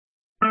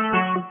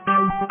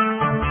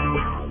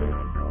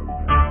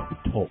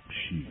Talk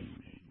Shoe.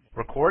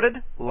 Recorded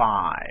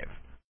live.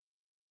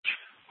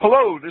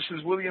 Hello, this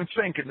is William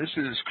Fink, and this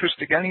is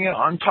Christogenea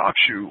on Talk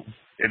Shoe.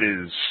 It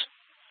is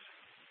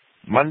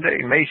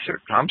Friday, May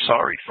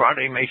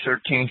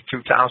 13th,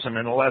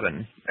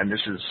 2011, and this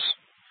is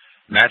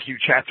Matthew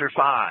chapter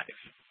 5.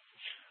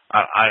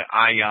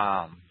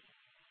 I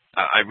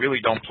really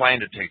don't plan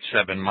to take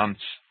 7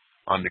 months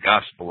on the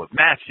Gospel of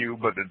Matthew,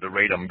 but at the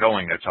rate I'm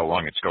going, that's how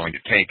long it's going to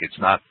take. It's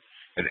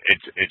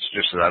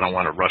just that I don't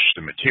want to rush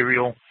the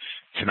material.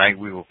 Tonight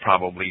we will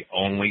probably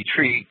only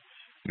treat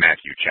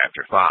Matthew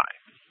chapter 5.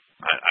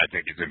 I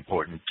think it's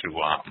important to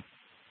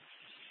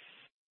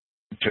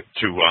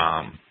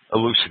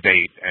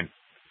elucidate and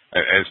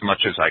as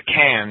much as I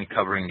can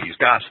covering these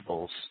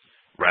Gospels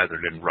rather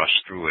than rush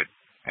through it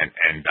and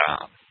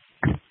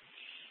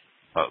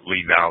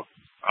leave out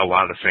a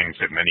lot of things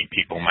that many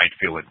people might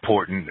feel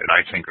important that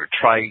I think are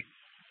trite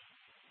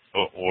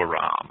or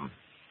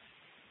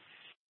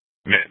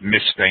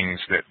miss things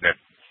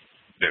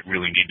that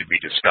really need to be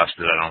discussed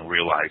that I don't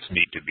realize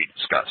need to be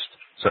discussed.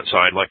 So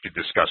I'd like to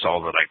discuss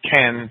all that I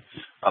can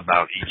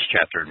about each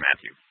chapter in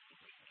Matthew.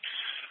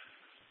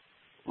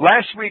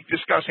 Last week,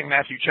 discussing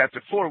Matthew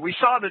chapter 4, we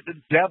saw that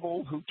the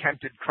devil who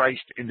tempted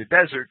Christ in the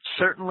desert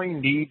certainly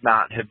need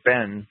not have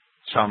been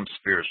some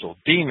spiritual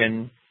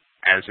demon,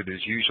 as it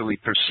is usually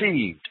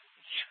perceived,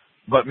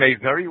 but may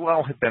very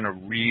well have been a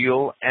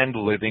real and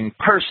living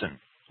person,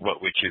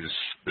 which is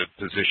the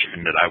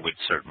position that I would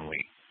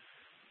certainly,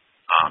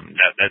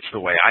 that's the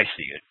way I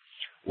see it.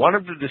 One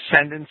of the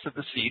descendants of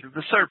the seed of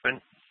the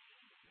serpent,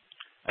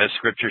 as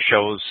Scripture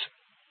shows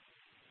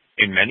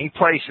in many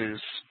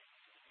places,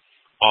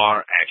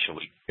 are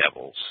actually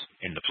devils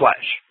in the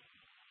flesh.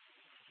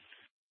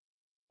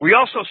 We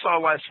also saw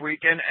last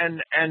week,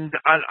 and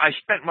I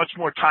spent much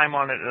more time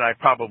on it than I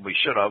probably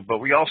should have, but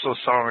we also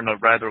saw in a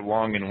rather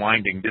long and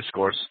winding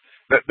discourse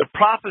that the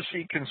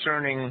prophecy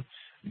concerning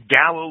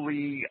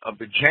Galilee of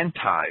the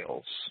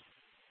Gentiles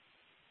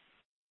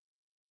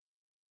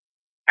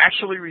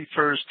actually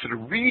refers to the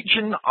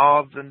region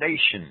of the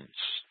nations,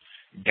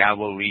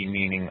 Galilee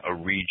meaning a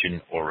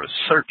region or a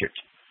circuit,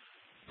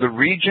 the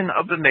region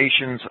of the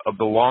nations of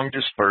the long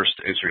dispersed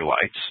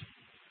Israelites,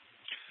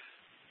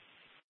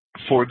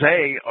 for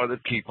they are the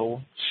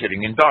people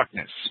sitting in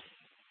darkness.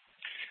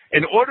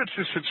 In order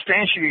to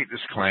substantiate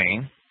this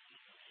claim,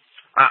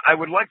 I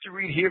would like to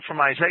read here from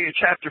Isaiah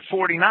chapter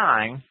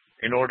 49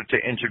 in order to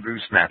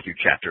introduce Matthew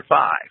chapter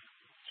 5.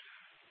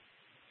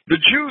 The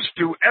Jews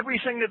do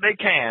everything that they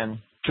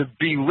can to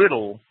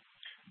belittle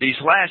these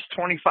last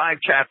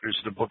 25 chapters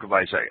of the book of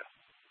Isaiah,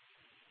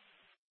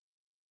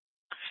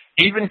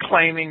 even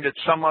claiming that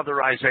some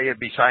other Isaiah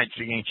besides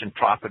the ancient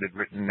prophet had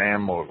written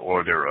them,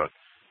 or they're a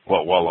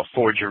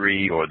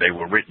forgery, or they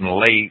were written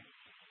late.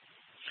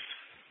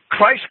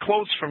 Christ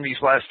quotes from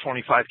these last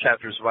 25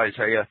 chapters of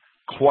Isaiah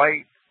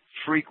quite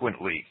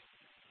frequently,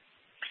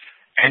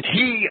 and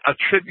he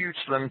attributes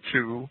them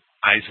to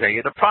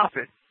Isaiah the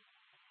prophet.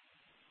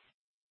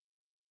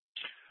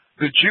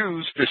 The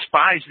Jews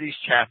despise these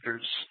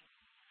chapters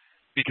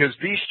because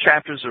these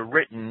chapters are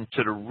written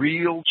to the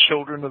real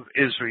children of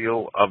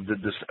Israel of the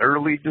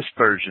early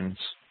dispersions,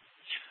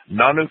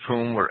 none of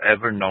whom were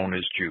ever known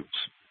as Jews.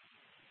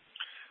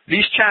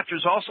 These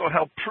chapters also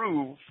help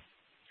prove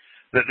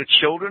that the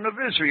children of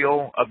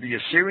Israel of the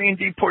Assyrian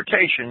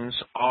deportations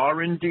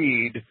are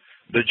indeed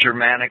the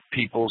Germanic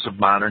peoples of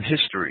modern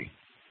history.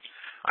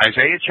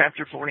 Isaiah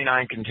chapter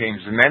 49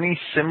 contains many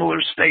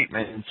similar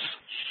statements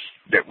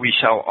that we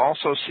shall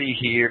also see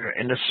here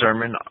in the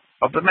Sermon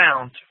on the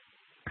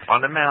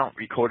Mount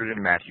recorded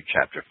in Matthew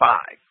chapter 5.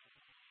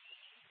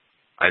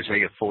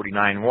 Isaiah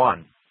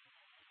 49:1.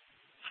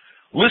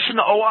 Listen,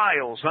 O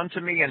isles, unto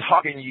me, and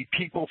hearken, ye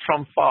people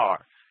from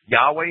far.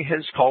 Yahweh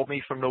has called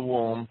me from the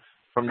womb,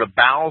 from the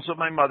bowels of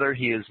my mother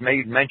he has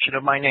made mention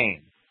of my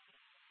name.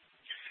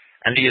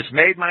 And he has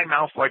made my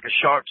mouth like a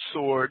sharp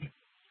sword,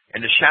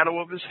 in the shadow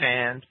of his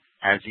hand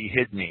has he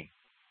hid me.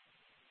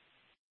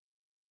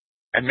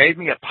 And made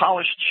me a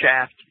polished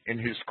shaft, in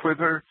his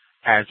quiver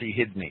has he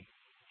hid me.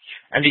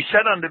 And he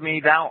said unto me,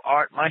 Thou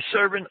art my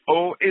servant,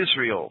 O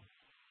Israel,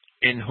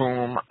 in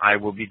whom I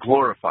will be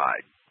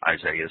glorified.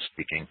 Isaiah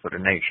speaking for the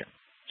nation.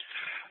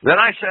 Then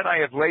I said, I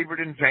have labored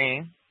in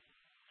vain.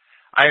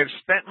 I have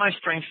spent my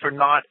strength for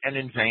naught and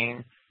in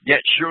vain. Yet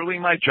surely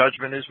my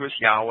judgment is with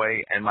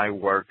Yahweh, and my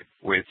work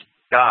with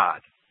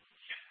God.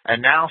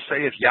 And now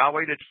saith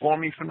Yahweh that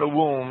formed me from the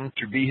womb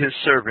to be his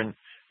servant,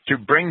 to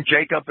bring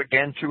Jacob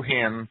again to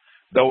him.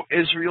 Though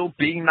Israel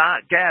be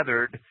not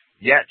gathered,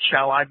 yet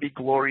shall I be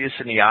glorious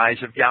in the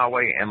eyes of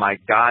Yahweh, and my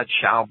God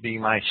shall be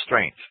my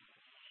strength.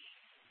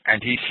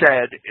 And he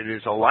said, It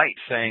is a light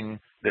thing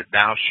that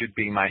thou should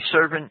be my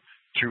servant,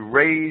 to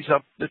raise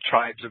up the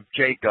tribes of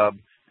Jacob,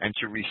 and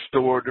to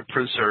restore the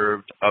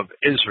preserved of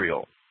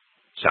Israel.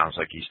 Sounds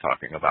like he's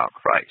talking about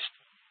Christ.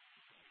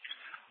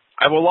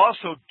 I will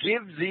also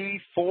give thee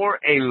for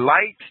a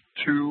light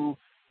to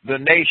the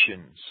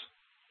nations,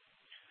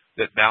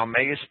 that thou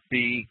mayest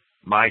be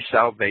my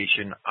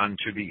salvation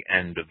unto the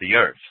end of the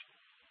earth.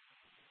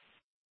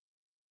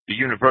 The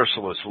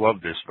Universalists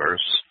love this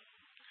verse.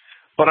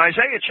 But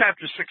Isaiah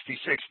chapter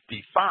 66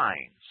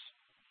 defines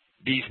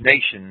these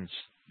nations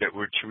that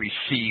were to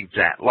receive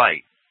that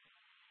light.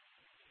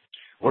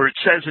 Where it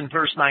says in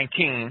verse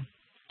 19,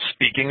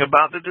 speaking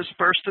about the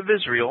dispersed of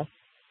Israel,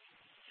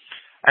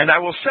 and I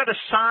will set a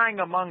sign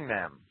among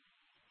them,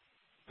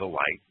 the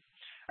light,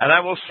 and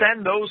I will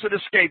send those that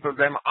escape of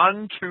them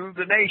unto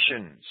the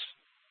nations,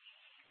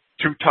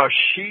 to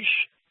Tarshish,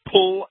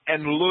 Pul,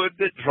 and Lud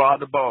that draw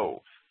the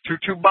bow, to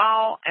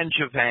Tubal and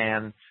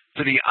Javan,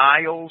 to the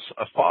isles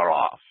afar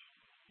off,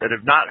 that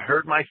have not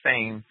heard my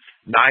fame,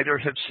 neither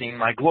have seen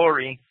my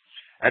glory,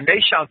 and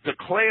they shall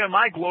declare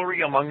my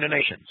glory among the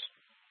nations.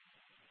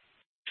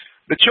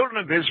 The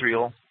children of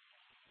Israel,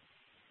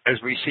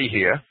 as we see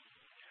here,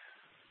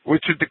 were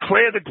to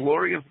declare the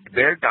glory of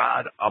their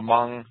God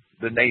among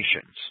the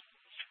nations.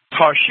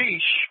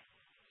 Tarshish,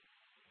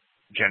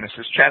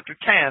 Genesis chapter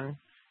 10,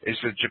 is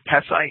the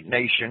Japhethite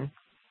nation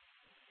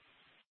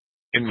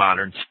in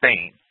modern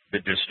Spain, the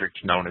district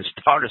known as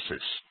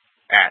Tartessus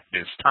at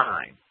this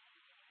time.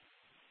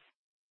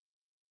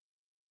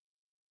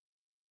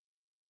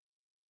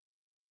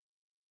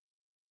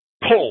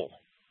 Pul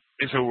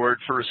is a word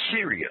for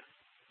Assyria,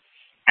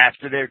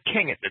 after their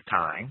king at the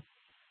time.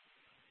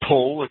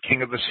 Pul, the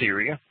king of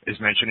Assyria, is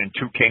mentioned in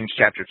 2 Kings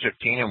chapter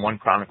 15 and 1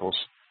 Chronicles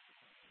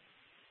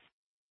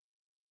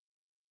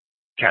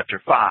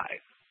chapter 5.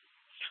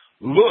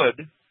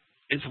 Lud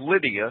is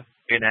Lydia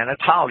in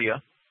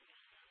Anatolia,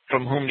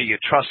 from whom the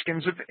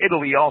Etruscans of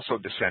Italy also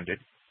descended.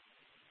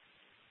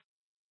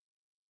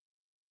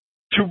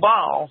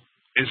 Tubal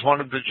is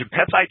one of the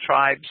Japhethite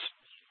tribes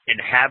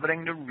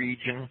inhabiting the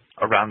region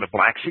around the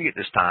Black Sea at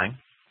this time.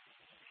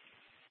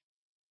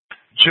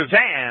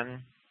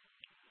 Javan,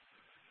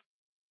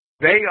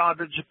 they are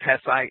the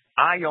Japhethite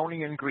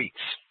Ionian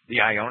Greeks. The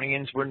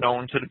Ionians were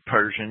known to the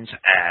Persians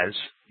as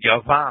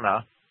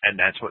Yavanna, and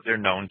that's what they're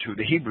known to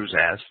the Hebrews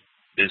as.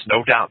 There's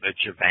no doubt that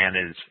Javan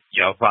is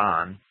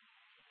Yavan,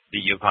 the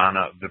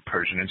Yavanna of the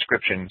Persian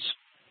inscriptions.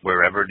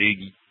 Wherever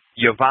the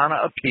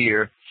Yavanna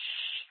appear,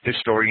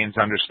 historians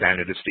understand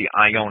it as the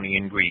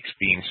Ionian Greeks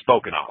being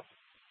spoken of.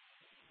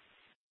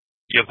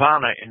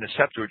 Yavanna in the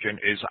Septuagint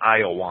is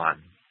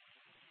Iowan,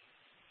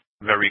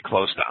 very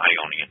close to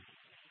Ionian.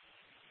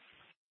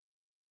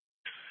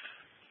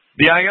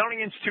 The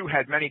Ionians, too,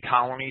 had many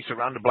colonies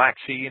around the Black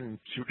Sea and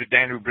through the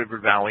Danube River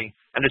Valley,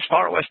 and as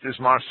far west as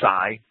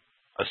Marseille,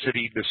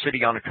 the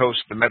city on the coast,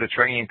 the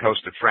Mediterranean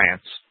coast of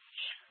France,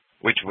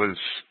 which was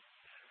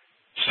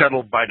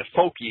settled by the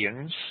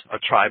Phocians, a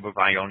tribe of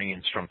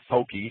Ionians from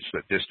Phocis,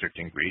 the district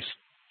in Greece.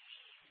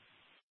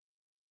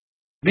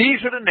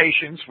 These are the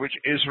nations which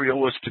Israel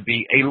was to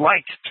be a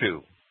light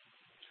to,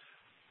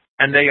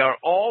 and they are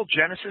all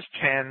Genesis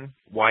 10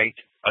 white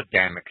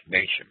Adamic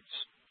nations.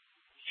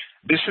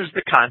 This is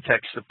the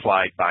context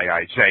applied by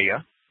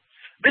Isaiah.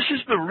 This is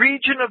the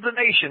region of the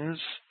nations,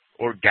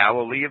 or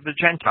Galilee of the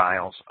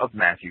Gentiles, of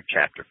Matthew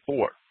chapter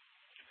 4.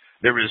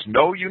 There is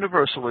no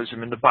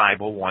universalism in the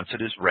Bible once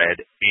it is read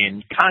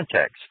in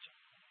context.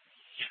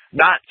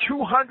 Not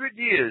 200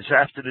 years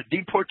after the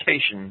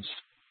deportations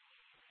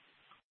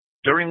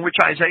during which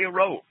Isaiah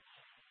wrote,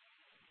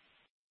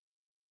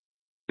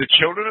 the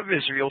children of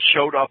Israel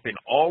showed up in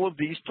all of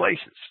these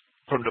places,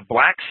 from the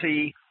Black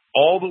Sea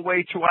all the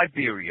way to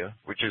Iberia,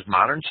 which is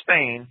modern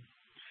Spain,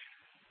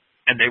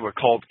 and they were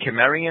called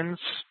Cimmerians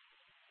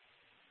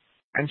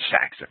and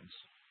Saxons.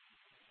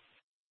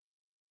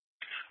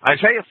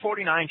 Isaiah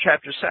 49,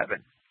 chapter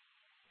 7.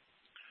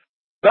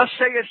 Thus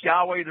saith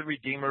Yahweh, the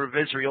Redeemer of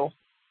Israel,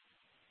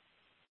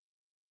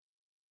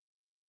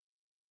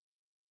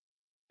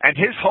 and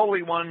his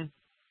Holy One,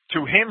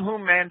 to him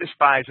whom man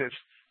despiseth,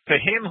 to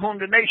him whom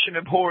the nation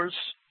abhors,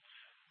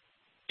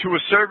 to a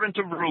servant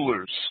of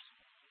rulers.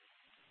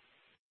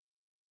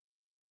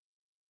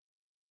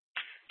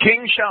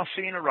 Kings shall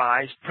see and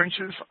arise,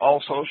 princes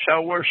also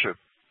shall worship,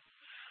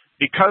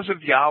 because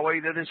of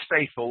Yahweh that is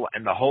faithful,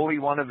 and the Holy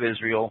One of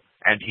Israel,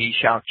 and he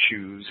shall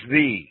choose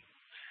thee.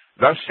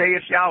 Thus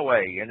saith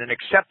Yahweh, in an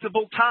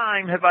acceptable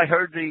time have I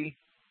heard thee,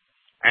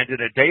 and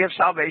in a day of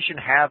salvation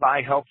have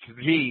I helped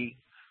thee.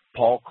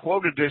 Paul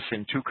quoted this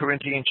in 2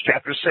 Corinthians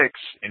chapter 6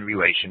 in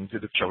relation to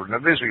the children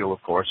of Israel,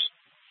 of course,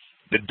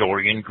 the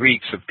Dorian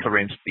Greeks of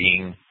Corinth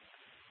being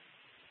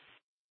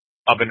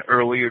of an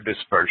earlier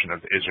dispersion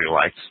of the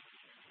Israelites.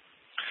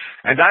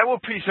 And I will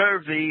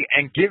preserve thee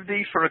and give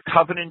thee for a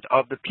covenant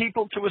of the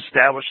people to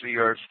establish the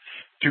earth,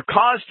 to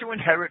cause to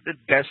inherit the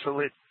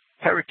desolate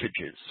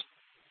heritages,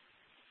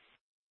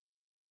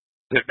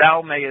 that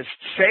thou mayest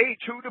say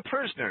to the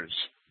prisoners,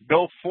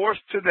 go forth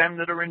to them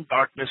that are in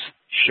darkness,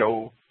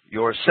 show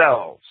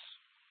yourselves.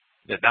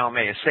 That thou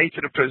mayest say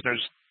to the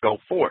prisoners, go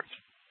forth.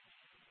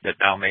 That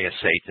thou mayest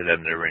say to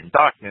them that are in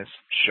darkness,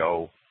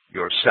 show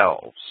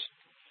yourselves.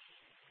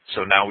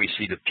 So now we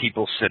see the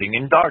people sitting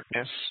in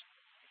darkness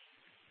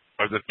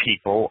are the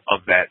people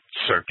of that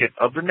circuit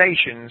of the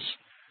nations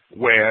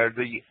where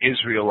the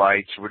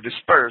Israelites were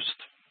dispersed.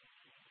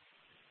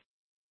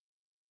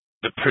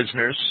 The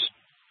prisoners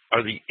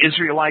are the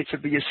Israelites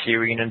of the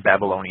Assyrian and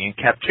Babylonian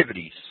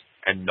captivities.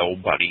 and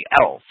nobody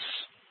else.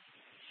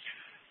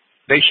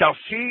 They shall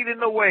feed in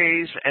the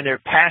ways, and their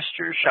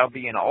pasture shall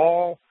be in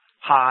all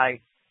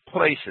high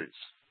places.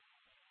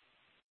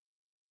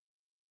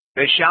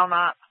 They shall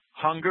not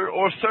hunger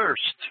or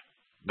thirst,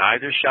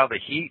 neither shall the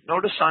heat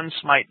nor the sun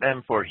smite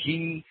them, for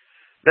he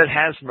that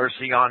has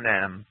mercy on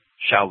them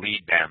shall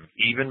lead them.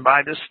 Even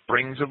by the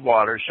springs of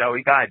water shall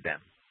he guide them.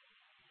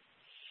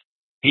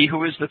 He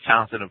who is the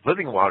fountain of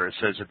living water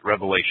says at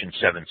Revelation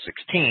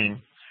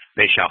 7:16,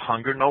 they shall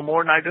hunger no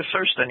more, neither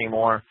thirst any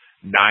more,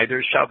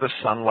 neither shall the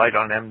sun light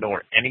on them,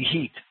 nor any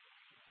heat.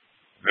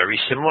 Very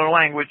similar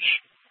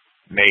language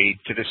made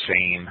to the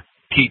same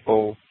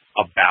people,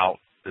 about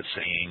the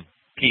same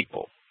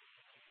people.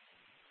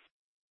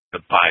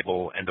 The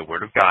Bible and the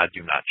Word of God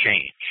do not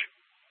change.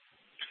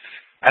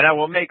 And I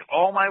will make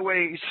all my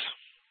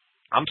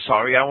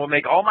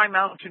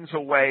mountains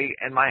a way,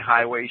 and my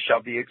highways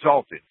shall be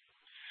exalted.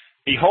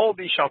 Behold,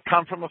 these shall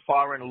come from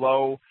afar, and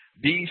lo,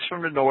 these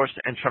from the north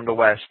and from the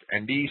west,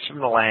 and these from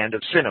the land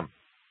of Sinim.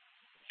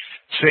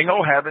 Sing,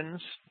 O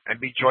heavens, and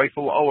be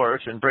joyful, O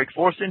earth, and break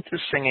forth into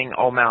singing,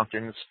 O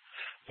mountains.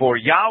 For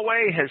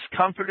Yahweh has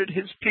comforted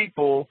his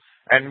people,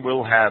 and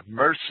will have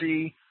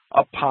mercy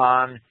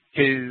upon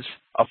his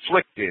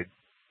afflicted.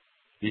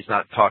 He's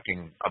not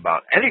talking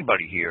about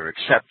anybody here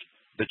except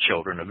the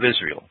children of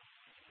Israel.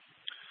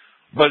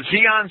 But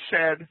Zion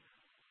said,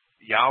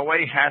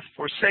 Yahweh hath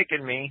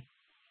forsaken me,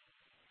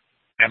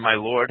 and my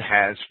Lord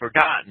has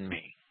forgotten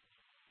me.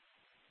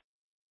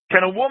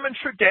 Can a woman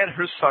forget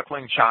her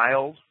suckling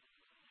child,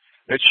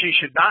 that she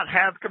should not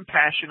have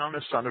compassion on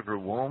the son of her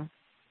womb?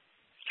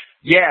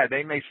 Yeah,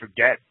 they may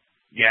forget,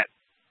 yet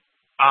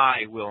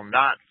I will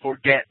not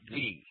forget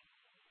thee.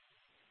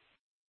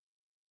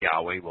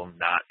 Yahweh will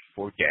not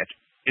forget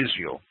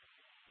Israel.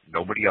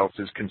 Nobody else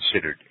is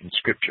considered in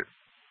Scripture.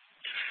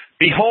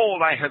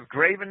 Behold, I have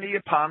graven thee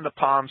upon the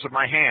palms of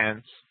my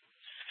hands.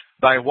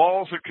 Thy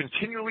walls are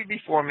continually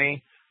before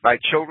me. Thy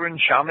children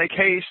shall make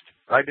haste.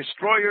 Thy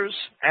destroyers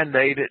and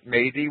they that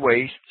made thee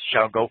waste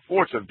shall go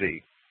forth of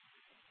thee.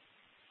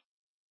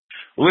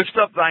 Lift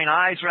up thine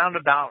eyes round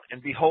about,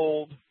 and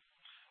behold,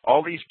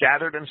 all these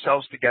gather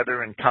themselves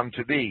together and come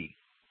to thee.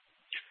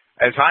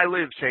 As I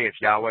live, saith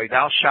Yahweh,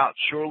 thou shalt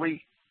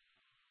surely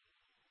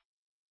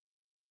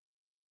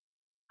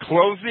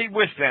clothe thee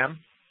with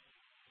them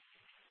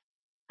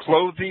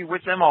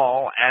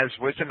all as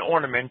with an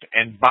ornament,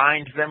 and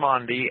bind them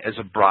on thee as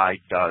a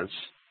bride does.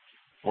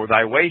 For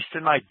thy waste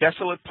and thy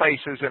desolate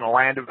places in the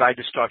land of thy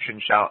destruction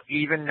shall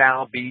even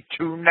now be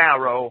too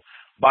narrow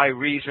by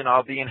reason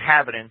of the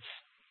inhabitants,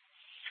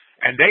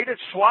 and they that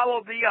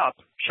swallow thee up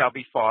shall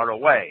be far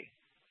away.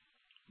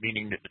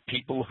 Meaning that the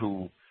people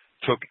who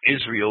took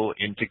Israel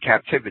into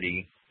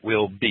captivity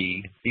will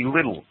be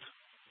belittled.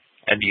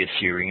 And the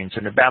Assyrians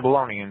and the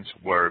Babylonians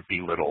were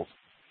belittled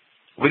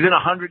within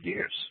 100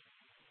 years.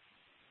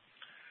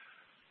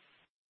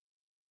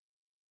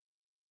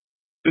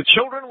 The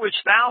children which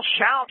thou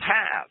shalt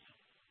have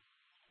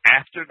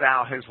after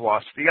thou hast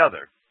lost the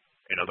other,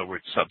 in other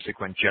words,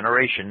 subsequent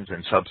generations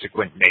and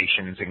subsequent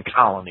nations and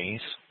colonies,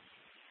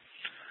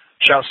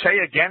 shall say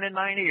again in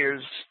thine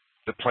ears,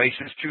 the place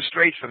is too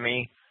strait for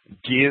me,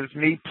 give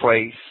me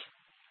place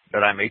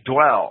that I may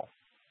dwell.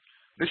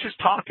 This is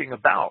talking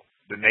about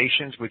the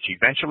nations which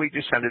eventually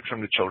descended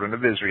from the children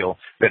of Israel,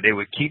 that they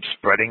would keep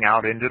spreading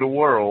out into the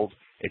world.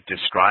 It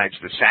describes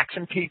the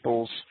Saxon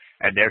peoples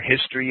and their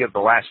history of the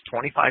last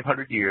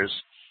 2,500 years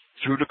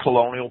through the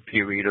colonial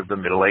period of the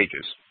Middle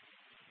Ages.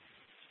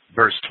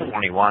 Verse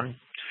 21,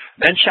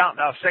 then shalt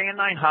thou say in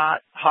thine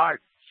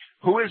heart,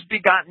 who has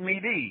begotten me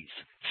these?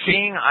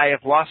 Seeing I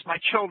have lost my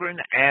children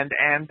and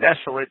am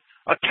desolate,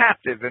 a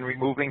captive and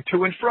removing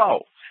to and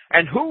fro.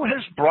 And who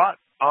has brought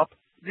up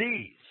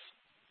these?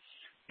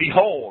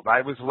 Behold,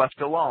 I was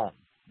left alone.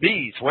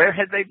 These, where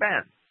had they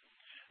been?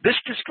 This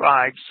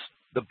describes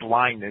the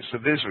blindness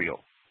of Israel.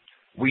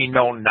 We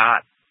know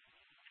not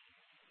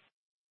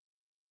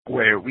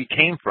where we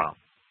came from.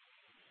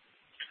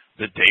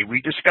 The day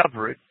we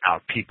discover it,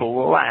 our people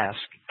will ask,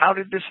 how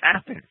did this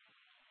happen?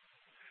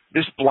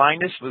 This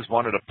blindness was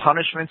one of the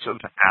punishments of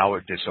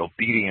our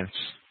disobedience.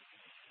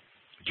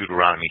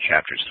 Deuteronomy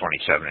chapters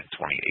 27 and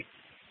 28.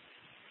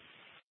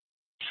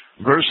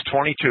 Verse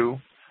 22,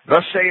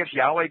 thus saith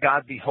Yahweh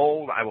God,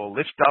 behold, I will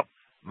lift up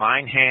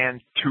mine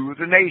hand to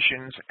the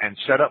nations, and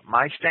set up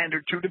my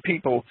standard to the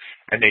people,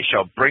 and they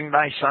shall bring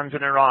thy sons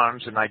in their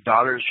arms, and thy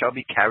daughters shall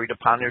be carried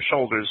upon their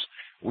shoulders.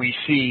 We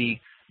see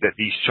that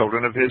these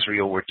children of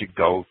Israel were to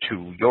go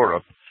to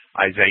Europe.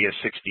 Isaiah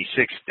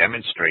 66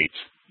 demonstrates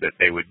that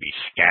they would be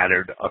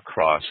scattered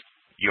across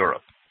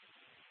Europe.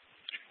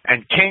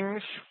 And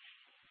kings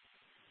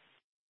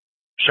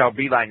shall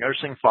be thy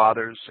nursing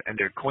fathers, and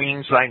their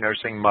queens thy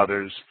nursing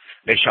mothers.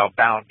 They shall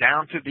bow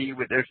down to thee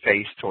with their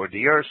face toward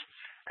the earth,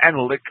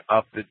 and lick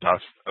up the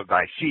dust of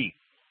thy feet.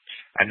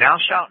 And thou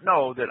shalt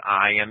know that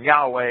I am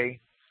Yahweh,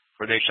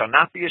 for they shall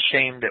not be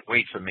ashamed that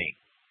wait for me.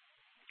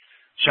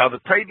 Shall the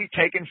prey be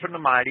taken from the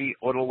mighty,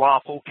 or the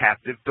lawful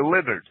captive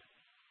delivered?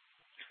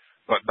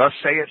 But thus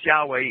saith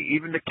Yahweh,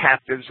 even the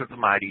captives of the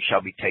mighty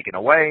shall be taken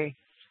away,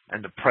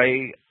 and the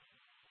prey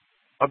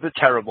of the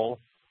terrible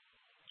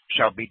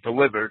shall be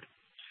delivered.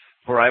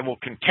 For I will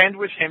contend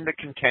with him that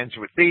contends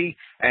with thee,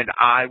 and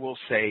I will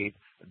save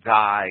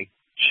thy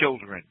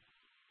children.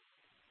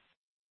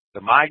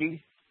 The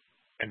mighty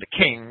and the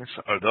kings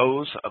are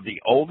those of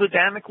the old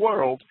Adamic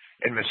world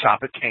in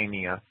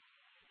Mesopotamia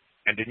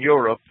and in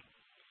Europe,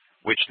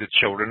 which the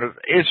children of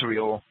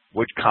Israel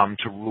would come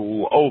to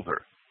rule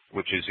over,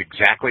 which is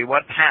exactly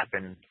what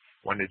happened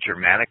when the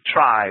Germanic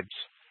tribes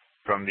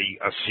from the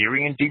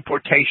Assyrian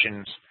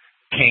deportations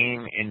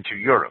came into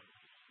Europe.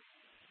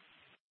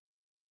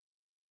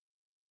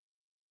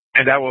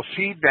 And I will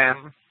feed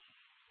them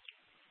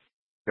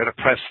that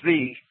oppress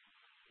thee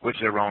with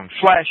their own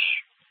flesh,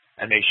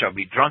 and they shall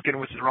be drunken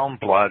with their own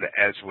blood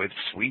as with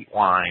sweet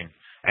wine.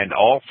 And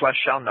all flesh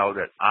shall know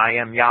that I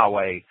am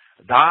Yahweh,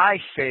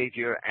 thy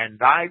Savior and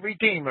thy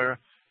Redeemer,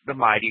 the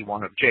mighty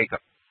one of Jacob.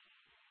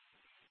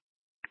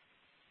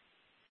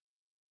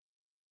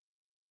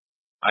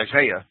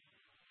 Isaiah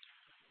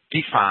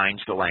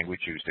defines the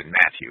language used in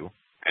Matthew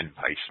and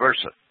vice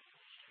versa.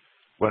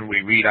 When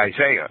we read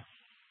Isaiah,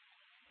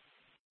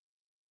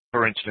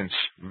 for instance,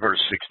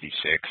 verse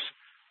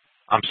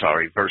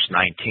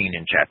 19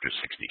 in chapter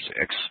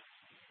 66,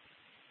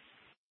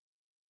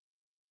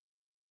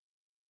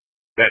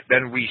 that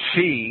then we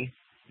see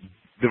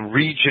the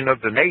region of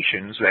the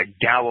nations, that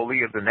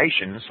Galilee of the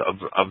nations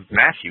of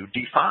Matthew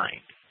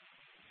defined.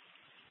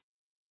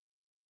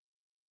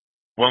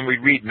 When we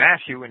read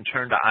Matthew and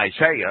turn to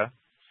Isaiah,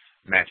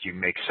 Matthew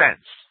makes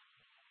sense.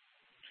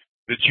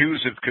 The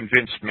Jews have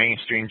convinced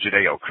mainstream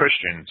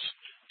Judeo-Christians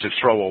to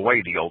throw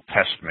away the Old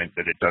Testament,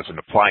 that it doesn't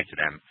apply to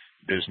them.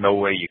 There's no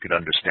way you could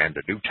understand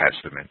the New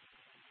Testament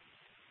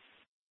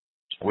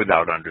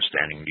without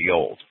understanding the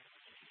Old.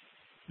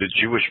 The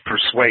Jewish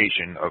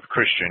persuasion of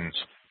Christians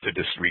to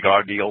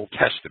disregard the Old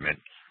Testament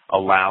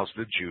allows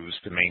the Jews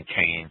to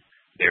maintain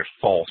their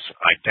false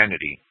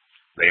identity.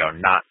 They are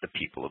not the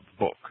people of the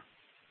book.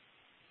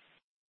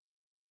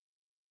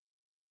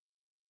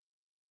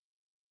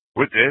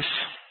 With this,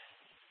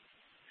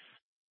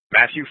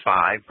 Matthew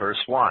 5, verse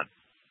 1.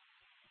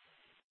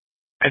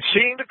 And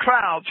seeing the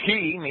crowds,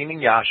 he, meaning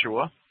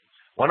Yahshua,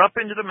 went up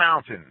into the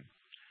mountain,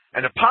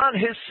 and upon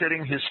his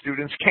sitting his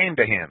students came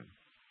to him.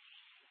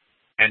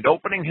 And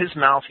opening his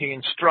mouth, he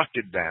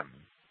instructed them,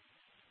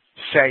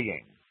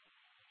 saying,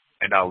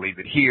 and I'll leave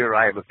it here,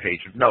 I have a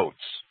page of notes.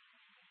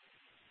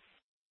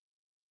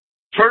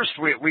 First,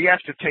 we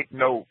have to take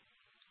note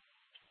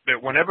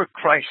that whenever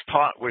Christ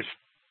taught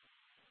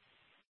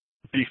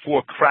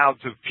before crowds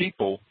of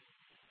people,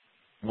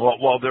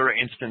 while there are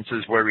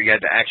instances where he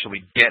had to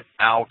actually get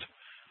out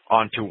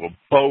onto a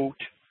boat,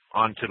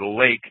 onto the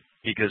lake,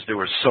 because there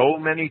were so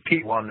many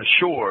people on the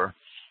shore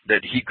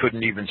that he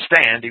couldn't even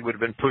stand. He would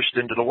have been pushed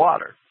into the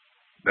water.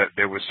 That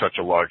there was such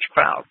a large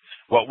crowd.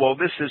 Well,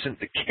 this isn't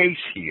the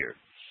case here.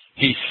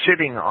 He's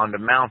sitting on the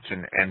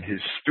mountain, and his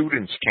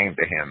students came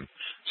to him.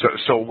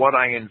 So what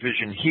I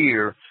envision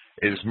here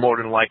is more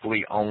than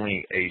likely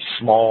only a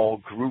small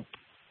group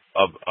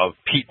of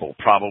people,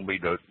 probably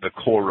the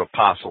core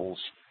apostles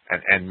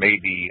and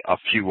maybe a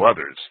few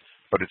others.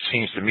 But it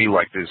seems to me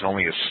like there's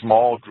only a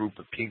small group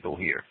of people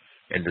here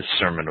in the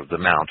Sermon of the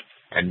Mount,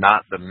 and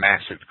not the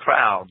massive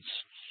crowds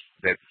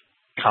that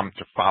come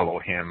to follow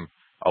him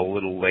a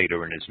little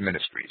later in his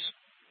ministries.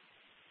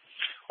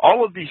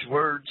 All of these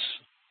words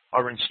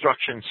are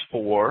instructions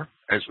for,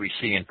 as we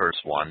see in verse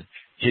 1,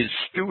 his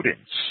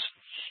students.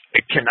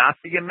 It cannot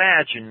be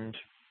imagined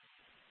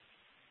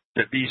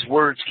that these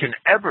words can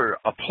ever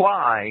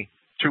apply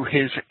to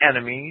his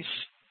enemies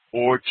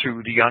or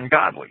to the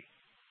ungodly.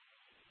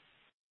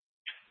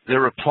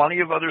 There are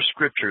plenty of other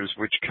scriptures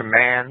which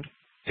command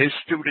his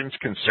students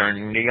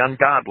concerning the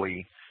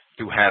ungodly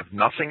to have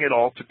nothing at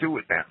all to do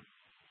with them.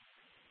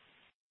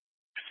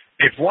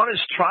 If one is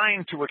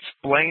trying to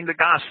explain the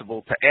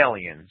gospel to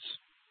aliens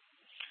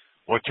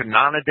or to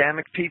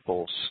non-Adamic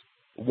peoples,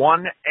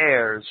 one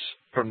errs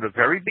from the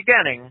very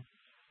beginning,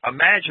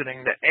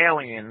 imagining that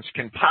aliens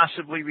can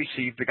possibly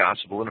receive the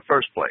gospel in the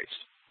first place.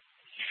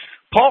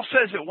 Paul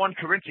says at 1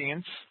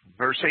 Corinthians,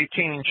 verse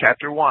 18,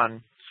 chapter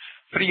 1,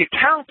 for the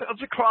account of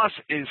the cross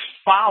is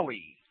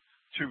folly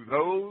to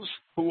those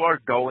who are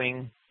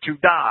going to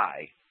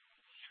die.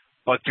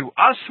 But to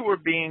us who are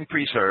being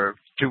preserved,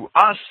 to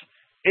us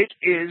it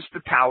is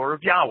the power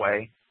of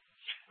Yahweh.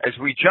 As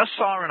we just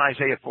saw in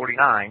Isaiah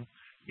 49,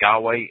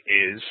 Yahweh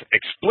is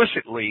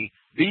explicitly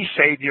the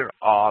Savior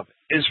of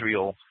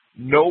Israel.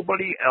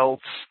 Nobody else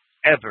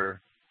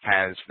ever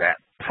has that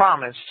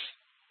promise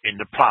in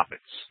the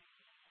prophets.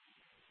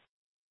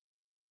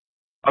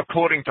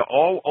 According to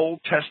all Old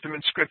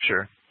Testament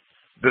scripture,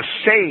 the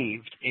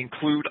saved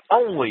include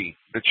only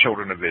the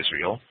children of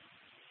Israel.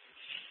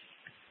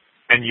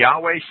 And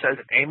Yahweh said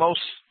in Amos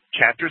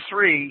chapter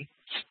 3,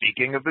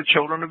 speaking of the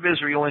children of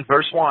Israel in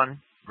verse 1,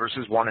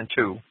 verses 1 and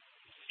 2,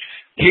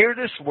 hear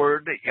this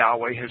word that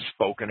Yahweh has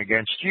spoken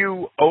against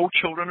you, O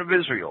children of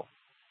Israel.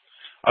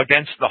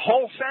 against the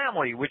whole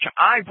family which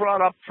I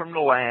brought up from the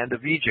land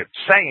of Egypt,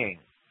 saying,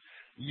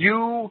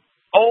 you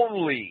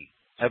only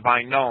have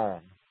I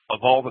known of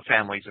all the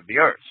families of the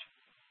earth.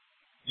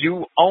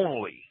 You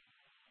only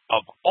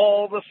of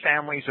all the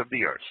families of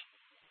the earth.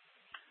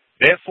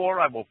 Therefore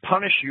I will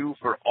punish you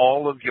for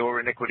all of your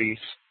iniquities.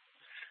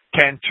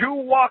 Can two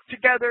walk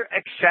together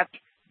except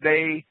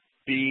they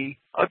be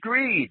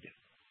agreed?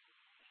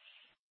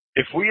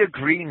 If we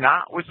agree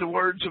not with the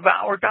words of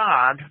our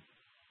God,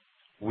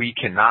 we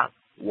cannot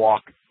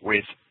walk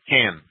with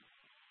him.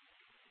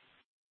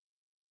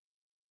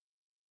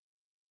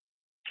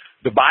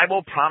 The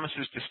Bible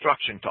promises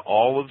destruction to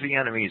all of the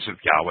enemies of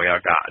Yahweh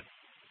our God.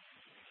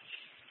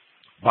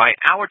 By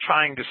our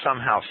trying to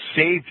somehow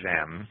save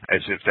them,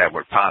 as if that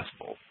were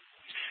possible,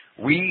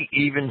 we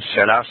even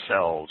set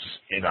ourselves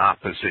in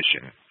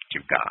opposition to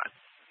God.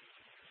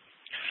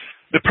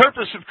 The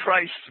purpose of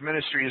Christ's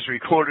ministry is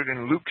recorded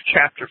in Luke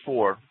chapter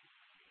 4,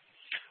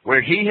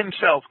 where he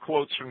himself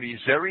quotes from these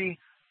very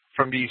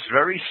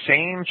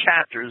same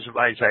chapters of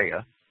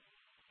Isaiah.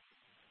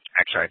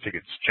 Actually, I think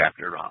it's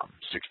chapter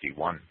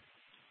 61,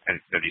 and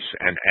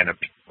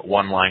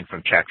one line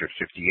from chapter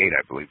 58,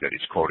 I believe, that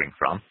he's quoting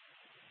from,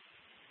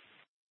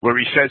 where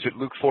he says at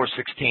Luke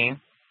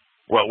 4:16,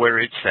 where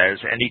it says,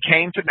 and he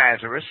came to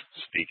Nazareth,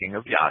 speaking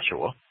of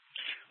Yahshua,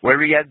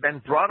 where he had been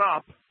brought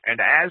up, and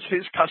as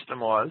his custom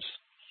was,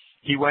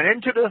 he went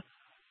into the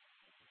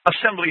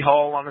assembly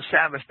hall on the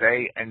Sabbath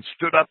day and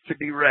stood up to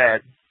be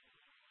read.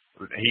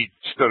 He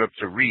stood up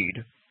to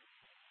read,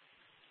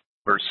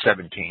 verse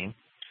 17.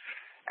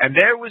 And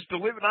there was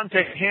delivered unto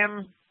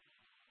him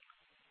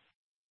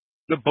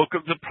the book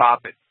of the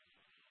prophet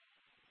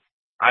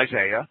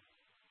Isaiah.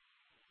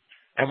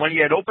 And when he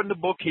had opened the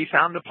book, he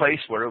found the place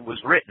where it was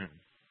written,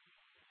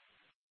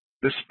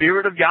 the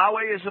Spirit of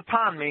Yahweh is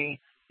upon me,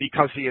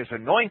 because he has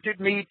anointed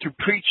me to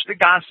preach the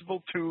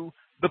gospel to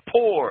the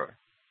poor.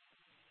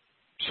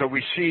 So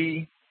we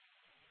see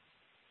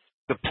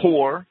the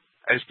poor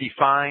as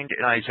defined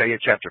in Isaiah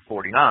chapter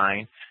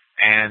 49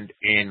 and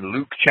in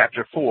Luke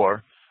chapter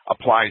 4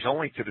 applies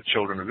only to the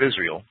children of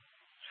Israel.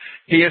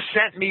 He has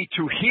sent me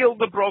to heal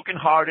the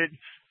brokenhearted,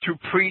 to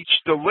preach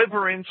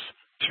deliverance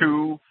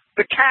to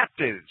the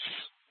captives.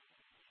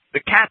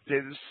 The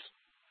captives,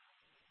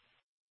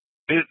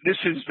 this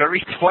is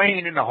very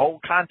plain in the whole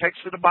context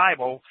of the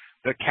Bible.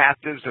 The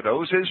captives are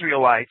those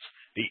Israelites,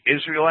 the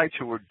Israelites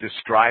who were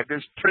described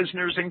as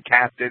prisoners and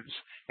captives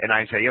in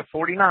Isaiah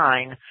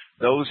 49,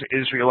 those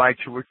Israelites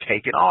who were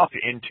taken off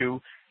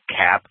into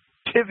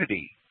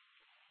captivity.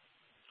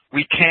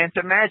 We can't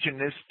imagine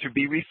this to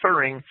be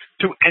referring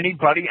to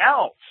anybody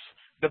else.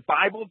 The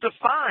Bible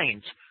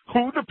defines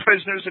who the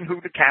prisoners and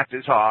who the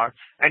captives are,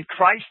 and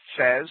Christ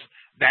says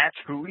that's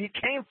who he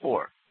came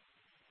for.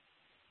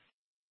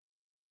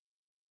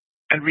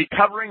 And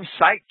recovering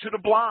sight to the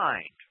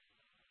blind.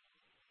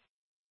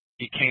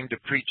 He came to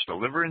preach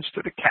deliverance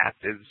to the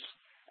captives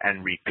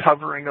and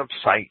recovering of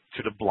sight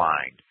to the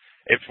blind.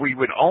 If we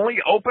would only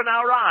open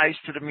our eyes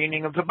to the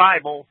meaning of the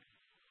Bible,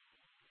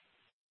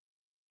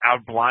 our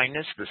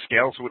blindness, the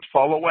scales would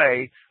fall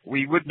away.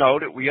 We would know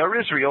that we are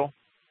Israel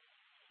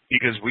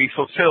because we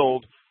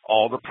fulfilled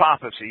all the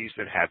prophecies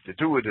that have to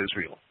do with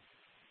Israel.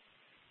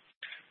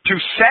 To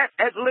set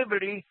at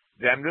liberty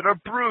them that are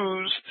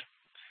bruised,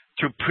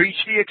 to preach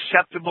the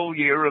acceptable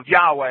year of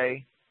Yahweh.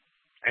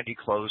 And he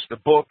closed the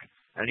book,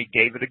 and he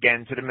gave it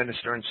again to the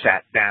minister and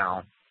sat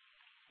down.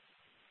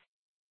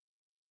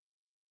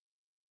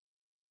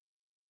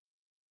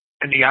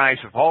 And the eyes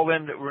of all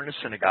them that were in the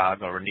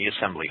synagogue or in the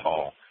assembly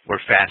hall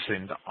were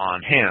fastened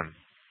on him,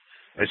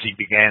 as he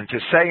began to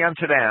say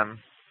unto them,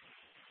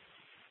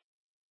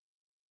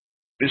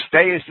 this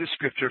day is the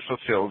scripture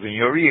fulfilled in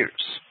your ears.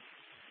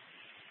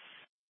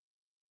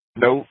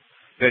 Note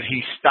that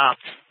he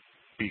stopped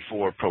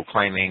before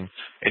proclaiming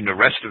in the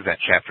rest of that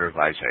chapter of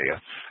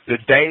Isaiah the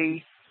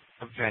day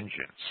of vengeance,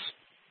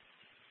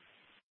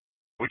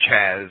 which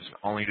has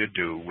only to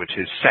do with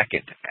his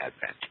second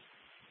advent.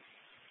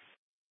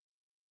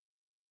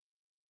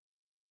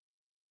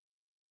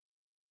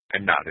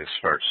 And not his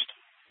first.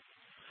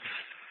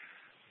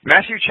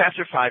 Matthew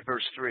chapter 5,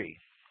 verse 3.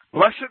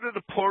 Blessed are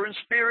the poor in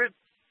spirit,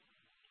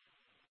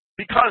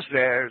 because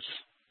theirs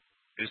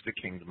is the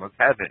kingdom of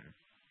heaven.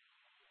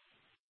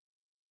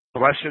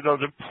 Blessed are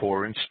the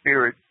poor in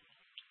spirit.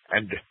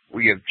 And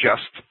we have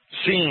just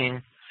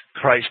seen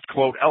Christ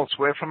quote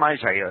elsewhere from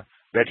Isaiah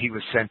that he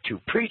was sent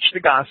to preach the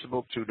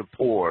gospel to the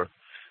poor,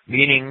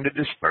 meaning the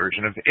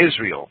dispersion of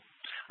Israel.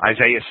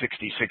 Isaiah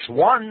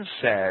 66:1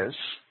 says,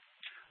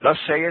 thus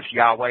saith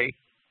Yahweh,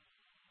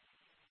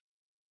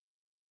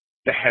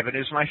 the heaven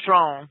is my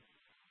throne,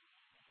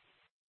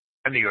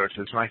 and the earth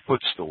is my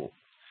footstool.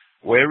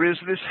 Where is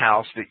this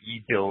house that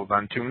ye build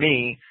unto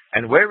me,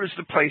 and where is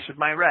the place of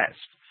my rest?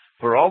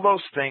 For all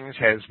those things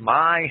has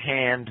my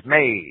hand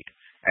made,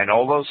 and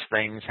all those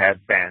things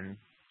have been,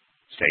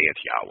 saith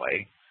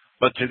Yahweh.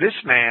 But to this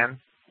man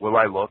will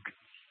I look,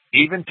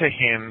 even to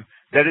him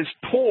that is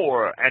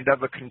poor and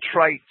of a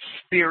contrite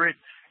spirit,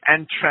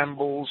 and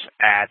trembles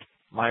at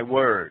my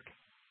word.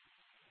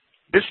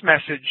 This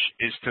message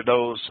is to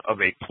those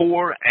of a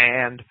poor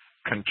and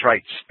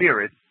contrite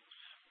spirit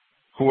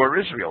who are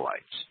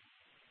Israelites.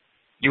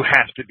 You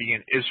have to be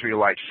an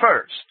Israelite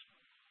first,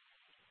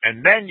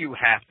 and then you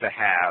have to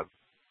have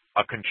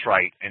a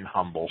contrite and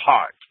humble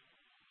heart.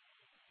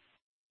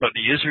 But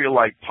the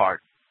Israelite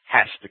part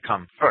has to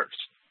come first.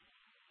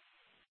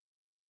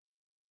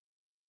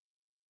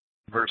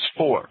 Verse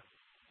 4.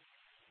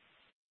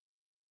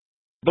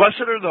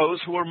 Blessed are those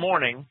who are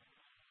mourning,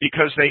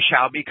 because they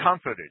shall be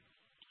comforted.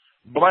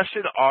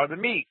 Blessed are the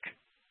meek,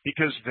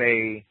 because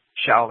they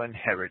shall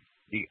inherit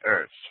the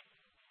earth.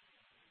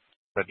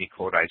 Let me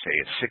quote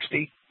Isaiah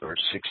 60,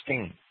 verse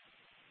 16.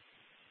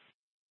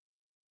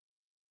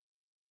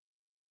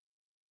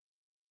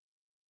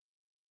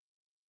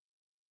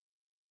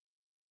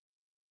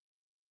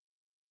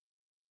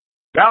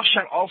 Thou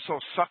shalt also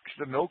suck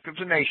the milk of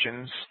the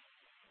nations,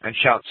 and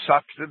shalt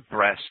suck the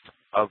breast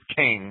of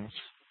kings.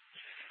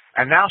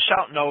 And thou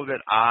shalt know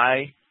that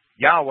I,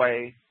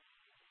 Yahweh,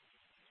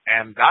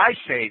 am thy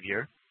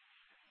Savior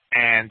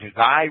and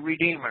thy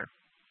Redeemer.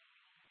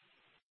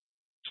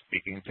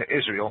 Speaking to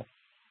Israel,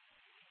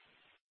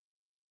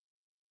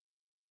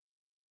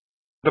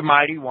 the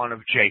mighty one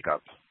of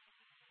Jacob.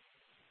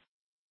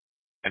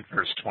 And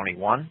verse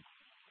 21,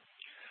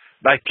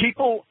 thy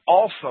people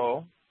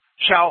also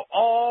shall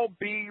all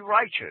be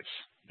righteous.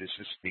 This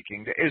is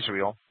speaking to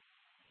Israel.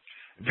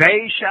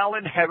 They shall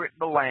inherit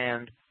the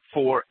land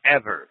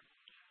forever.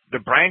 The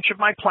branch of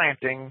my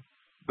planting,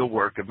 the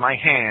work of my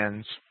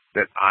hands,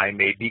 that I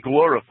may be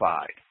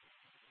glorified.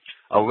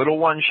 A little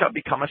one shall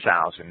become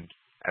 1,000,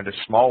 and a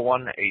small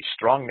one a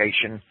strong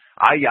nation.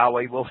 I,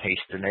 Yahweh, will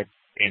hasten it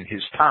in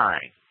his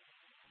time.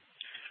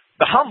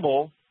 The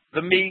humble,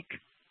 the meek,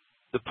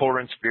 the poor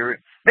in spirit,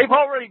 they've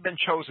already been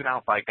chosen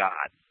out by God.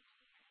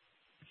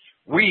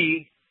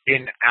 We,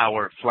 in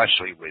our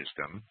fleshly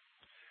wisdom,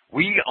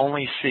 we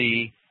only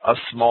see a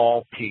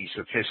small piece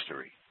of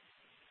history.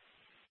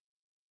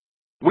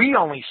 We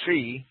only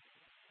see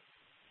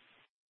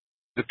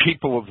the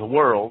people of the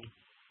world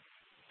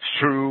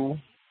through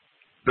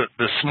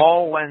the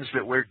small lens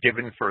that we're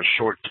given for a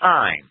short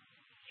time.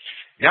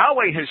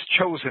 Yahweh has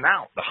chosen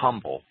out the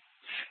humble.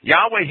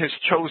 Yahweh has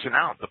chosen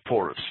out the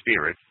poor of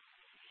spirit.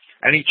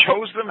 And he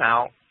chose them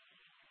out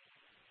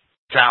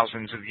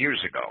thousands of years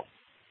ago.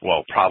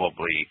 Well,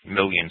 probably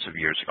millions of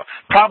years ago.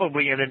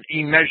 Probably in an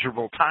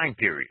immeasurable time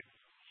period.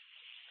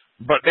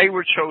 But they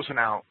were chosen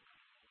out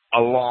a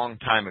long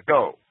time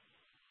ago.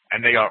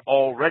 And they are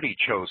already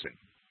chosen.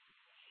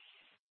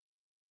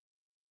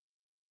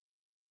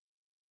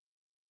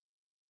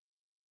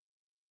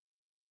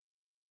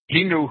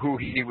 He knew who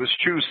he was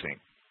choosing.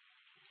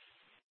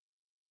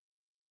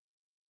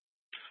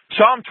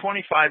 Psalm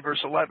 25, verse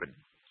 11.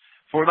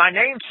 For thy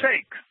name's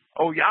sake,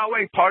 O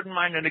Yahweh, pardon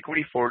mine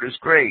iniquity, for it is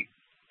great.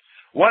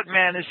 What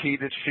man is he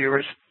that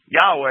feareth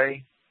Yahweh?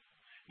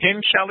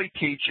 Him shall he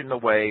teach in the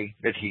way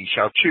that he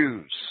shall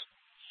choose.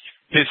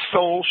 His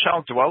soul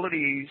shall dwell at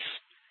ease,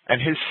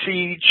 and his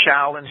seed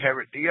shall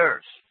inherit the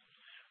earth.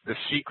 The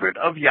secret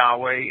of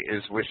Yahweh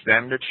is with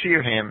them that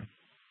fear him,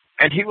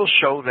 and he will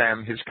show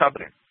them his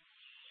covenant.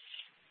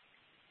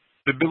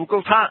 The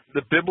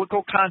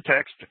biblical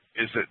context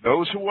is that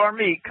those who are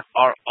meek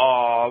are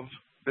of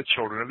the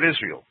children of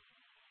Israel.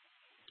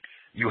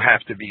 You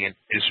have to be an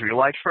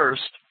Israelite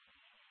first,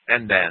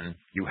 and then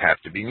you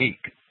have to be meek.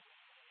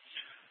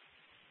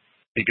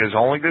 Because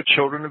only the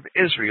children of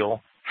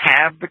Israel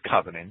have the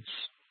covenants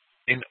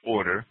in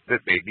order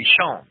that they be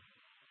shown.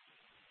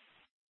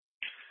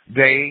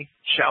 They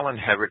shall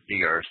inherit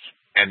the earth,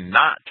 and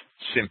not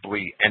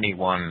simply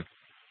anyone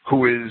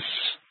who is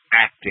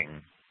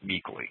acting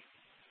meekly.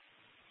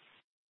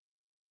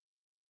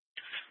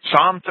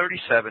 Psalm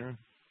 37,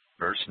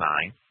 verse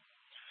 9.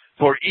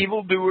 For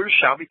evildoers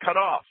shall be cut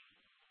off,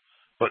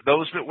 but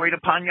those that wait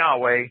upon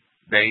Yahweh,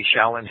 they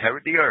shall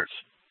inherit the earth.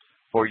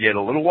 For yet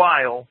a little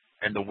while,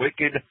 and the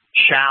wicked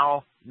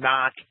shall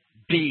not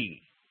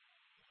be.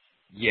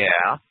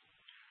 Yeah,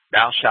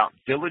 thou shalt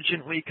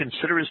diligently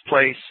consider his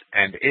place,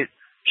 and it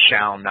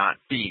shall not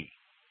be.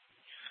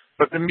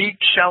 But the meek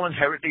shall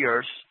inherit the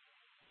earth,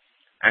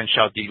 and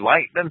shall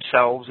delight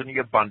themselves in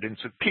the abundance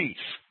of peace.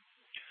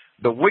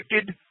 The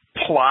wicked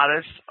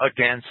plotteth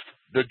against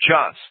the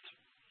just,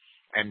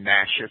 and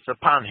gnasheth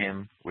upon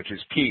him with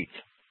his teeth.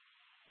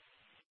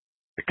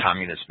 The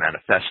Communist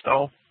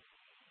Manifesto.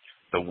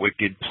 The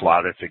wicked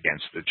plotteth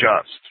against the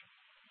just.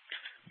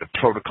 The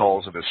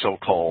protocols of the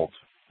so-called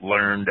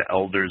learned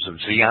elders of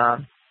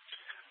Zion.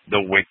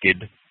 The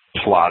wicked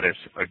plotteth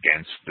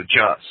against the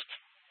just.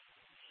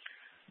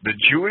 The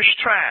Jewish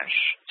trash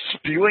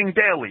spewing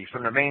daily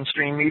from the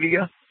mainstream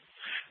media.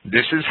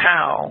 This is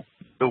how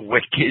the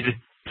wicked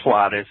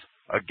plotteth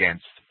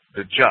against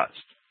the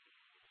just.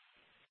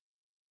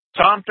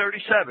 Psalm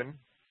 37,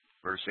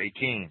 verse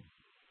 18.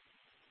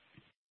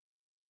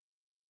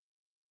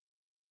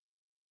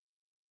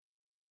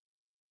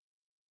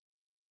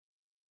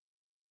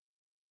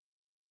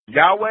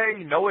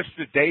 Yahweh knoweth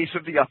the days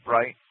of the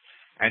upright,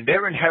 and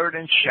their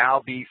inheritance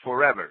shall be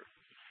forever.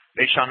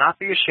 They shall not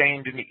be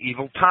ashamed in the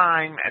evil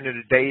time, and in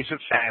the days of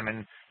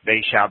famine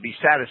they shall be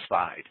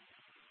satisfied.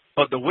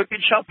 But the wicked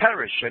shall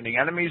perish, and the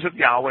enemies of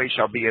Yahweh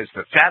shall be as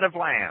the fat of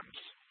lambs.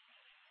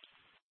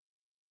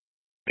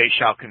 They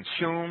shall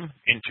consume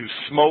into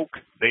smoke,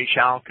 they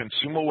shall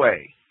consume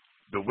away.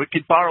 The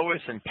wicked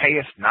borroweth and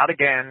payeth not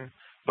again,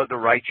 but the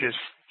righteous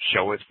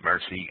showeth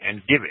mercy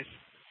and giveth.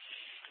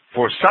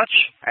 For such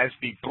as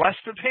be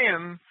blessed of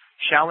him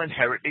shall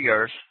inherit the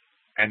earth,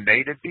 and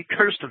they that be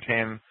cursed of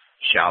him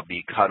shall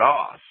be cut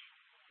off.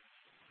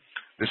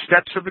 The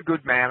steps of a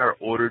good man are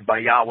ordered by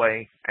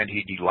Yahweh, and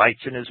he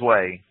delights in his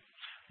way.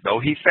 Though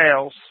he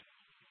fails,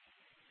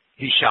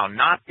 he shall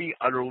not be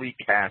utterly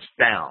cast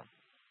down.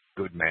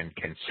 Good men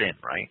can sin,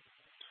 right?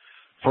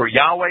 For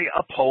Yahweh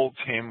upholds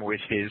him with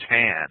his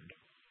hand.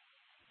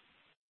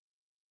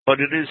 But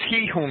it is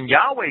he whom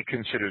Yahweh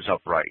considers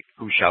upright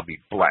who shall be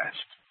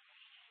blessed,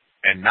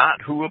 and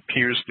not who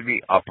appears to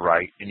be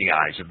upright in the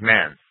eyes of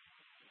men.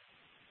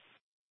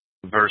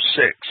 Verse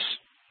 6.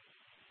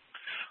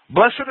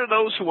 Blessed are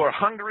those who are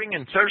hungering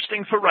and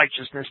thirsting for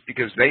righteousness,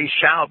 because they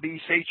shall be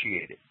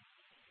satiated.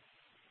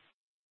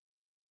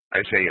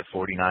 Isaiah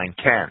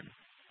 49:10.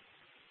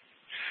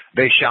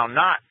 They shall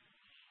not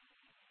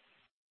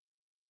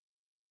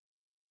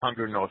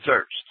hunger nor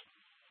thirst,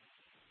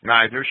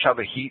 neither shall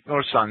the heat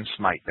nor sun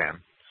smite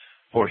them.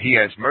 For he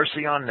has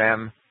mercy on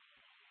them.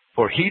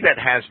 For he that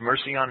has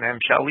mercy on them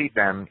shall lead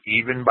them,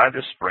 even by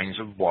the springs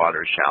of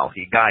water shall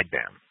he guide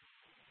them.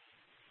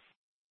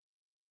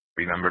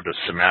 Remember the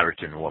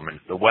Samaritan woman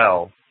at the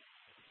well,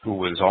 who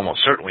was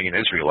almost certainly an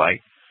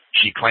Israelite.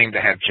 She claimed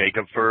to have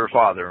Jacob for her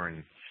father,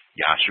 and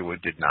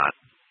Yahshua did not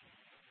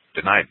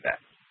deny that.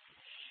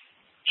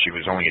 She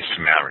was only a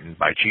Samaritan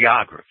by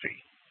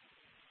geography.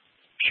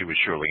 She was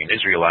surely an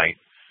Israelite.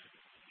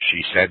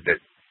 She said that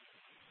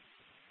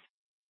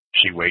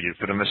she waited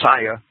for the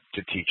Messiah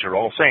to teach her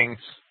all things.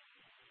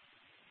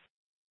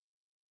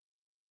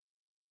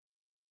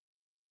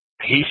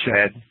 He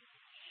said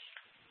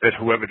that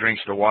whoever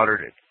drinks the water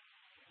that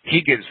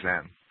he gives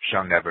them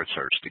shall never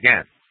thirst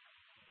again.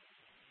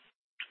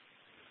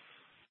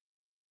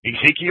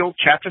 Ezekiel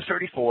chapter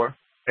 34,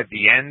 at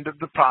the end of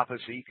the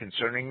prophecy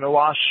concerning the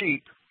lost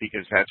sheep,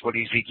 because that's what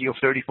Ezekiel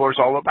 34 is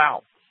all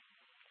about.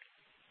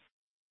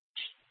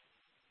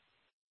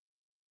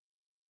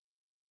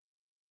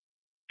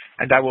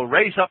 And I will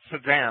raise up for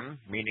them,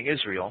 meaning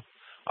Israel,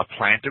 a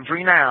plant of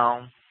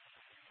renown,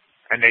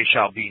 and they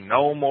shall be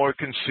no more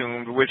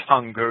consumed with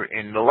hunger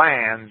in the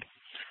land,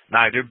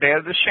 neither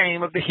bear the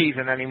shame of the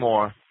heathen any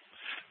more.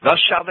 Thus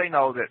shall they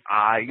know that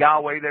I,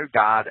 Yahweh their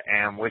God,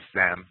 am with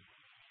them,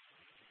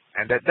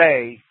 and that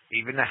they,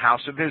 even the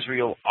house of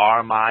Israel,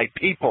 are my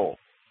people.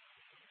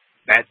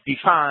 That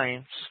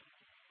defines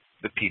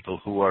the people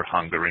who are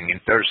hungering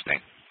and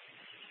thirsting.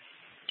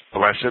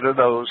 Blessed are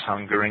those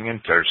hungering and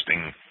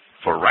thirsting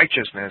for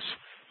righteousness,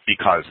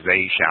 because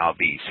they shall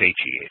be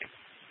satiated.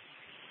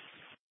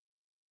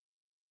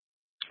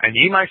 And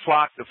ye my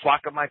flock, the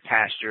flock of my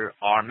pasture,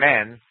 are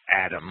men,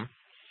 Adam,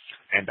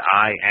 and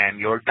I am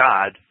your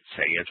God,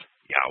 saith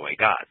Yahweh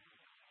God.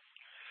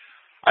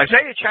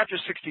 Isaiah chapter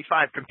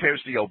 65 compares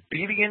the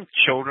obedient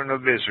children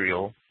of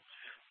Israel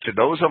to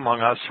those among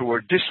us who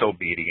are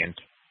disobedient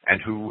and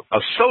who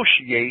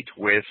associate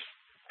with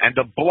and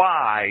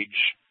oblige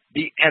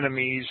the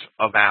enemies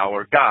of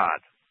our God.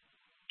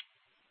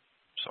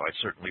 So I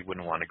certainly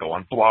wouldn't want to go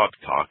on Blog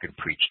Talk and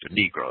preach to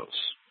Negroes.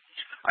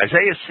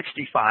 Isaiah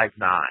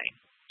 65:9.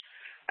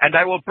 And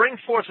I will bring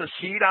forth a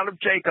seed out of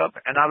Jacob,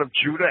 and out of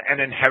Judah an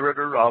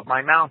inheritor of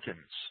my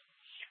mountains.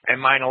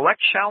 And mine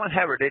elect shall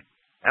inherit it,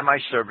 and my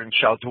servants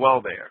shall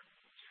dwell there.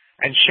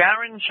 And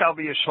Sharon shall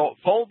be a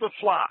fold of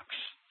flocks,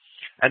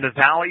 and the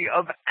valley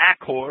of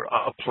Achor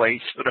a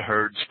place for the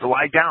herds to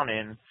lie down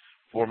in,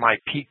 for my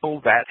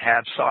people that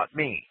have sought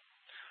me.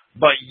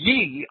 But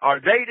ye are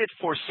they that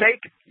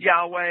forsake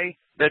Yahweh,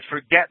 that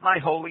forget my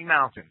holy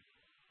mountain,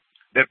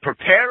 that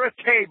prepare a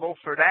table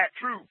for that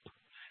troop,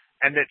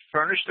 and that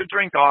furnish the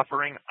drink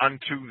offering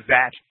unto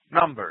that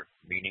number,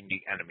 meaning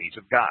the enemies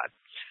of God.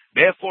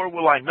 Therefore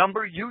will I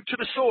number you to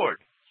the sword,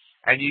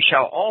 and ye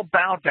shall all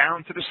bow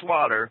down to the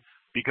slaughter,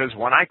 because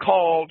when I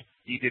called,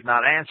 ye did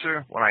not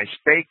answer, when I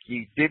spake,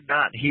 ye did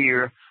not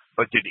hear,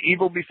 but did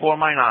evil before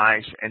mine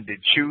eyes, and did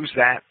choose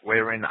that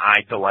wherein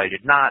I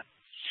delighted not.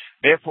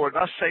 Therefore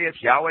thus saith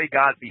Yahweh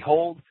God,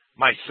 Behold,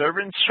 my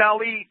servants shall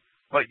eat,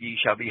 but ye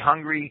shall be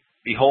hungry.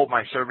 Behold,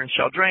 my servants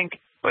shall drink,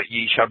 but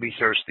ye shall be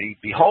thirsty.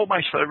 Behold,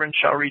 my servants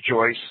shall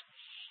rejoice,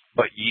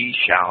 but ye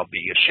shall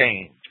be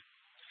ashamed.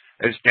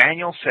 As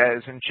Daniel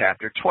says in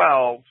chapter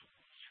 12,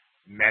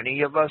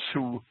 many of us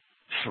who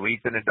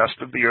sleep in the dust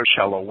of the earth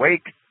shall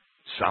awake,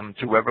 some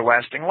to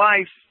everlasting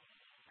life,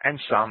 and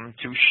some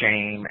to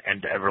shame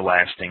and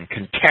everlasting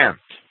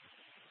contempt.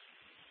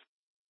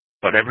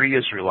 But every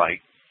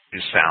Israelite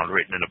is found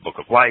written in a book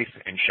of life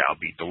and shall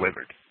be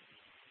delivered.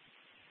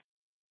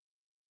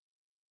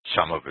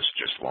 Some of us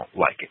just won't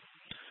like it.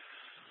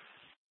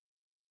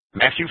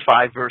 Matthew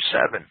 5, verse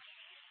 7.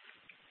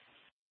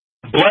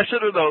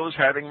 Blessed are those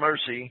having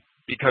mercy,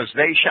 because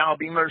they shall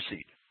be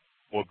mercied.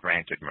 or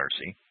granted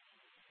mercy.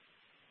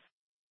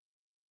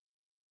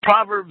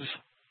 Proverbs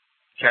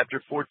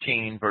chapter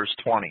 14, verse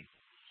 20.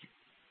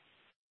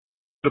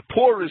 The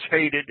poor is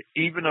hated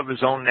even of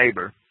his own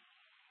neighbor,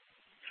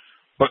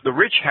 but the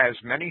rich has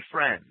many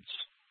friends.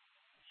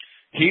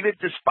 He that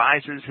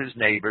despises his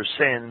neighbor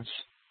sins,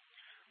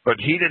 but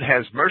he that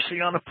has mercy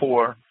on the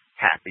poor,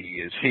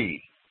 happy is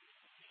he.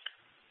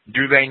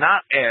 Do they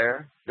not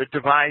err that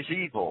devise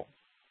evil?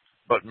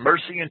 But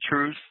mercy and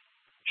truth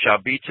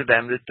shall be to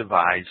them that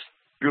devise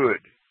good.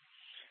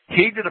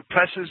 He that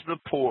oppresses the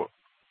poor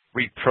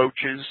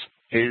reproaches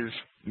his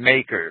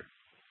Maker,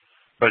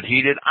 but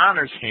he that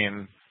honors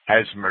him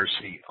has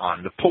mercy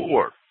on the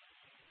poor.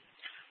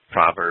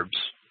 Proverbs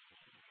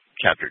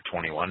chapter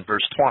 21,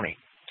 verse 20.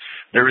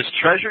 There is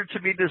treasure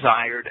to be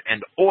desired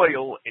and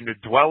oil in the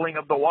dwelling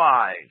of the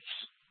wise,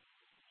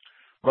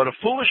 but a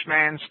foolish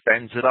man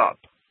spends it up.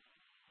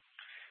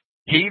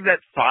 He that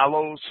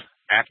follows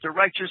after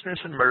righteousness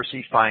and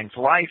mercy finds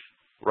life,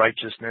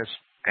 righteousness,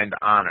 and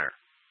honor.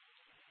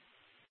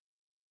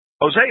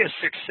 Hosea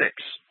 6:6,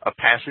 a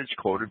passage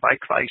quoted by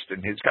Christ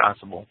in his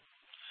gospel.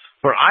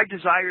 For I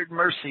desired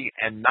mercy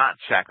and not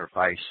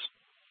sacrifice,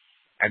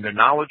 and the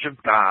knowledge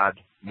of God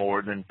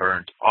more than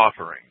burnt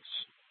offerings.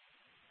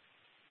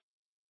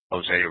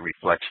 Hosea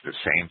reflects the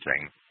same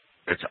thing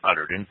that's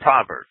uttered in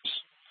Proverbs.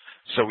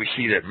 So we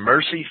see that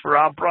mercy for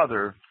our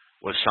brother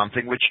was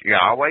something which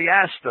Yahweh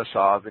asked us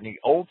of in the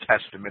Old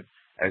Testament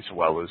as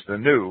well as the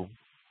New.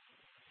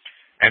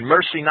 And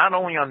mercy not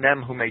only on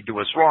them who may do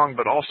us wrong,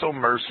 but also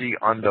mercy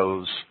on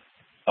those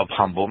of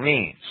humble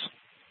means.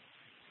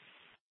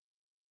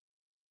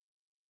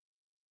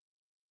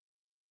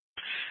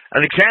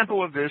 An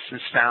example of this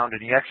is found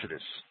in the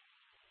Exodus.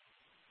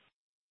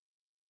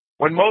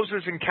 When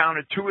Moses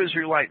encountered two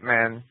Israelite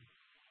men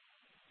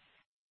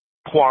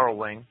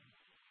quarreling,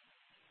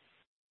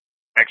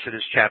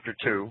 Exodus chapter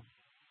 2,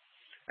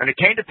 and it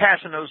came to pass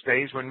in those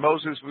days when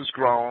Moses was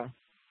grown,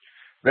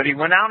 that he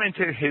went out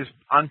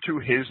unto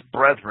his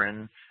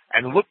brethren,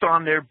 and looked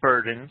on their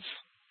burdens,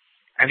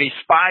 and he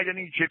spied an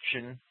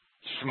Egyptian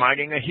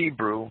smiting a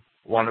Hebrew,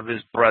 one of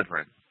his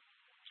brethren.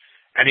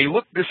 And he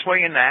looked this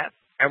way and that,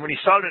 and when he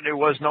saw that there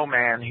was no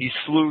man, he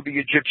slew the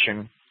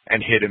Egyptian,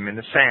 and hid him in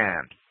the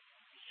sand.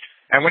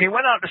 And when he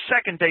went out the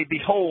second day,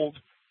 behold,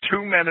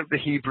 two men of the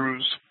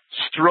Hebrews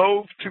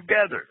strove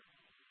together.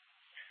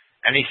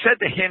 And he said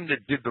to him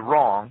that did the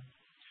wrong,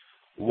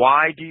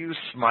 Why do you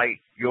smite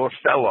your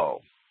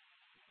fellow?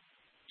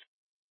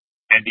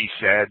 And he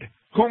said,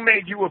 Who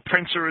made you a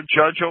prince or a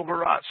judge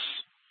over us?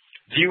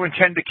 Do you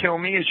intend to kill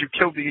me as you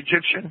killed the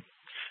Egyptian?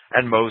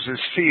 And Moses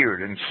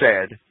feared and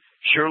said,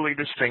 Surely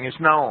this thing is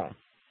known.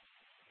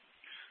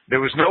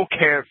 There was no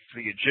care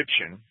for the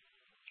Egyptian,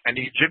 and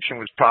the Egyptian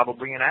was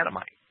probably an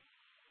Adamite.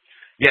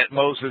 Yet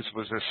Moses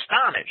was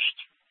astonished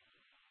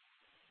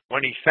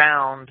when he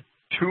found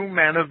two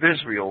men of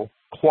Israel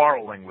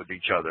quarreling with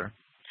each other,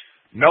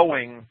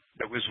 knowing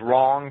that it was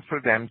wrong for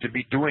them to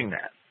be doing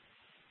that.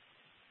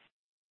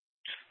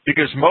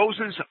 Because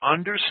Moses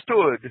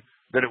understood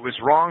that it was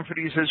wrong for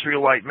these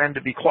Israelite men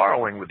to be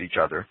quarreling with each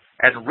other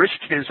and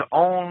risked his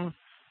own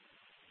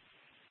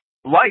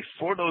life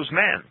for those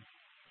men.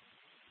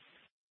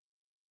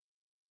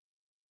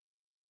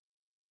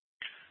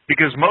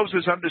 Because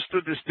Moses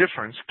understood this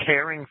difference,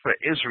 caring for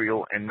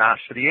Israel and not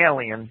for the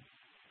alien,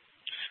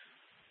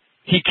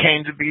 he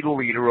came to be the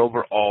leader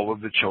over all of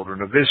the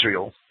children of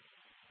Israel,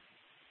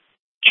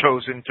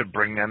 chosen to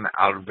bring them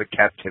out of the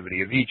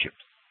captivity of Egypt.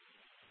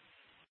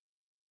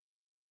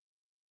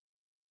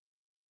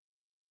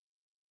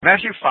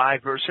 Matthew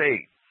 5, verse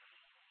 8.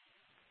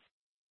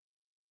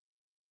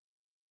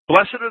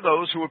 Blessed are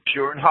those who are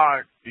pure in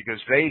heart,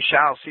 because they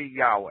shall see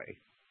Yahweh.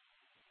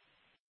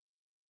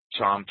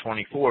 Psalm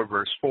 24,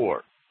 verse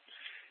 4.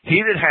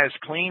 He that has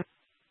clean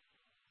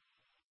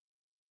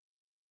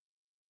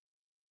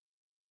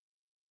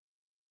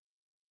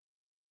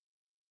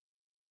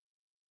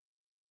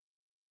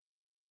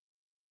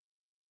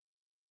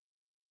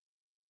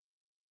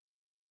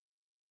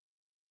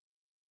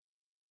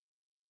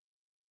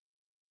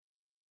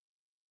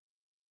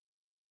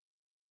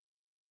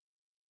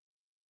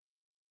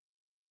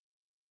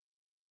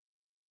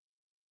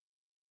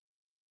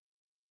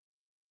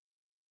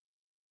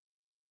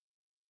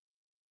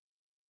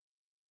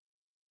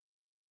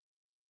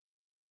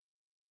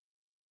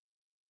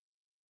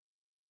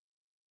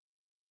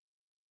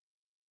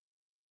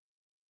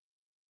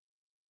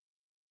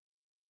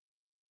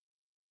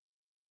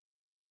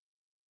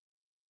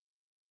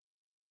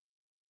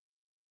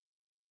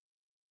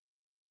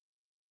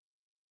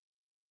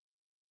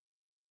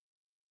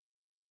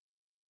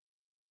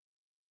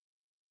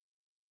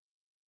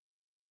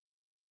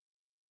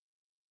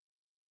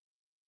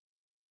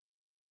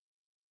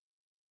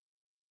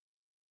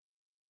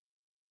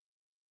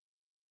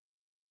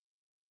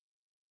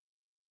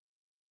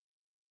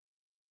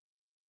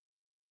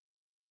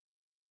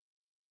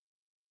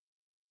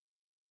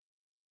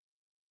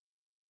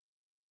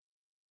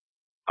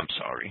I'm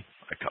sorry,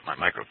 I cut my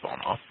microphone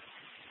off.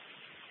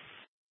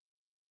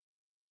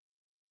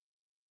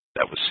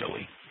 That was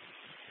silly.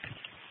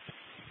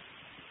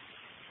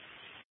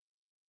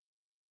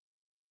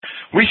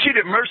 We see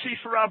that mercy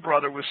for our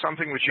brother was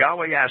something which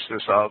Yahweh asked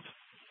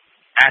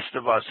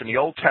of us in the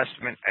Old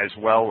Testament as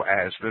well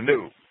as the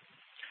New.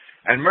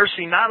 And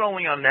mercy not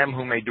only on them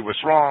who may do us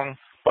wrong,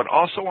 but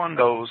also on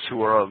those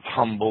who are of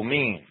humble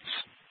means.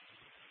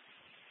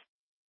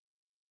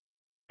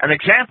 An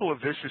example of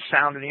this is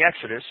found in the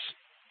Exodus,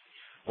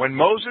 when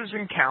Moses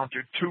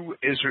encountered two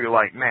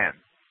Israelite men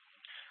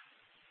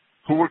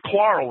who were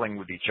quarreling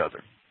with each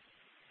other.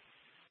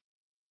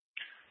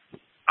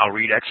 I'll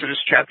read Exodus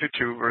chapter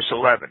 2, verse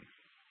 11.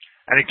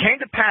 And it came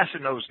to pass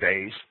in those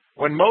days,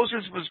 when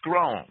Moses was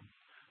grown,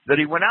 that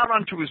he went out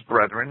unto his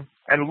brethren,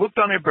 and looked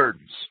on their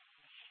burdens.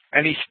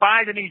 And he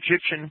spied an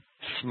Egyptian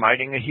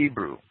smiting a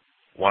Hebrew,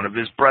 one of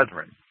his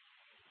brethren.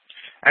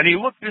 And he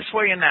looked this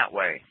way and that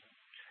way.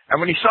 And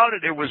when he saw that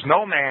there was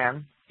no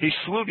man, he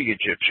slew the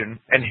Egyptian,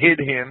 and hid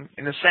him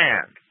in the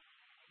sand.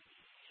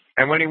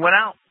 And when he went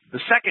out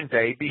the second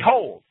day,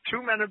 behold,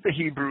 two men of the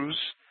Hebrews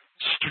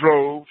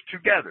strove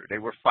together. They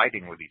were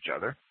fighting with each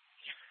other.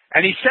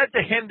 And he said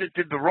to him that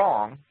did the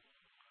wrong,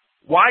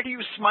 Why do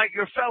you smite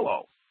your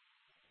fellow?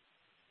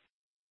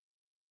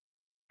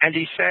 And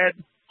he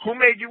said, Who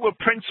made you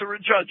a prince or a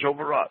judge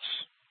over us?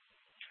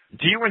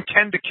 Do you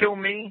intend to kill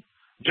me,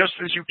 just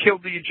as you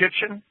killed the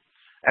Egyptian?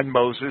 And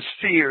Moses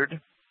feared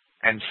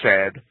and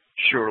said,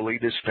 Surely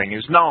this thing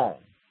is known,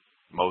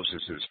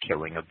 Moses'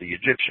 killing of the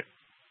Egyptian.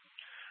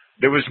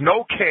 There was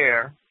no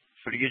care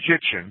for the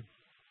Egyptian,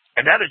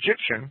 and that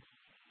Egyptian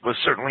was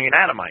certainly an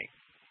Adamite.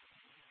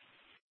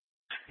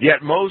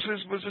 Yet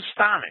Moses was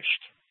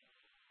astonished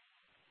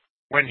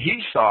when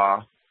he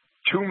saw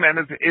two men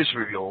of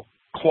Israel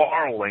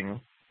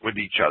quarreling with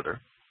each other,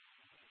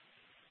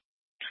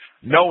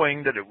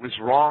 knowing that it was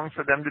wrong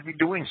for them to be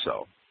doing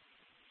so.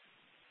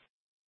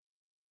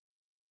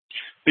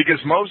 Because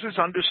Moses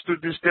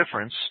understood this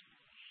difference,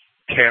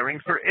 caring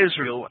for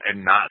Israel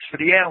and not for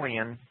the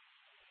alien,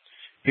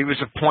 he was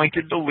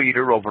appointed the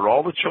leader over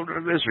all the children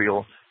of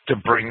Israel to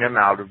bring them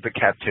out of the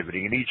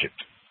captivity in Egypt.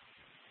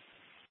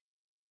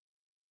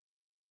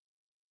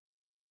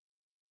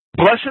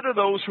 Blessed are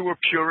those who are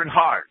pure in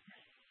heart,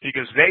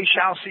 because they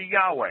shall see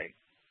Yahweh.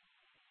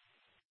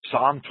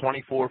 Psalm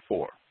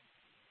 24:4.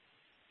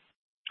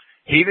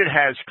 He that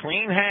has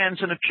clean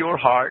hands and a pure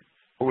heart,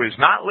 who has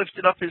not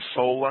lifted up his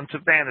soul unto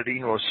vanity,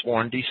 nor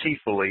sworn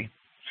deceitfully,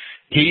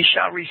 he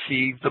shall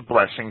receive the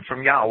blessing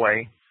from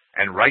Yahweh,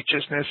 and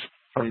righteousness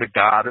from the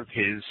God of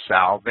his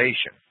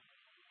salvation.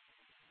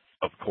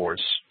 Of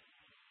course,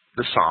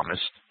 the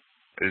psalmist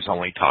is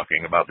only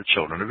talking about the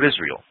children of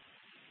Israel.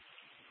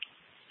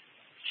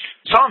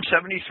 Psalm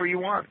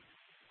 73:1.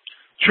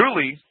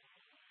 Truly,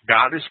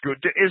 God is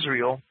good to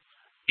Israel,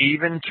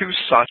 even to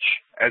such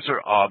as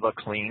are of a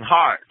clean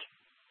heart.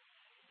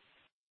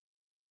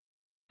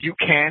 You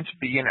can't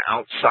be an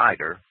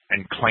outsider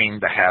and claim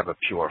to have a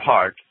pure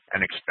heart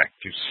and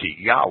expect to see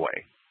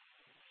Yahweh.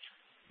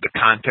 The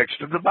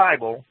context of the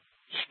Bible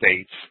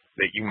states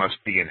that you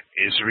must be an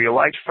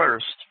Israelite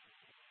first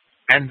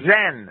and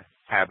then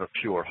have a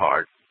pure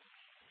heart,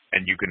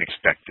 and you can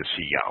expect to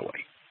see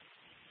Yahweh.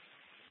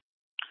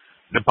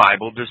 The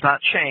Bible does not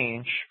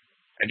change,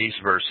 and these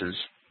verses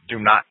do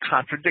not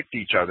contradict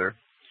each other.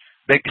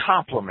 They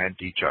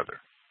complement each other.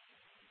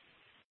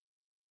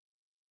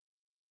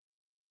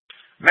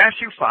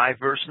 Matthew 5,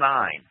 verse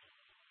 9.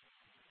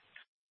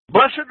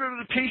 Blessed are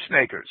the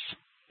peacemakers,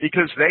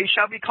 because they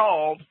shall be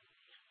called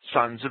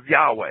sons of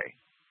Yahweh.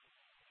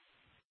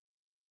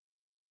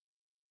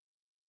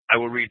 I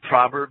will read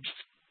Proverbs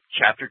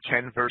chapter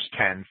 10, verse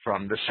 10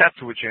 from the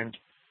Septuagint,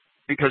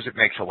 because it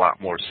makes a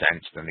lot more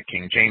sense than the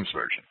King James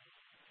Version.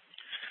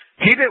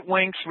 He that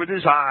winks with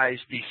his eyes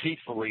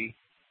deceitfully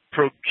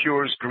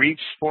procures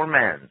griefs for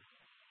men,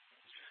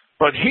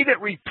 but he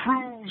that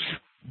reproves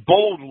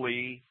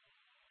boldly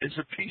is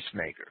a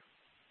peacemaker.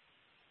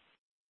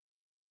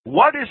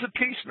 What is a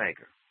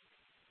peacemaker?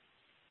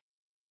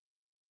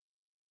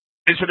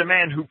 Is it a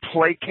man who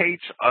placates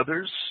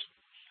others,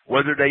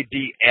 whether they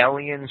be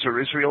aliens or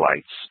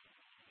Israelites?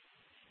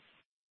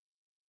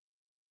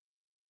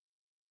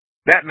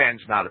 That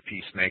man's not a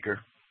peacemaker.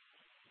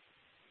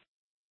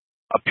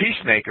 A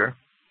peacemaker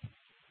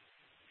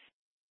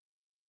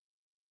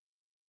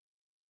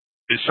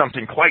is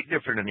something quite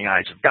different in the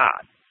eyes of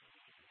God.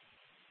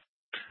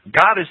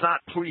 God is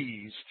not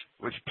pleased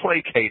with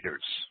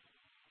placaters.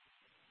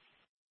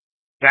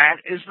 That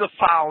is the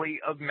folly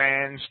of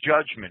man's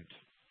judgment.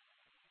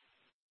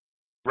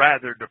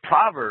 Rather, the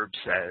proverb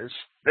says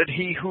that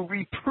he who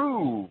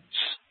reproves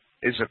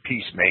is a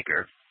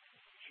peacemaker.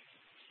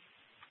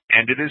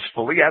 And it is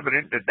fully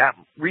evident that that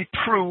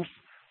reproof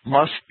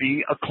must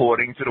be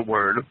according to the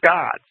word of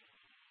God.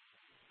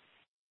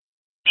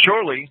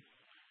 Surely,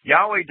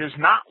 Yahweh does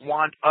not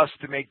want us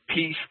to make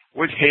peace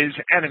with his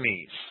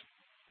enemies.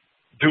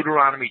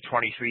 Deuteronomy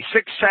 23:6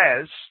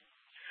 says,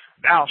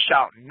 Thou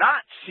shalt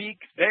not seek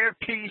their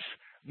peace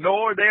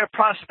nor their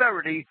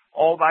prosperity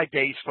all thy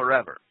days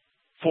forever.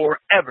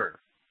 Forever.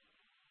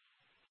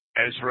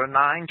 Ezra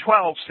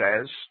 9:12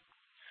 says,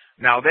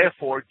 Now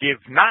therefore give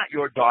not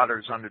your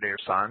daughters unto their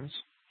sons,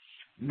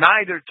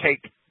 neither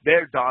take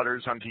their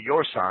daughters unto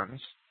your sons,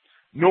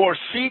 nor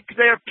seek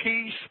their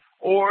peace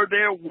or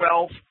their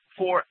wealth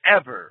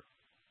forever,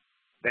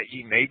 that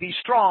ye may be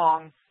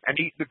strong and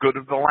eat the good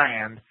of the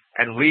land,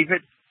 and leave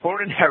it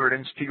for an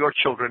inheritance to your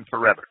children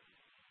forever.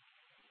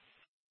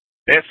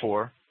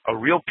 Therefore, a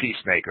real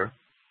peacemaker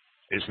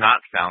is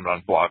not found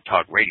on Blog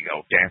Talk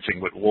Radio,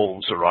 dancing with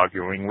wolves or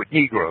arguing with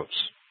Negroes.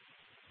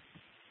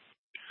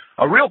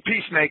 A real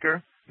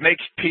peacemaker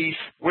makes peace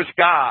with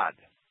God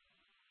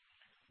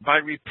by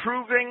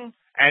reproving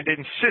and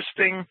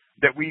insisting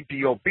that we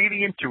be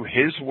obedient to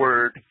His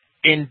word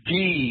in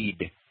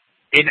deed,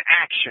 in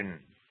action,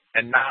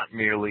 and not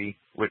merely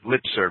with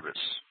lip service.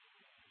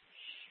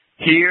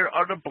 Here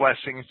are the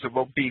blessings of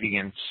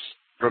obedience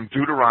from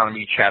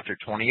Deuteronomy chapter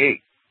 28,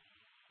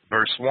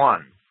 verse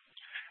 1.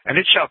 And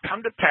it shall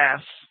come to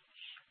pass,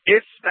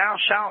 if thou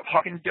shalt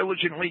hearken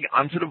diligently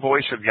unto the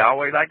voice of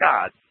Yahweh thy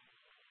God,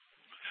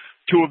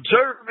 to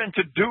observe and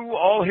to do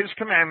all His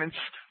commandments,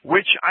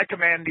 which I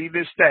command thee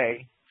this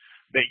day,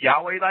 that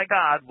Yahweh thy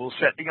God will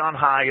set thee on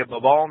high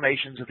above all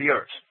nations of the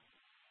earth.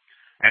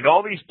 And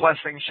all these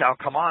blessings shall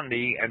come on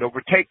thee and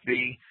overtake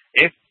thee,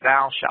 if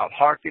thou shalt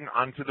hearken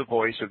unto the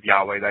voice of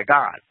Yahweh thy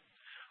God.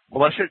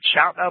 Blessed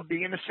shalt thou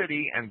be in the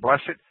city, and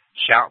blessed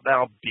shalt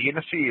thou be in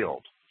the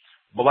field.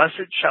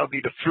 Blessed shall be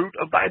the fruit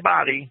of thy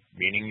body,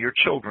 meaning your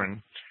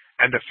children,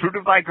 and the fruit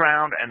of thy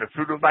ground, and the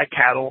fruit of thy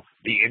cattle,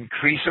 the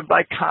increase of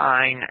thy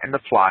kine, and the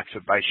flocks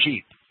of thy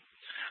sheep.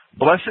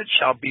 Blessed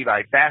shall be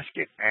thy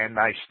basket and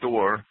thy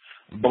store.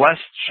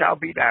 Blessed shall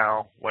be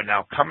thou when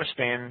thou comest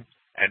in,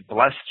 and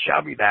blessed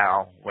shall be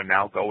thou when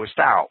thou goest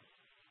out.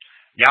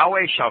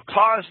 Yahweh shall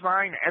cause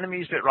thine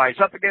enemies that rise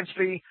up against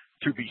thee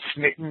to be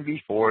smitten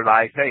before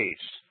thy face.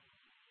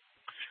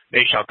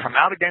 They shall come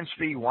out against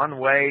thee one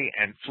way,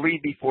 and flee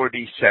before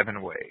thee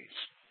 7 ways.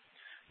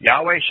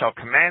 Yahweh shall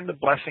command the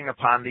blessing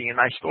upon thee in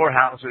thy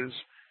storehouses,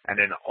 and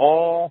in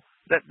all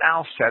that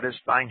thou settest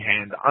thine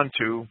hand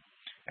unto,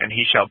 and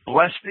He shall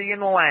bless thee in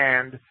the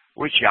land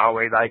which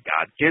Yahweh thy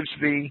God gives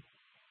thee.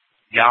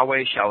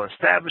 Yahweh shall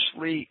establish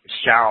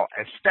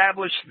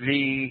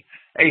thee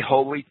a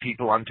holy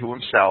people unto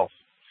Himself,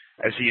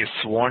 as He has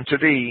sworn to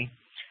thee,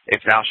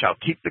 if thou shalt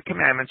keep the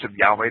commandments of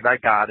Yahweh thy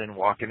God and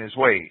walk in His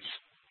ways.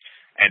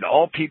 And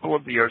all people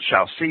of the earth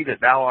shall see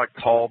that thou art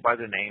called by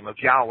the name of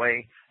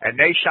Yahweh, and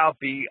they shall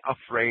be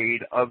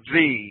afraid of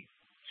thee.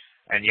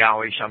 And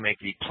Yahweh shall make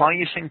thee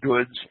plenteous in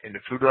goods, in the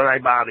fruit of thy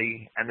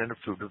body, and in the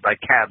fruit of thy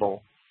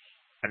cattle,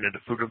 and in the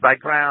fruit of thy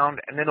ground,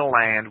 and in the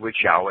land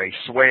which Yahweh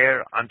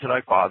sware unto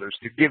thy fathers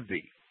to give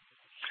thee.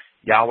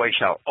 Yahweh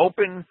shall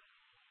open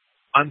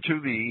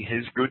unto thee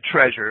His good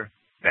treasure,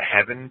 the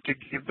heaven to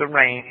give the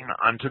rain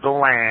unto the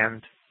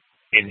land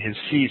in his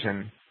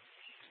season,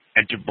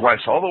 and to bless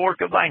all the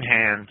work of thine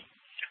hand,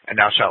 and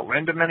thou shalt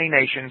lend to many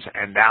nations,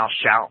 and thou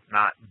shalt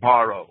not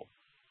borrow.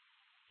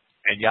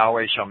 And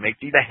Yahweh shall make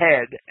thee the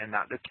head, and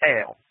not the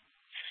tail.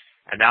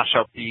 And thou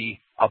shalt be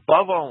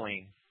above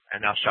only,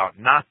 and thou shalt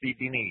not be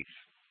beneath.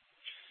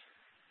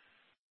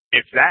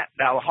 If that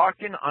thou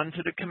hearken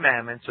unto the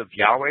commandments of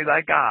Yahweh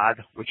thy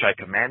God, which I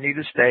command thee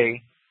this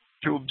day,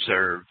 to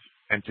observe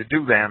and to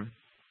do them,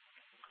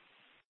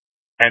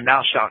 and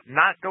thou shalt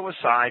not go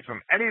aside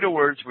from any of the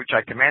words which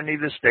I command thee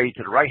this day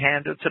to the right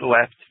hand or to the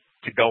left,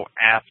 to go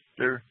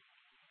after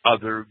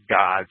other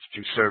gods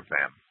to serve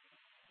them.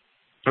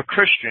 For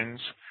Christians,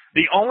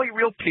 the only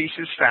real peace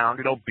is found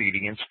in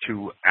obedience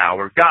to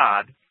our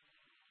God.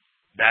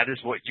 That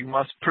is what you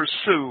must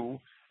pursue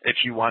if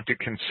you want to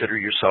consider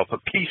yourself a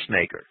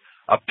peacemaker.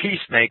 A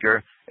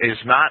peacemaker is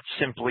not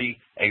simply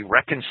a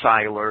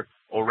reconciler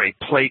or a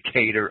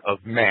placater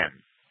of men.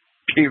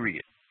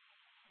 Period.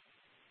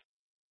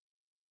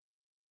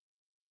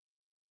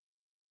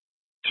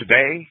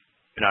 Today,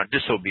 in our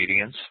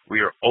disobedience,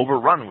 we are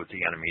overrun with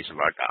the enemies of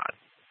our God.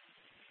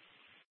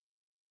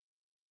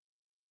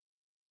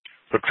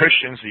 For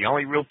Christians, the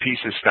only real peace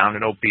is found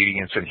in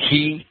obedience, and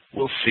He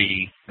will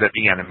see that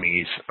the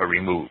enemies are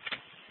removed.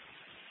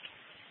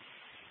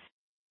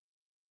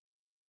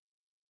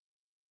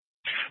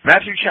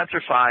 Matthew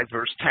chapter 5,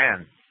 verse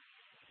 10.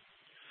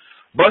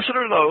 Blessed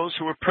are those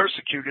who are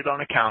persecuted on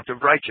account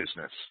of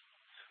righteousness,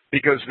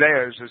 because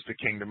theirs is the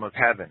kingdom of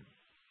heaven.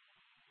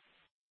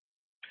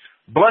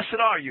 Blessed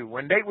are you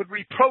when they would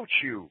reproach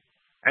you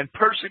and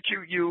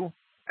persecute you,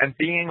 and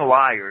being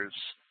liars,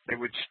 they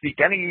would speak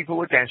any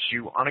evil against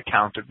you on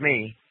account of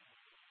me.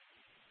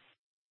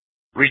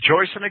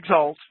 Rejoice and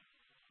exult,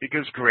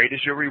 because great is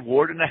your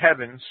reward in the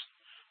heavens,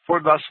 for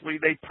thusly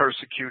they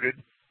persecuted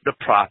the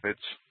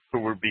prophets who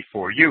were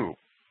before you.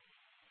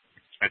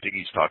 I think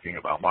he's talking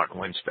about Martin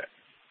Lindstedt.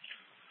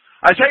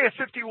 Isaiah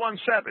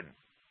 51:7.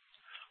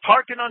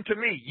 Hearken unto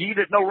me, ye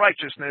that know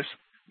righteousness,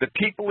 the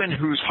people in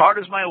whose heart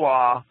is my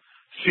law.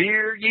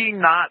 Fear ye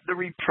not the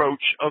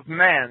reproach of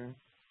men,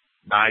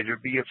 neither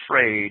be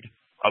afraid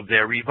of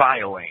their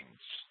revilings.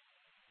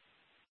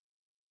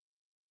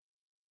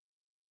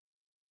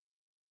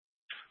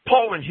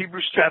 Paul in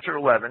Hebrews chapter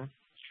 11,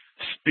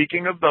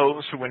 speaking of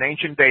those who in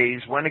ancient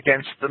days went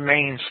against the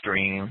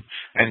mainstream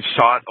and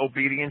sought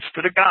obedience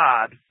to the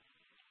God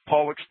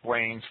Paul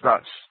explains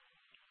thus,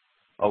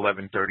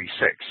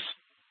 11:36.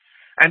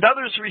 And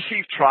others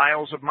received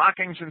trials of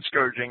mockings and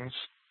scourgings,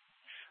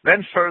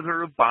 then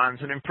further of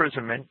bonds and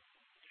imprisonment.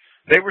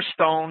 They were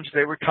stoned,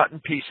 they were cut in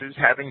pieces,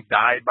 having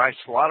died by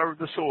slaughter of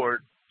the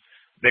sword.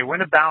 They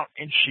went about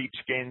in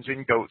sheepskins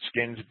and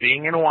goatskins,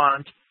 being in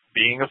want,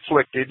 being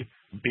afflicted,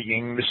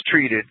 being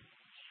mistreated,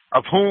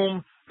 of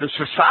whom the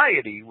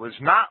society was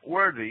not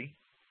worthy,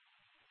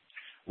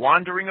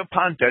 wandering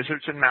upon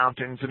deserts and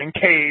mountains, and in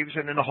caves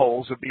and in the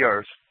holes of the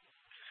earth.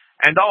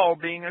 And all,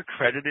 being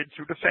accredited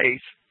through the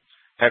faith,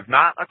 have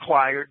not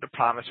acquired the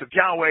promise of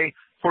Yahweh,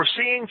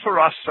 foreseeing for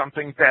us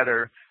something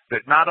better,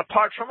 that not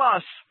apart from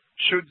us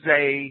should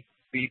they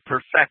be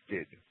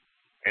perfected.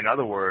 In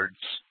other words,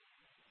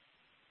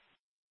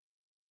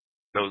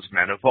 those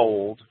men of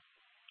old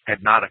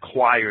had not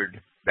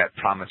acquired that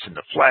promise in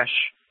the flesh,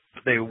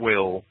 but they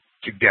will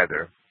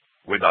together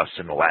with us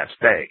in the last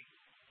day.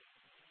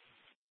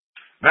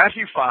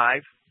 Matthew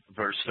 5,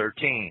 verse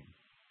 13.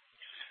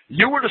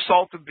 You are the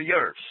salt of the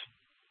earth,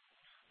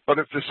 but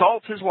if the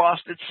salt has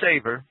lost its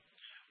savor,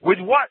 with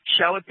what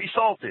shall it be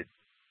salted?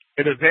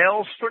 It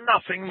avails for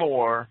nothing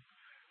more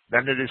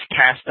than it is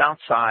cast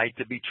outside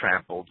to be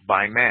trampled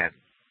by men.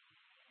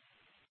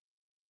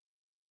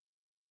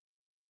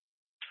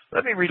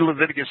 Let me read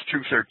Leviticus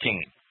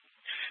 2:13.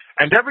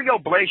 And every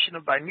oblation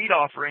of thy meat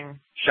offering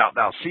shalt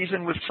thou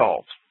season with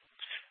salt.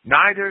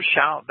 Neither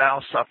shalt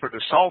thou suffer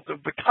the salt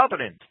of the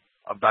covenant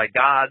of thy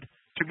God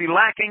to be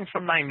lacking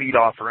from thy meat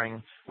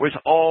offering. With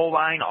all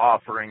thine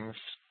offerings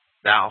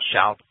thou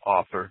shalt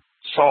offer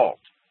salt.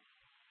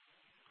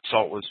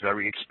 Salt was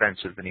very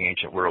expensive in the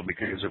ancient world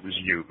because it was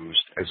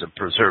used as a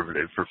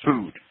preservative for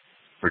food,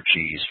 for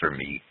cheese, for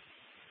meat.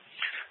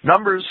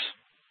 Numbers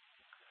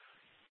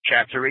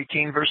chapter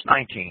 18, verse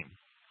 19.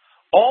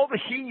 All the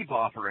heave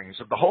offerings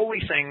of the holy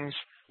things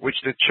which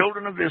the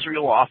children of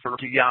Israel offer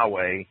to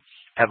Yahweh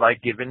have I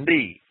given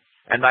thee,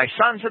 and thy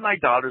sons and thy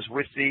daughters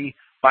with thee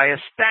by a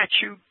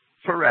statute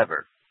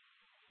forever.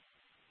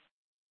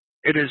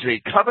 It is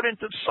a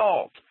covenant of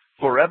salt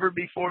forever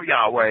before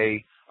Yahweh,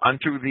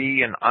 unto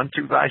thee and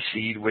unto thy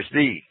seed with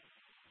thee.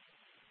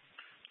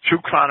 2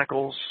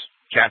 Chronicles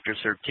chapter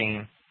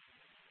 13,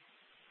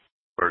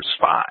 verse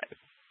 5.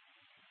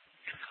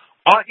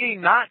 Ought ye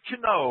not to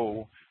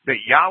know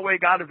that Yahweh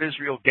God of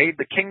Israel gave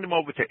the kingdom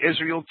over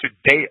Israel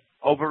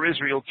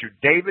to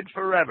David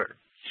forever,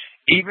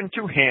 even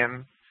to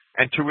him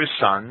and to his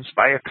sons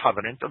by a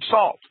covenant of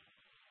salt?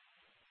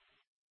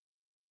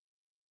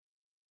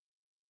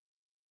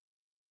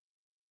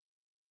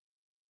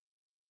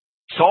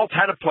 Salt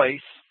had a place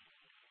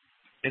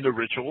in the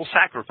ritual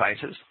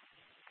sacrifices,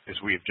 as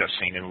we have just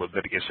seen in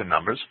Leviticus and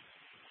Numbers.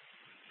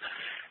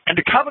 And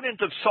the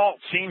covenant of salt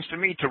seems to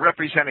me to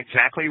represent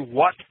exactly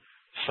what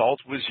salt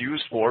was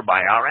used for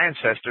by our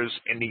ancestors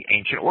in the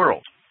ancient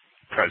world: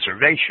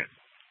 preservation.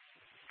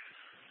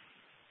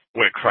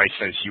 Where Christ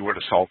says, you are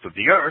the salt of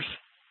the earth,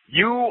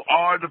 you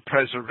are the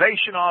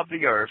preservation of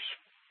the earth,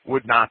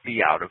 would not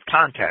be out of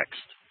context.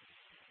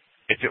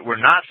 If it were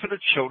not for the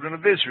children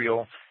of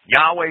Israel,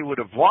 Yahweh would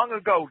have long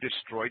ago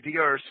destroyed the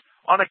earth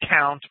on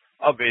account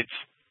of its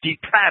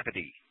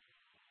depravity.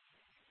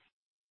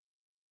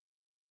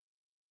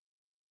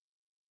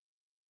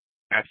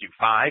 Matthew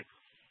 5,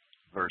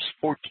 verse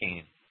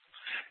 14.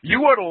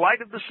 You are the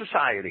light of the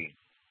society.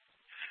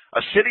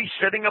 A city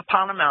sitting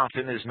upon a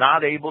mountain is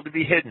not able to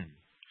be hidden.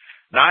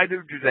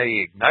 Neither do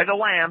they ignite a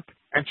lamp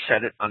and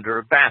set it under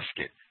a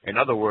basket. In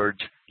other words,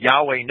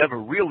 Yahweh never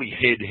really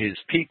hid his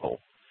people.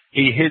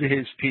 He hid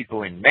his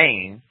people in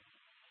name.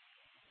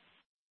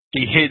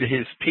 He hid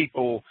his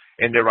people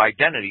in their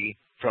identity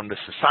from the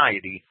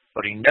society,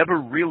 but he never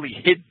really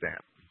hid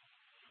them.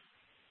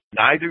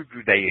 Neither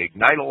do they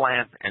ignite a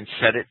lamp and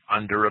set it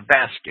under a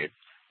basket,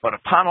 but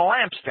upon a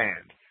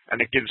lampstand,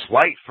 and it gives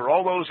light for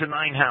all those in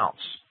thine house.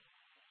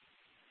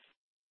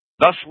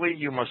 Thusly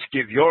you must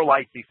give your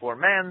light before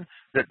men,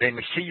 that they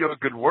may see your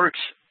good works,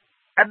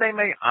 and they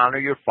may honor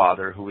your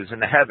Father who is in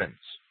the heavens.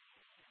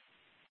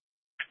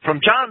 From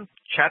John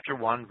chapter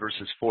 1,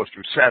 verses 4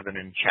 through 7,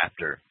 and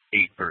chapter 8,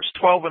 verse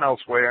 12, and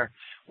elsewhere,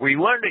 we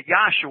learn that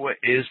Yahshua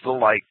is the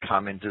light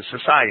come into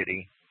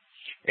society.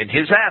 In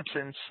his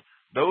absence,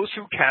 those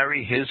who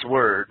carry his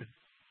word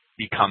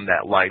become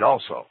that light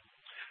also.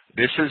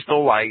 This is the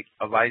light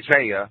of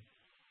Isaiah,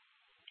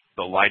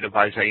 the light of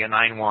Isaiah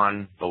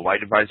 9:1, the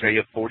light of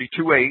Isaiah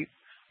 42:8,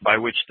 by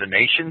which the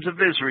nations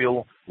of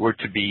Israel were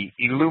to be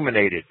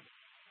illuminated.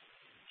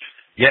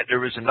 Yet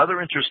there is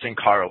another interesting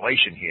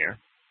correlation here,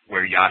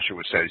 where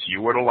Yahshua says,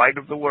 you are the light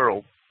of the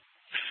world.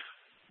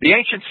 The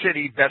ancient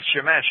city, Beth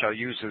Shemesh, I'll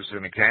use as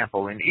an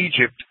example, in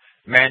Egypt,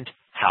 meant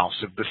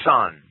house of the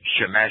sun.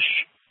 Shemesh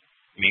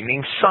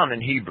meaning sun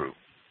in Hebrew.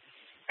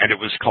 And it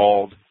was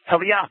called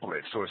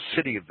Heliopolis, or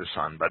city of the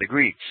sun, by the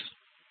Greeks.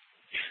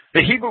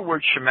 The Hebrew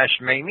word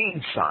Shemesh may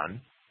mean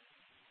sun.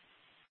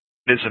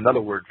 There's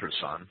another word for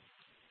sun.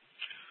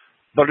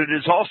 But it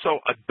is also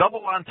a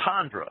double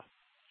entendre,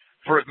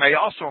 for it may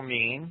also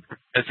mean,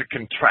 as a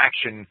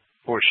contraction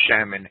for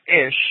Shem and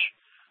Ish,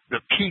 the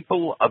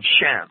people of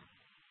Shem.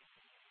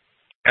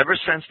 Ever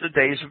since the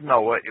days of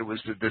Noah, it was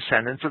the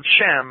descendants of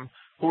Shem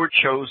who were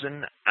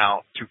chosen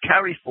out to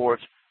carry forth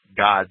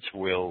God's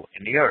will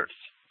in the earth.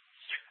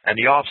 And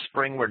the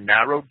offspring were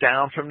narrowed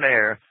down from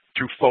there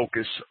to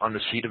focus on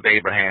the seed of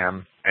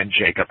Abraham and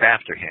Jacob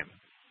after him.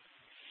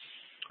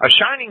 A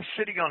shining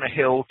city on a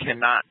hill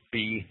cannot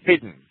be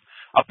hidden.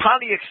 Upon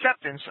the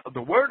acceptance of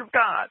the Word of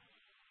God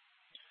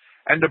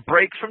and the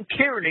break from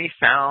tyranny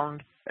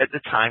found at the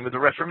time of the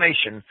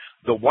Reformation,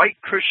 the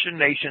white Christian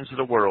nations of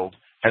the world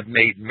have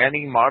made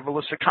many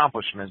marvelous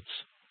accomplishments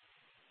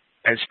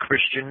as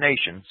Christian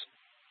nations.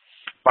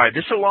 By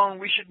this alone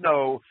we should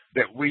know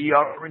that we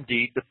are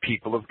indeed the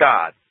people of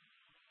God.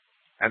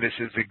 And this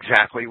is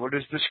exactly what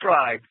is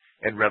described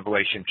in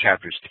Revelation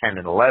chapters 10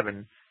 and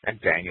 11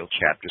 and Daniel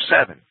chapter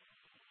 7.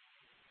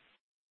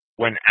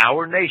 When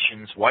our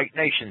nations, white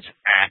nations,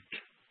 act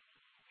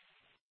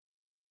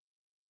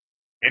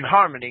in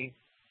harmony,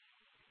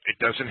 it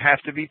doesn't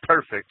have to be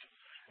perfect.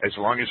 As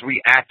long as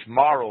we act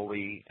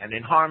morally and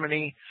in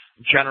harmony,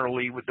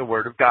 generally with the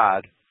Word of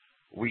God,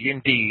 we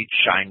indeed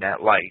shine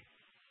that light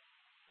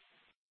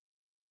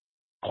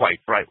quite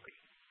brightly.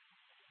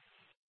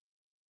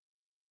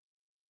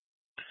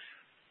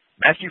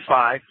 Matthew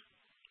 5,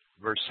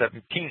 verse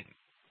 17.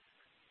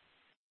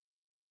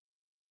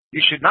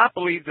 You should not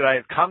believe that I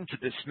have come to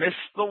dismiss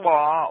the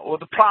law or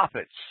the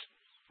prophets.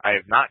 I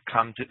have not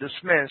come to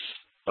dismiss,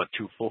 but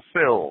to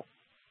fulfill.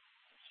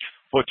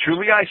 For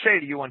truly I say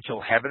to you, until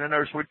heaven and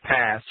earth would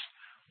pass,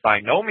 by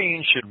no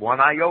means should one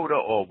iota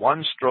or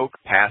one stroke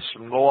pass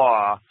from the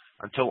law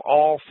until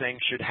all things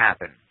should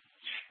happen.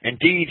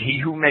 Indeed,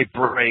 he who may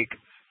break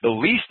the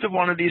least of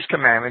one of these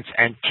commandments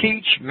and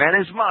teach men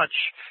as much,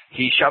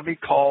 he shall be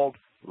called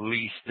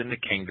least in the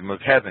kingdom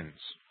of heavens,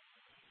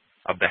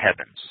 of the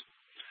heavens.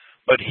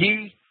 But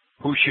he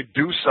who should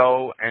do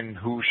so and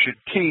who should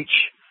teach,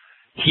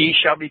 he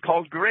shall be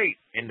called great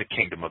in the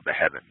kingdom of the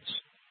heavens.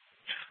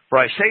 For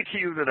I say to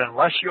you that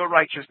unless your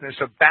righteousness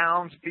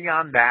abounds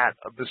beyond that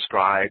of the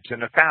scribes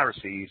and the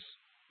Pharisees,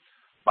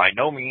 by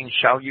no means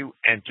shall you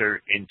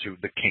enter into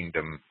the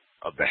kingdom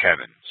of the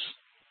heavens.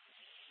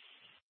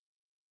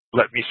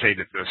 Let me say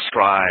that the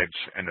scribes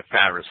and the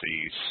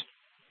Pharisees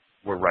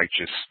were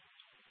righteous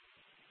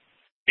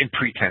in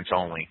pretense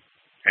only,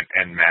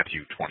 and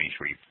Matthew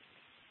 23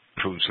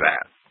 proves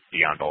that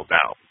beyond all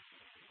doubt.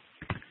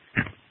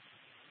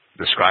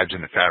 The scribes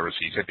and the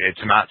Pharisees,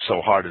 it's not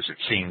so hard as it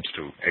seems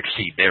to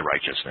exceed their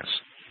righteousness.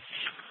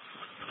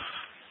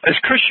 As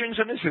Christians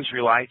and as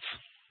Israelites,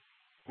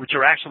 which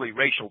are actually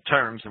racial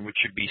terms and which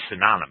should be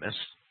synonymous,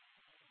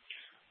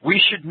 we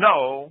should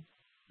know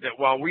that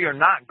while we are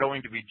not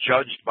going to be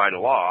judged by the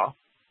law,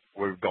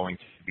 we're going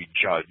to be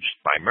judged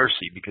by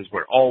mercy because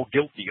we're all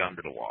guilty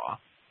under the law.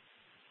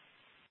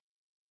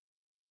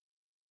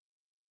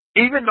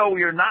 Even though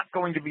we are not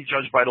going to be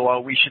judged by the law,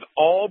 we should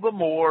all the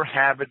more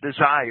have a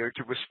desire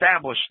to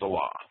establish the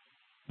law.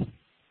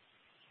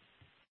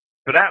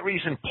 For that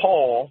reason,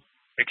 Paul,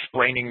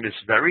 explaining this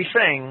very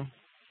thing,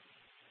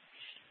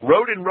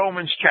 wrote in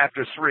Romans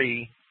chapter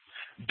 3,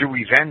 do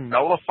we then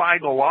nullify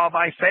the law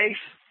by faith?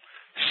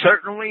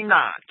 Certainly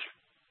not.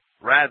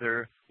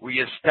 Rather,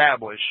 we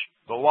establish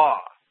the law.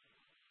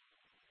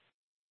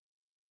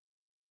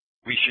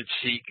 We should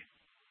seek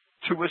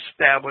to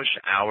establish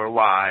our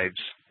lives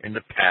in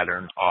the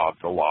pattern of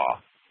the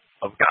law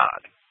of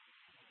God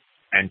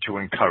and to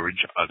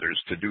encourage others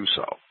to do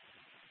so.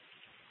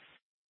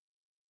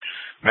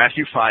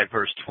 Matthew 5,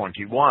 verse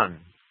 21.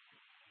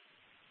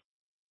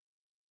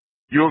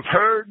 You have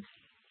heard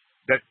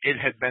that it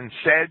had been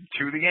said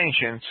to the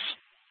ancients,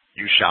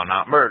 you shall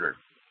not murder,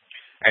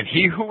 and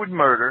he who would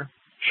murder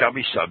shall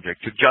be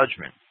subject to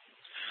judgment.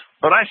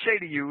 But I say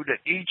to you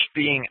that each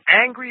being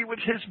angry with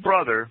his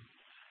brother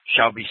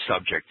shall be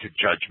subject to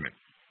judgment.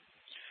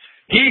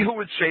 He who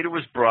would say to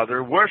his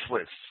brother,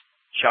 worthless,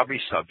 shall be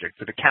subject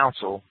to the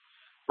council,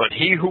 but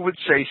he who would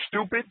say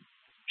stupid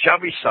shall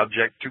be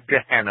subject to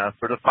Gehenna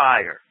for the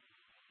fire.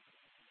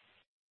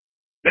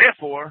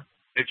 Therefore,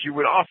 if you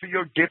would offer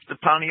your gift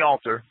upon the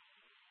altar,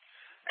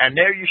 and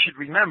there you should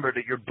remember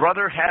that your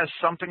brother has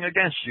something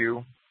against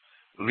you,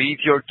 leave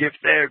your gift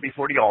there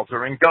before the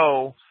altar and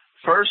go.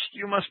 First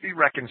you must be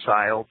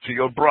reconciled to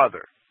your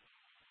brother,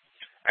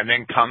 and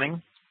then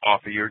coming,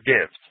 offer your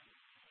gift.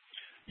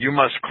 You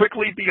must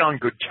quickly be on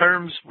good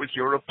terms with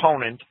your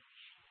opponent,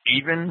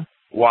 even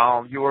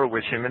while you are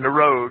with him in the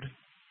road,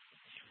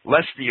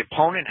 lest the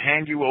opponent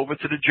hand you over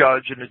to the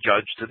judge and the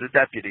judge to the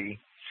deputy,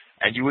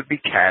 and you would be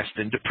cast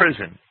into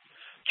prison.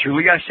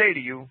 Truly I say to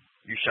you,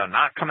 you shall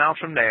not come out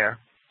from there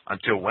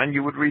until when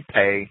you would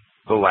repay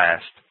the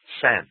last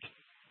cent.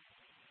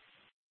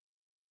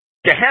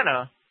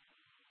 Gehenna,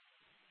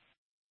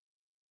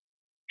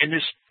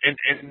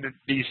 in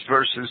these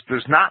verses,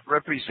 does not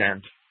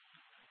represent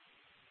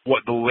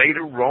what the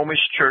later Romish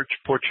church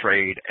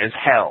portrayed as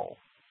hell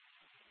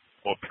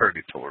or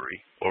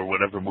purgatory or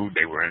whatever mood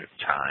they were in at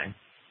the time.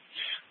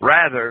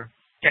 Rather,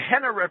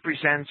 Gehenna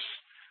represents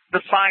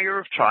the fire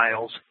of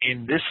trials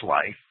in this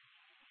life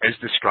as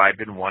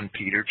described in 1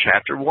 Peter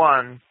chapter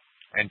 1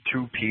 and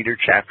 2 Peter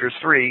chapter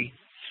 3,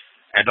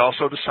 and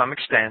also to some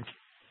extent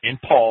in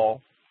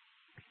Paul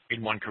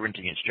in 1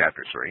 Corinthians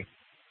chapter 3.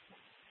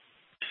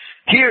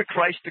 Here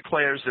Christ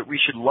declares that we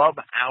should love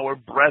our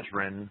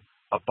brethren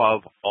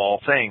above all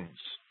things.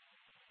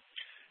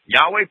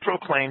 Yahweh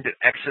proclaimed at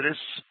Exodus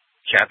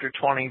chapter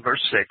 20,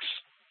 verse 6,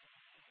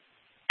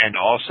 and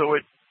also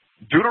at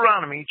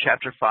Deuteronomy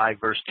chapter 5,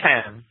 verse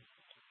 10,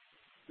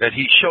 that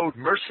he showed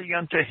mercy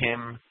unto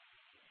him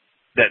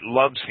that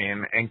loves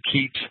him and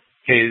keeps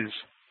his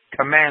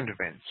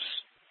commandments.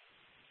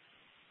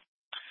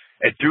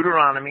 At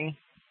Deuteronomy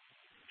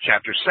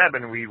chapter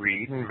 7, we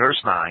read in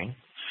verse 9,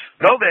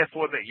 Know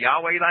therefore that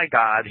Yahweh thy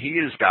God, he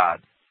is God,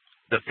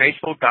 the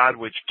faithful God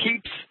which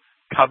keeps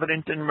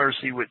covenant and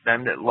mercy with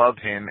them that love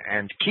him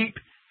and keep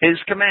his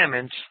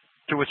commandments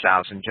to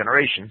 1,000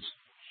 generations,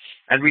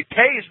 and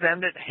repays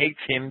them that hate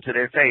him to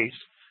their face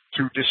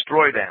to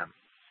destroy them.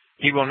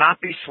 He will not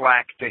be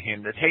slack to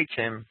him that hates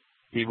him,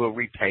 he will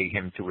repay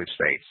him to his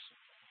face.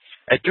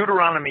 At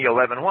Deuteronomy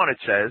 11:1 it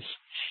says,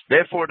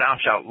 Therefore thou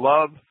shalt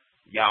love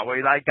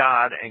Yahweh thy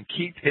God and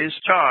keep his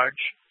charge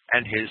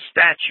and his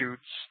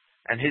statutes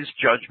and his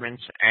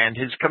judgments and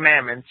his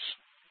commandments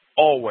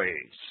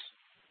always.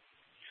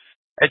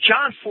 At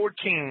John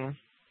 14,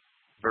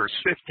 verse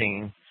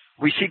 15,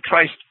 we see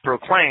Christ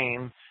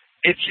proclaim,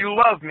 If you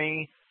love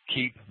me,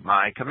 keep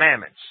my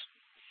commandments.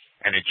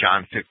 And at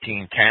John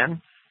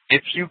 15:10,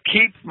 If you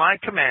keep my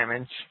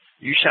commandments,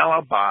 you shall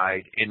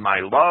abide in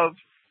my love,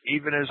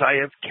 even as I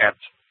have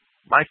kept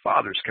my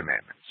Father's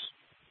commandments,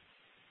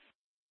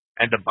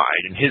 and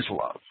abide in his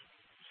love.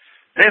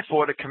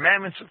 Therefore, the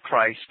commandments of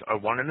Christ are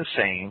one and the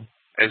same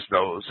as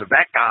those of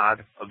that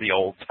God of the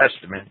Old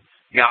Testament,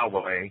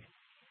 Yahweh,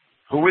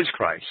 who is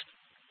Christ,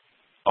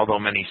 although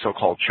many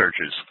so-called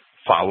churches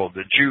follow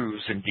the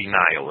Jews in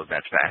denial of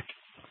that fact.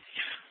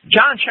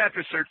 John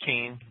chapter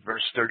 13,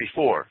 verse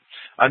 34,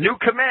 A new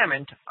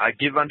commandment I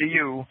give unto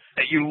you,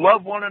 that you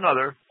love one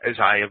another as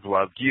I have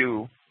loved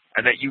you,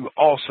 and that you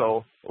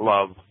also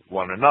love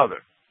one another.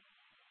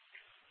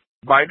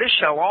 By this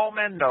shall all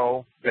men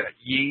know that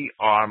ye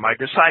are my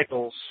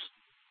disciples,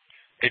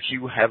 if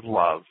you have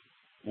love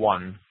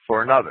one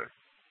for another.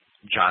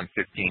 John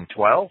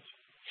 15:12.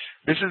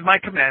 This is my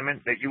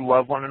commandment, that you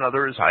love one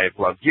another as I have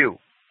loved you.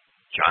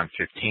 John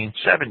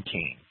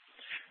 15:17.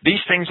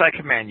 These things I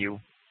command you,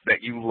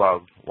 that you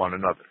love one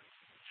another.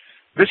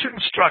 This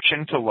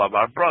instruction to love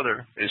our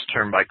brother is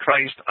termed by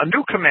Christ a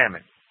new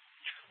commandment,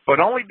 but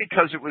only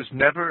because it was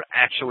never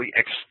actually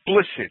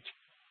explicit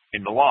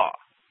in the law.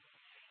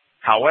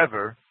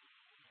 However,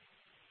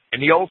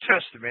 in the Old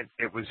Testament,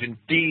 it was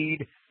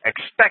indeed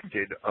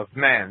expected of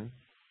men,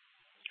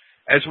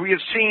 as we have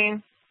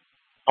seen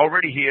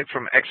already here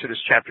from Exodus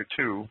chapter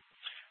 2,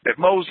 that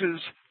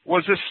Moses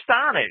was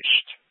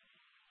astonished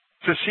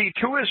to see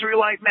two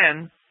Israelite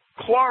men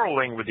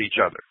quarreling with each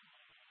other.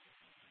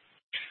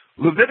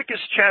 Leviticus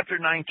chapter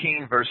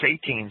 19, verse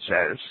 18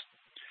 says,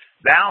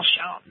 Thou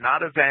shalt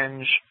not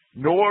avenge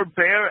nor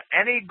bear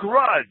any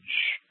grudge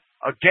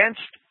against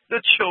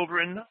the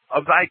children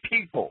of thy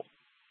people,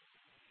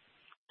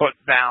 but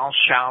thou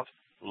shalt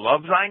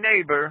love thy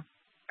neighbor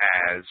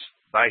as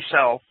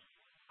thyself.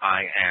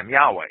 I am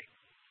Yahweh.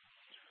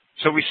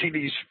 So we see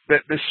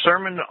this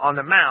Sermon on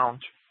the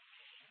Mount,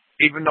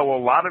 even though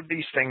a lot of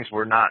these things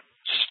were not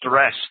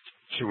stressed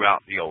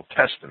throughout the Old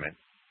Testament,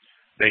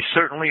 they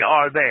certainly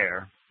are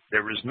there.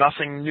 There is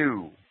nothing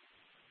new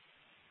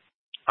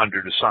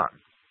under the sun.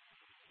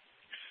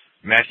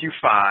 Matthew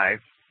 5,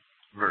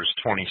 verse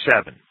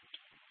 27.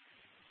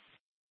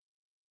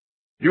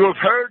 You have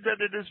heard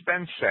that it has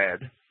been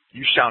said,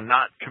 You shall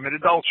not commit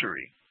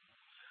adultery.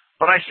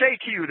 But I say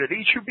to you that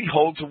each who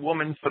beholds a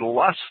woman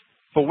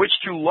for which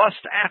to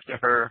lust after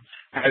her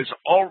has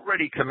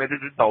already committed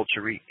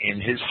adultery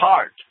in his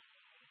heart.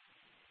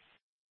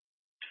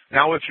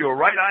 Now if your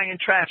right eye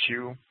entraps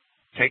you,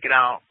 take it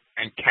out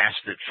and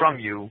cast it from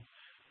you,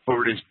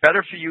 for it is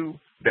better for you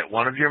that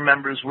one of your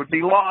members would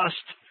be lost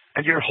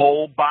and your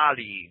whole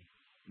body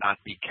not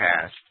be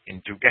cast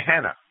into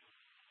Gehenna.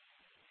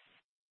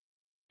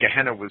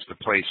 Gehenna was the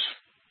place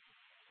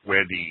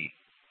where the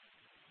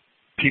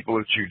people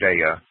of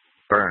Judea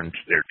burned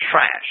their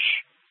trash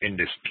in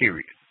this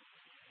period.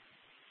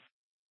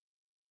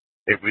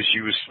 It was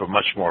used for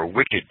much more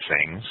wicked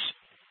things,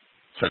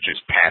 such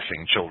as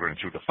passing children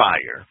through the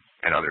fire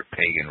and other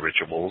pagan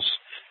rituals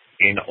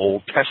in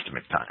Old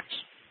Testament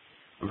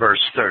times.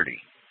 Verse 30.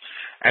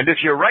 And if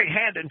your right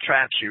hand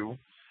entraps you,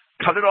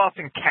 cut it off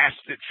and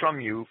cast it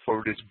from you,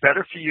 for it is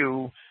better for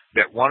you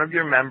that one of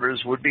your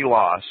members would be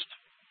lost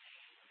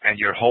and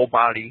your whole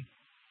body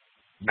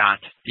not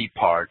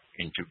depart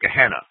into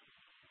Gehenna.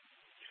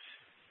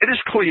 It is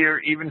clear,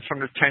 even from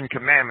the Ten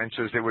Commandments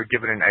as they were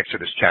given in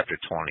Exodus chapter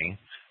 20,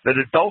 that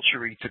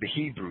adultery to the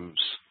Hebrews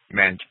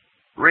meant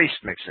race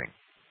mixing.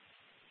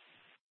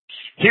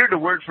 Here the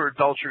word for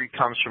adultery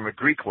comes from a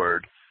Greek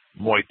word,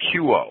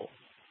 moikuo.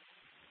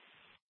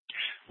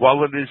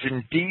 While it is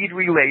indeed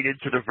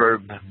related to the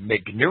verb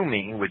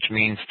megnumi, which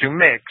means to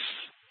mix,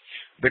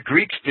 the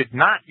Greeks did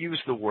not use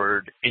the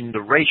word in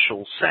the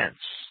racial sense.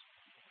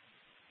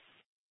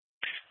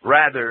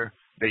 Rather,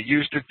 they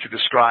used it to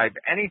describe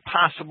any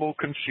possible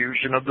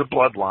confusion of the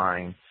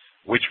bloodline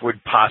which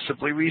would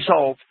possibly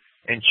result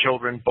in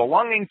children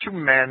belonging to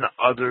men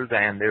other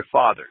than their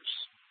fathers.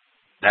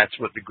 That's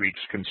what the Greeks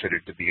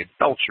considered to be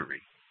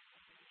adultery.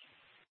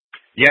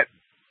 Yet,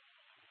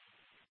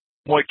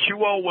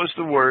 moikuo was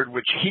the word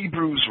which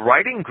Hebrews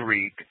writing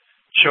Greek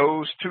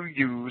chose to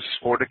use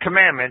for the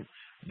commandment,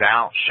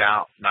 thou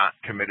shalt not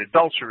commit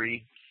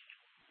adultery,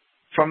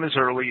 from as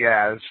early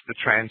as the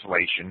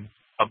translation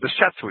of the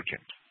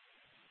Septuagint.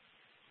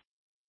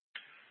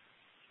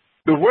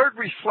 The word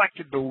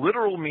reflected the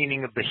literal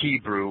meaning of the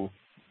Hebrew,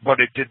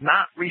 but it did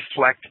not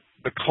reflect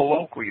the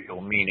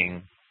colloquial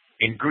meaning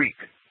in Greek.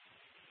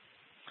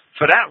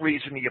 For that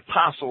reason, the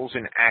apostles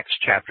in Acts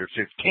chapter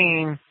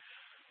 15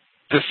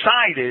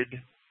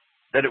 decided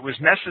that it was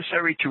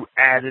necessary to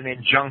add an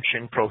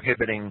injunction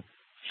prohibiting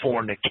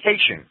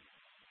fornication,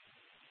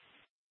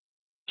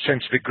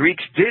 since the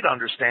Greeks did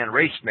understand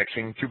race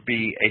mixing to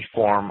be a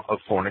form of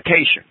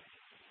fornication,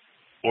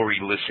 or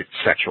illicit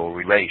sexual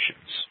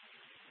relations.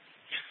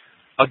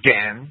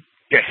 Again,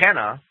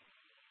 Gehenna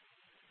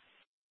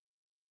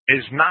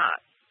is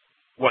not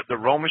what the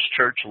Romish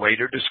Church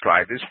later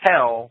described as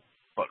hell,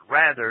 but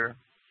rather,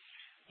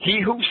 he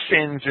who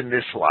sins in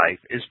this life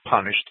is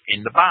punished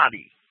in the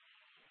body.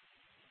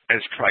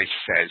 As Christ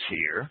says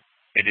here,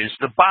 it is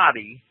the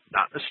body,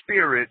 not the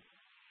spirit,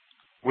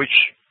 which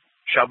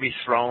shall be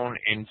thrown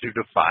into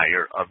the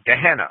fire of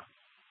Gehenna.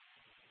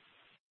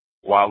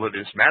 While it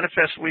is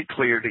manifestly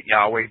clear that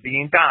Yahweh,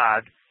 being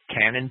God,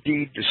 can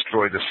indeed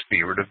destroy the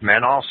spirit of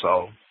men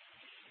also,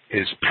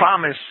 his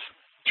promise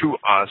to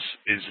us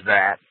is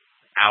that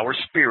our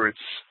spirits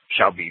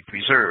shall be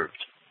preserved.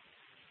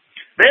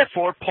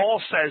 Therefore,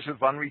 Paul says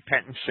of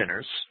unrepentant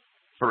sinners,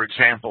 for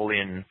example,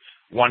 in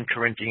 1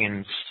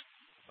 Corinthians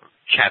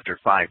chapter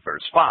 5,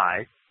 verse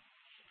 5,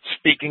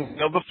 speaking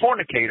of a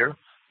fornicator,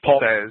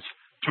 Paul says,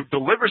 to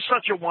deliver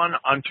such a one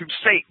unto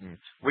Satan,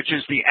 which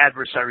is the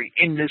adversary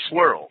in this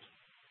world,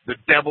 the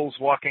devil's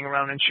walking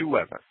around in shoe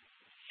leather,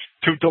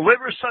 to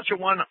deliver such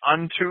a one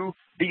unto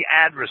the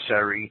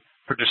adversary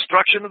for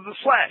destruction of the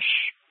flesh,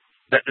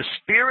 that the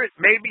spirit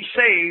may be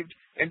saved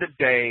in the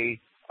day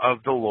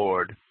of the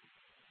Lord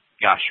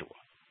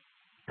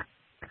Yahshua.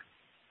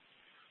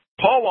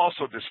 Paul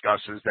also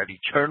discusses that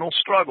eternal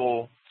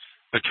struggle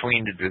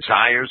between the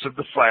desires of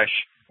the flesh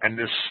and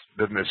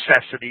the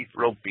necessity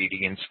for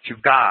obedience to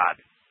God.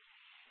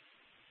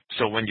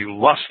 So when you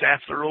lust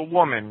after a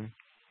woman,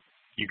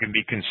 you can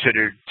be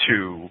considered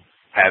to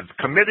have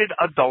committed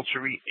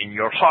adultery in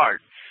your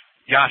heart.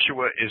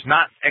 Yahshua is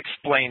not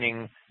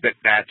explaining that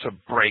that's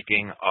a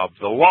breaking of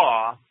the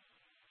law.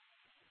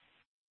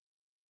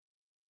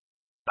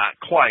 Not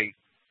quite.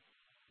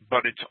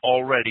 But it's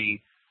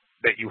already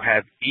that you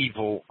have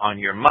evil on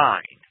your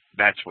mind.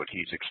 That's what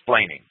he's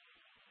explaining.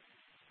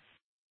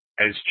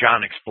 As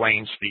John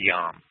explains the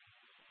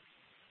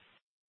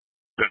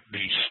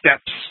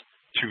steps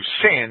to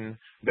sin,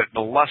 that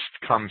the lust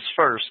comes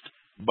first,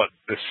 but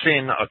the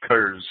sin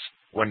occurs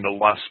when the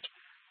lust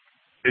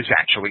is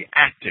actually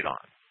acted on.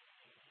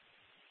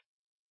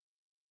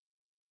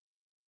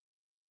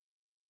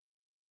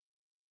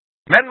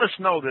 Men must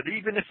know that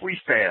even if we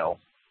fail,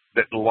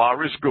 that the law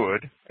is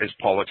good, as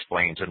Paul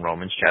explains in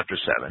Romans chapter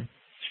 7,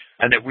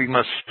 and that we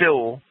must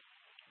still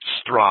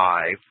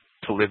strive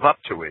to live up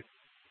to it.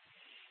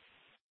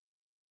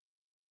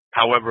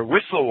 However,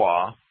 with the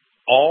law,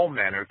 all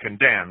men are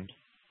condemned,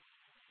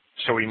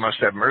 so we must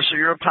have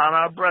mercy upon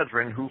our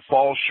brethren who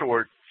fall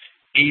short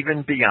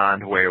even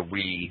beyond where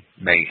we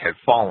may have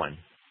fallen,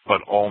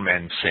 but all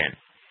men sin.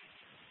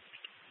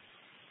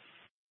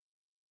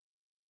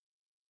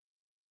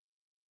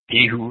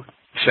 He who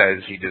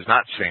says he does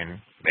not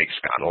sin makes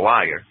God a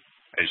liar,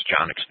 as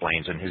John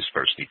explains in his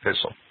first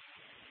epistle.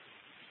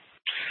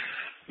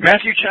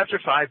 Matthew chapter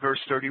 5, verse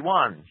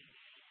 31.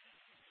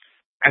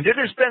 And it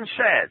has been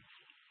said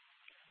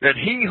that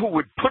he who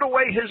would put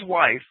away his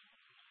wife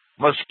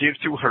must give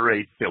to her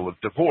a bill of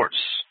divorce.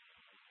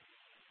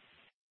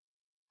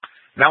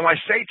 Now I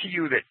say to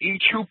you that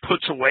each who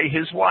puts away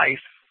his wife,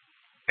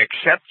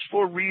 except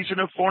for reason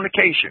of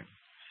fornication,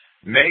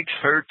 makes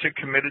her to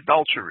commit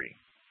adultery.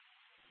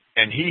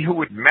 And he who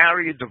would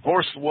marry a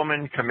divorced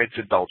woman commits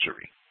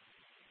adultery.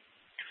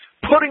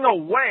 Putting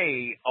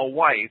away a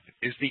wife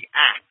is the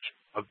act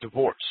of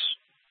divorce.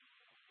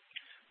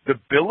 The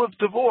bill of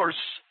divorce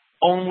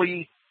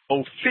only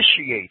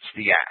officiates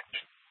the act.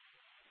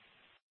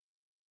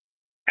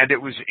 And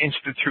it was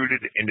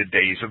instituted in the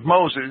days of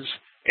Moses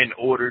in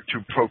order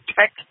to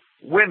protect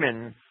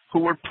women who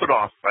were put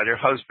off by their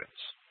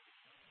husbands.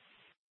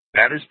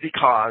 That is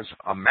because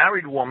a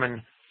married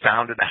woman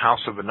found in the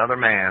house of another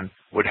man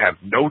would have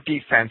no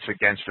defense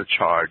against the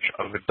charge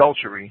of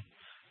adultery.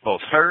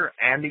 Both her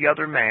and the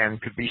other man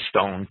could be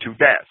stoned to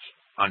death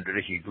under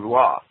the Hebrew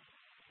law.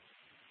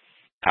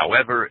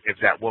 However, if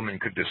that woman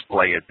could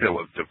display a bill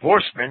of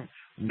divorcement,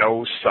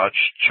 no such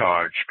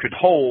charge could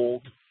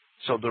hold,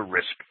 so the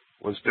risk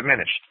was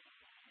diminished.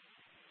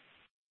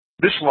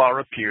 This law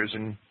appears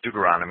in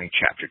Deuteronomy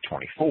chapter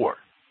 24.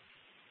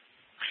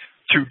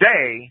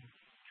 Today,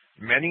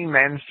 many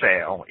men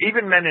fail,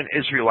 even men in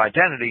Israel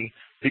identity,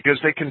 because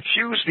they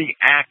confuse the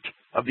act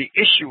of the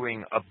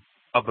issuing of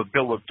a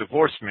bill of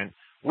divorcement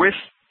with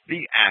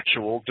the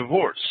actual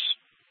divorce.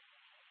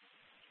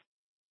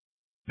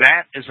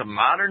 That is a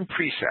modern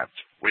precept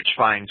which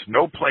finds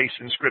no place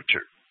in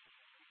Scripture.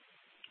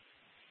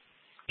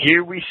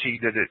 Here we see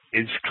that it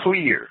is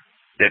clear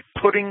that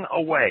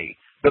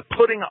the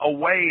putting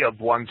away of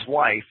one's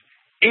wife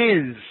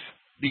is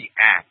the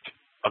act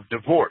of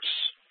divorce.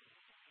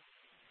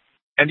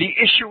 And the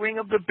issuing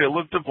of the bill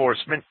of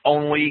divorcement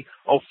only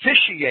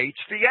officiates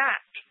the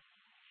act.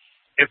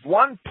 If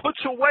one puts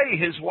away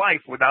his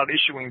wife without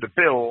issuing the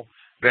bill,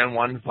 then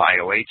one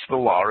violates the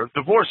law of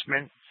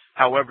divorcement.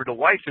 However, the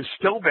wife has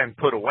still been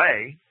put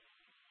away.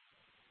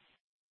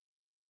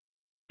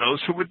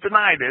 Those who would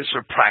deny this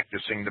are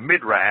practicing the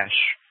midrash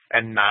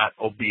and not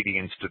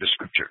obedience to the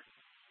Scripture.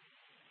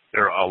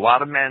 There are a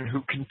lot of men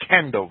who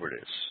contend over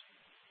this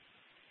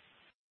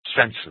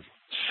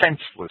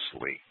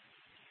senselessly.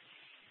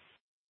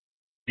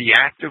 The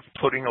act of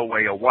putting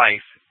away a wife,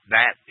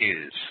 that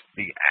is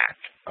the act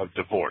of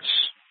divorce.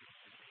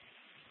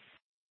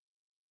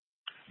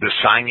 The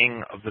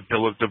signing of the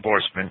bill of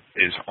divorcement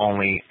is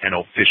only an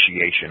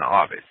officiation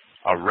of it,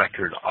 a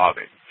record of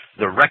it.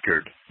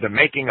 The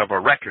making of a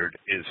record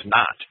is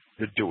not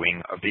the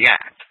doing of the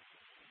act.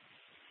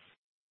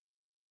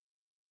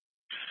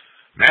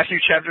 Matthew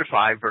chapter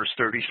 5, verse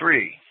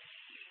 33.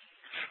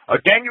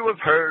 Again you have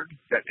heard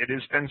that it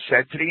has been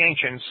said to the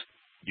ancients,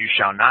 you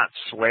shall not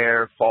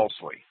swear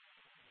falsely.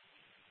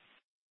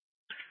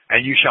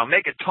 And you shall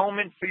make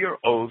atonement for your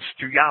oaths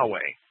to Yahweh.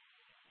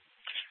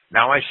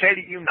 Now I say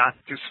to you not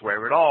to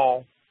swear at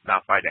all,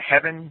 not by the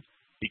heaven,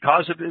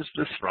 because it is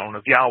the throne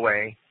of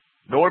Yahweh,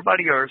 nor by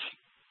the earth,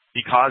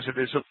 because it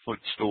is a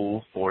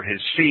footstool for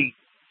his feet,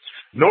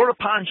 nor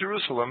upon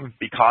Jerusalem,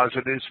 because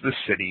it is the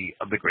city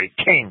of the great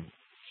king.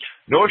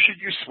 Nor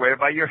should you swear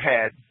by your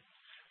head,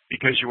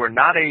 because you are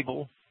not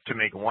able to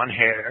make one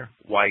hair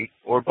white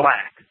or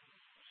black.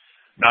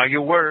 Now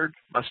your word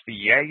must be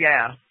yea,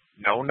 yeah,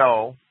 no,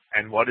 no,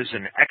 and what is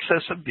in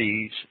excess of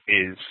these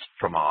is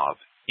from of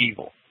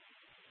evil,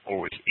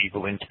 or with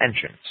evil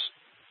intentions.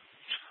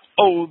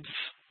 Oaths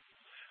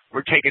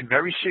were taken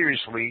very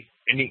seriously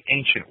in the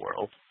ancient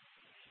world,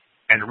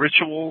 and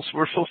rituals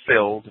were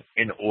fulfilled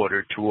in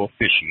order to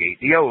officiate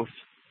the oath.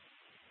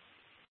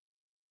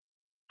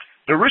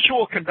 The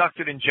ritual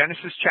conducted in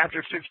Genesis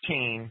chapter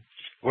 15,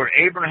 where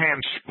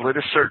Abraham split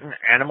a certain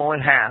animal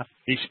in half,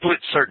 he split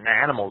certain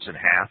animals in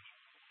half,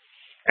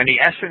 and the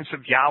essence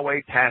of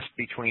Yahweh passed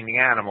between the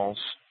animals.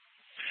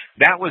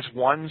 That was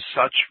one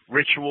such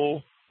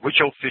ritual which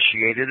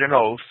officiated an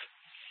oath,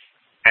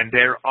 and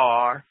there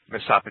are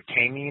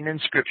Mesopotamian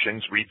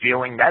inscriptions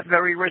revealing that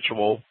very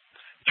ritual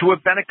to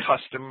have been a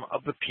custom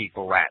of the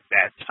people at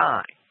that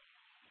time.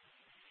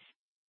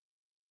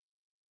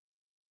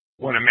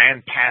 When a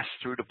man passed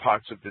through the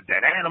parts of the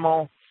dead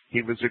animal,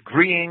 he was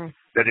agreeing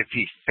that if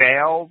he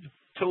failed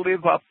to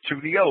live up to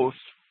the oath,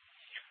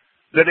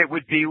 that it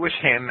would be with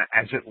him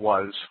as it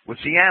was with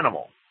the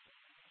animal.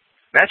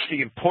 That's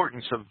the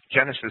importance of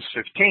Genesis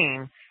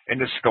 15 in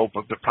the scope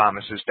of the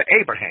promises to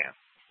Abraham.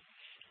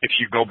 If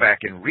you go back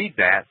and read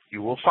that,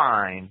 you will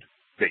find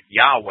that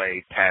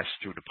Yahweh passed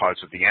through the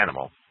parts of the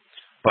animal,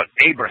 but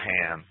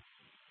Abraham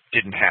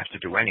didn't have to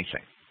do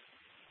anything.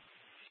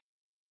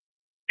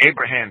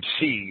 Abraham's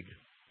seed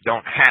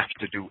don't have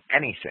to do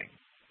anything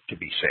to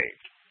be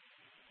saved.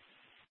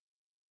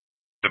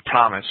 The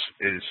promise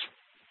is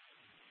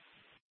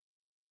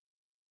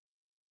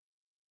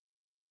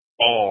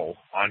all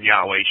on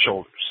Yahweh's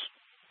shoulders.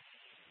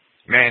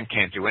 Man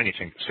can't do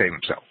anything to save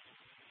himself.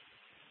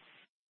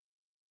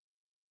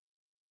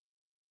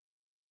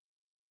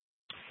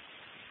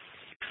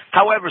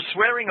 However,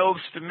 swearing oaths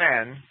to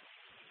men,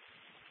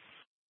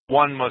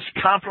 one must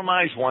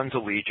compromise one's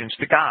allegiance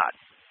to God.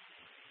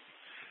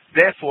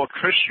 Therefore,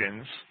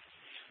 Christians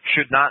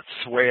should not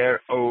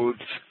swear oaths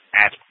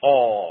at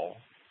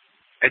all.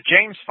 At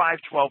James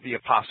 5:12, the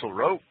apostle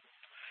wrote,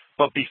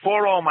 "But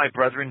before all, my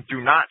brethren, do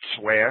not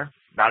swear,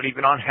 not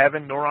even on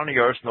heaven, nor on the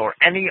earth, nor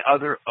any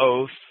other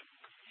oath.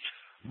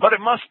 But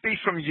it must be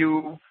from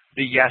you,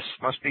 the yes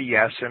must be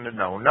yes, and the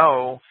no,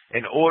 no,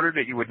 in order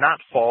that you would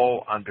not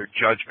fall under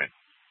judgment."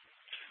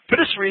 For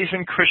this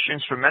reason,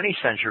 Christians for many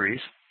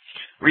centuries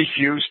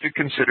refused to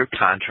consider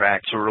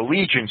contracts or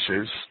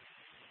allegiances.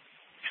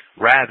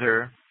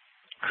 Rather,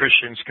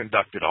 Christians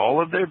conducted all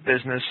of their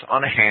business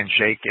on a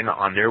handshake and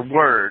on their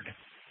word,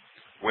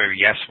 where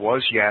yes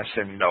was yes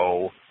and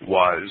no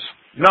was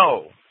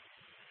no.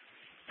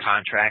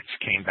 Contracts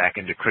came back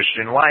into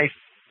Christian life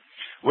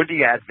with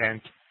the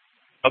advent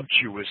of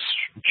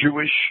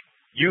Jewish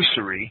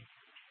usury.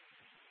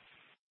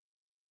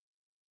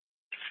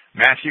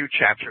 Matthew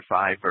chapter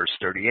 5, verse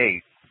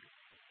 38.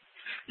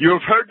 You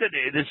have heard that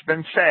it has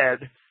been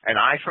said, an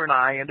eye for an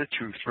eye and a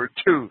tooth for a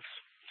tooth.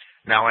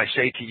 Now I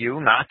say to you,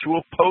 not to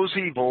oppose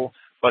evil,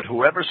 but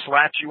whoever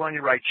slaps you on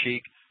your right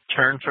cheek,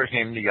 turn for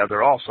him the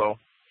other also.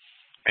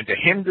 And to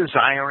him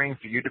desiring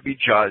for you to be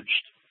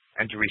judged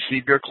and to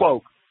receive your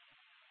cloak,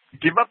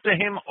 Give up to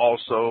him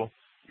also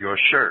your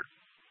shirt.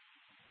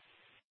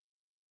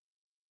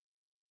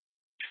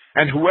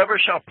 And whoever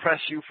shall press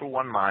you for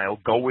 1 mile,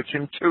 go with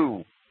him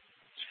 2.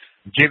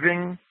 Give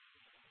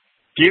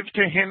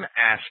to him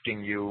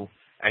asking you,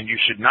 and you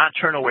should not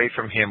turn away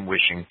from him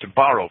wishing to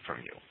borrow from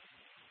you.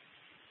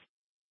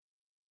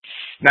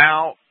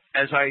 Now,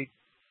 as I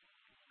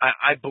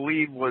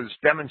believe was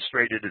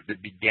demonstrated at the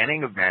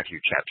beginning of Matthew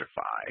chapter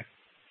 5,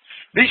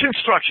 these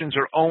instructions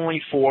are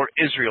only for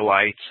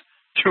Israelites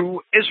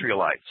to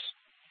Israelites.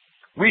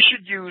 We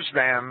should use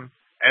them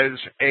as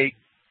a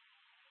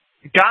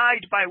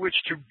guide by which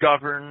to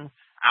govern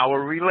our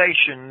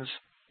relations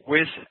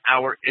with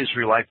our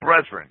Israelite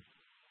brethren.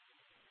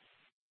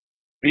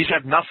 These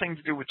have nothing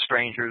to do with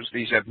strangers.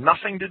 These have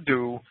nothing to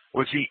do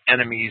with the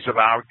enemies of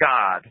our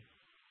God.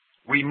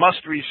 We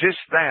must resist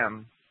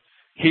them.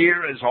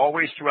 Here, as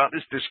always throughout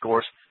this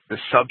discourse, the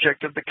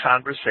subject of the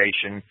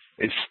conversation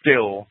is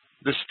still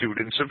the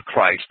students of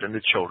Christ and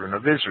the children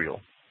of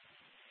Israel.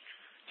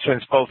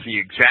 Since both the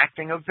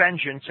exacting of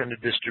vengeance and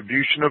the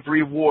distribution of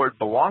reward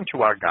belong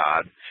to our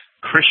God,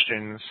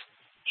 Christians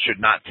should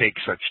not take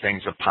such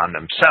things upon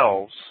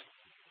themselves.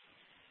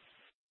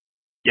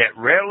 Yet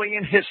rarely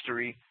in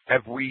history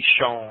have we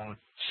shown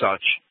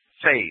such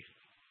faith.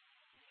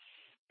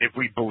 If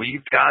we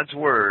believed God's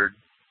word,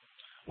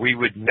 we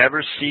would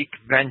never seek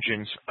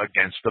vengeance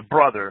against a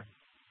brother,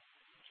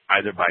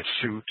 either by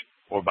suit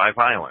or by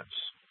violence.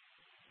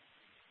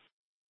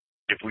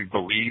 If we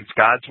believed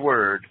God's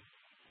word,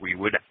 we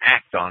would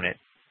act on it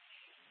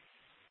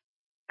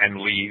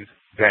and leave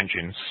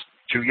vengeance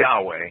to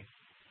Yahweh.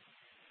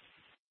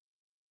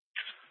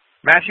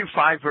 Matthew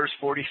 5, verse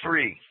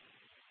 43.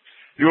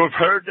 You have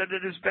heard that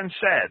it has been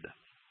said,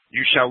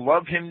 you shall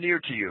love him near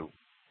to you,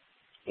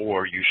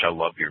 or you shall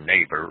love your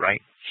neighbor,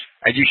 right?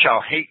 And you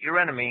shall hate your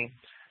enemy.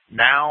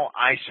 Now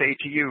I say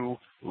to you,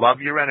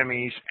 love your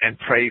enemies and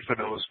pray for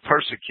those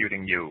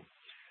persecuting you.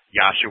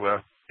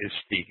 Yahshua is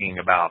speaking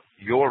about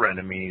your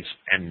enemies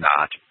and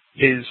not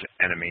his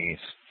enemies,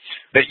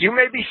 that you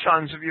may be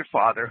sons of your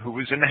Father who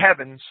is in the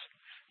heavens,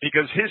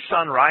 because his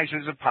sun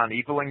rises upon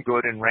evil and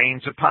good and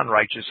rains upon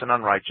righteous and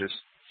unrighteous.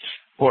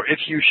 For if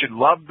you should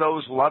love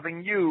those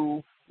loving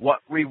you, what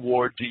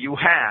reward do you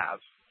have?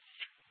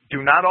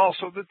 Do not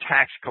also the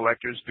tax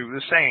collectors do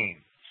the same?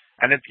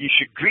 And if you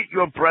should greet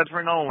your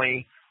brethren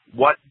only,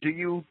 what do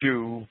you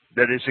do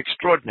that is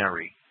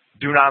extraordinary?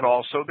 Do not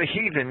also the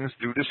heathens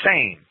do the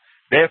same?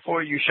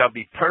 Therefore you shall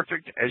be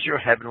perfect as your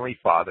heavenly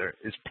Father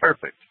is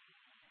perfect.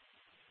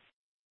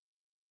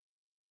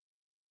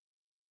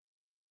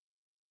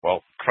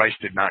 Well, Christ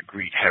did not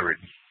greet Herod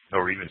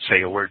or even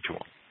say a word to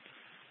him.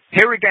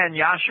 Here again,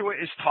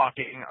 Yahshua is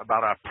talking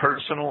about our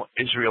personal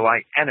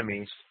Israelite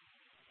enemies,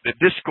 the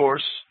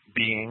discourse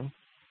being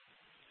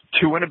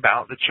to and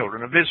about the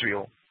children of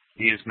Israel.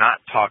 He is not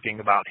talking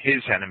about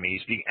his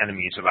enemies, the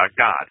enemies of our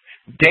God.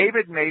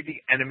 David made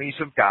the enemies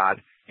of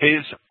God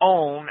his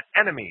own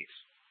enemies,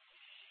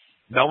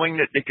 knowing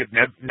that they could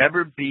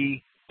never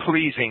be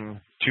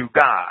pleasing to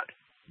God.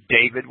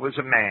 David was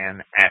a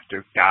man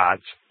after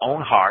God's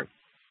own heart.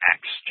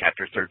 Acts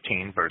chapter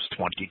 13, verse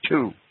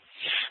 22.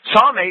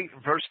 Psalm 8,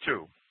 verse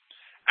 2.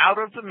 Out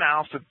of the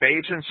mouth of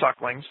babes and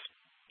sucklings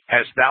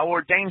hast thou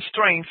ordained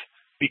strength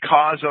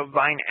because of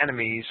thine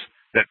enemies,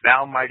 that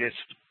thou mightest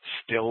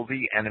still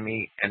the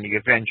enemy and the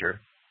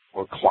avenger,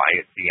 or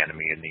quiet the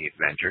enemy and the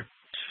avenger.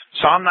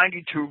 Psalm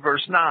 92,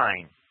 verse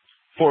 9.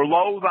 For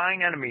lo,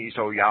 thine enemies,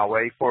 O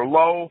Yahweh, for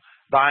lo,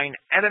 thine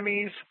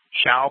enemies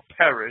shall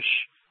perish.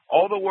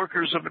 All the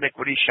workers of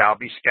iniquity shall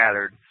be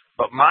scattered.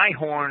 But my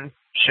horn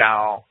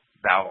shall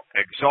thou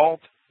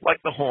exalt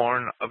like the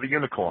horn of a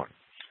unicorn.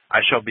 I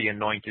shall be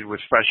anointed with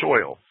fresh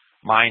oil.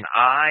 Mine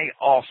eye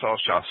also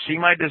shall see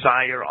my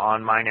desire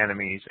on mine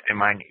enemies, and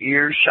mine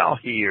ears shall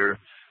hear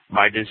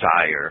my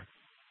desire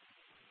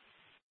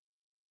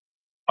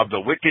of the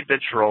wicked that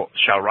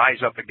shall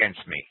rise up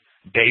against me.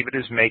 David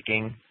is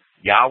making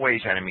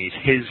Yahweh's enemies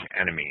his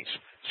enemies.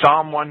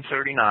 Psalm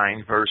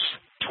 139, verse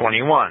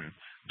 21.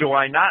 Do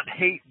I not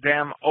hate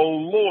them, O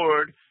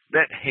Lord,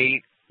 that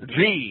hate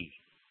thee?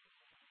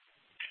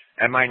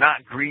 Am I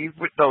not grieved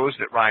with those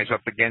that rise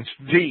up against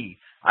thee?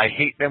 I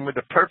hate them with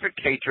a perfect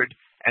hatred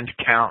and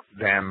count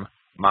them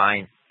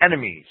mine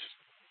enemies.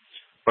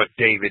 But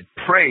David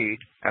prayed,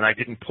 and I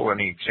didn't pull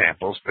any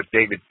examples, but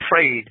David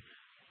prayed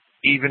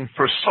even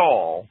for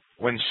Saul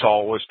when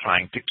Saul was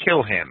trying to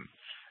kill him.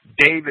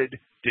 David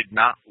did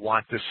not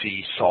want to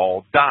see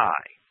Saul die.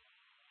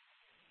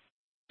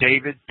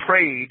 David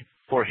prayed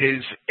for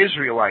his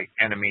Israelite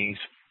enemies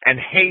and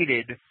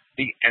hated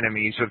the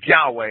enemies of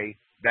Yahweh.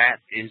 That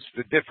is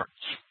the difference.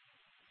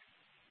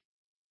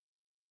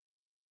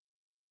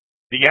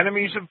 The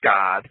enemies of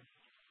God,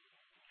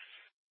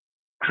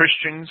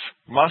 Christians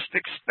must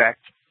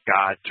expect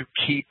God to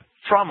keep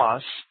from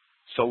us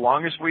so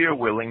long as we are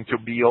willing to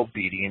be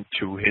obedient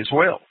to his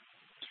will.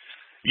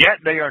 Yet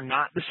they are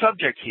not the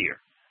subject here.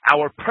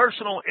 Our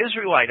personal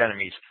Israelite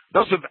enemies,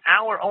 those of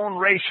our own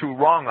race who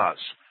wrong us,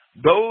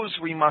 those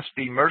we must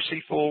be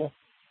merciful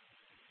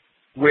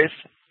with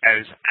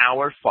as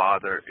our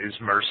Father is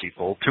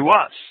merciful to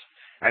us.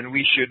 And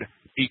we should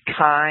be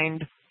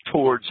kind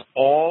towards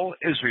all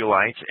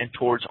Israelites and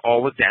towards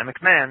all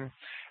Adamic men,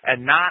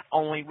 and not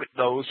only with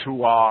those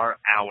who are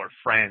our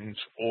friends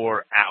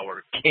or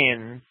our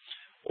kin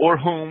or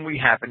whom we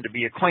happen to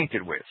be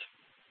acquainted with.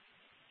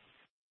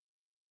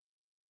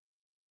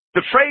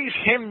 The phrase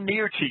him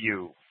near to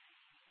you,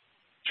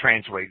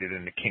 translated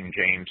in the King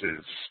James,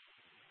 is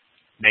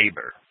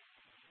neighbor.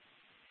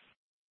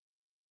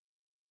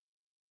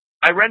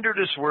 I render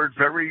this word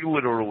very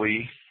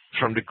literally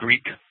from the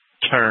Greek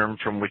term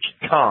from which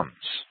it comes.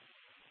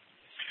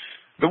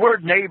 The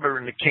word neighbor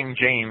in the King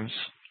James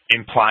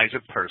implies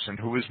a person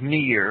who is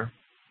near,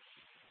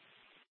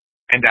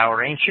 and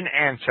our ancient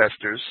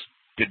ancestors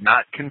did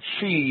not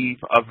conceive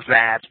of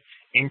that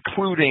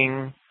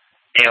including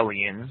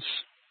aliens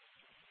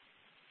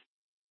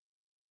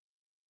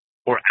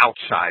or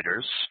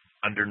outsiders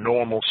under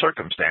normal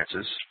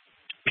circumstances.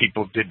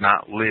 People did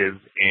not live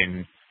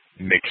in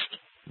mixed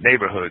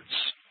neighborhoods.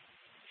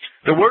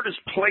 The word is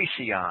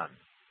plesion.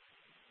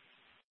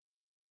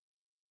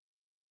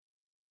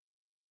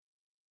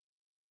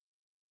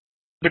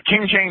 The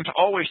King James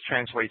always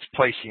translates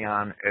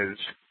plesion as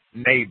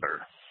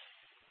neighbor.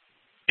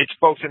 It's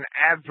both an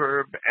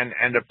adverb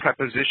and a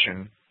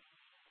preposition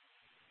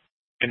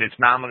in its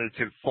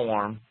nominative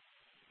form.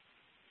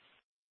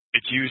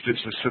 It's used as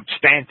a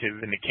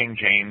substantive in the King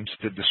James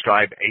to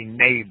describe a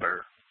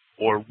neighbor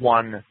or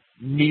one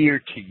near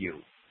to you.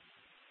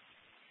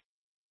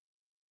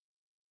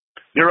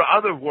 There are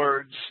other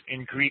words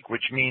in Greek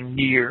which mean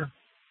near,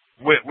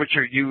 which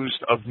are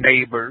used of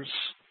neighbors,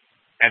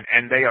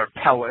 and they are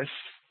pelis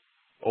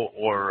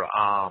or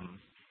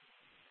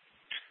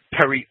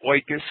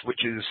perioikos,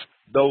 which is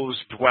those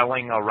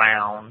dwelling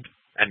around,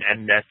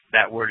 and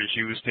that word is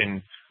used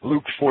in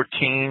Luke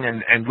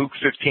 14 and Luke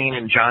 15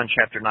 and John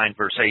chapter 9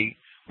 verse 8.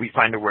 We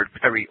find the word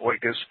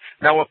perioikos.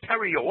 Now a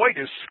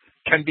perioikos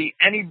can be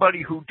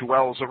anybody who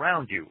dwells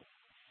around you.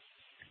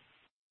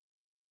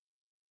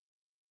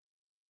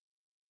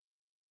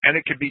 And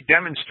it could be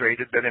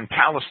demonstrated that in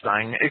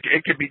Palestine,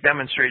 it could be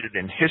demonstrated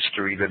in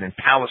history that in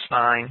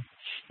Palestine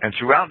and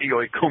throughout the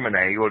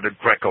oikumene, or the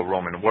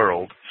Greco-Roman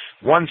world,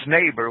 one's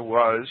neighbor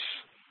was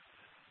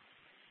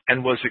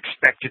and was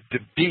expected to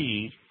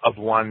be of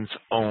one's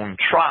own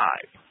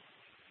tribe.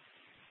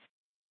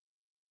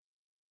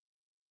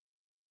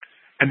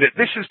 And that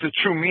this is the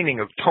true meaning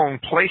of ton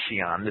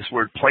plesion, this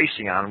word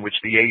plesion, which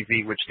the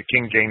AV, which the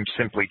King James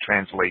simply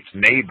translates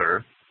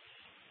neighbor,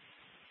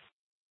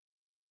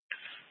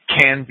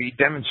 can be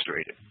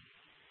demonstrated.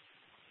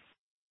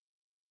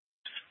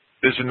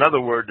 There's another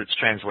word that's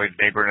translated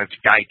neighbor, and it's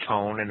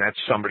gaiton, and that's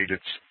somebody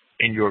that's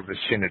in your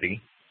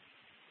vicinity.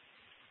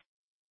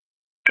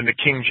 And the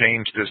King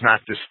James does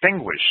not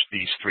distinguish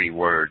these three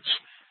words,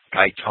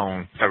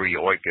 gaiton,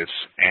 perioikos,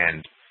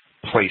 and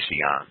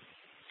plesion.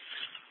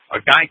 A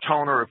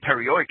gaiton or a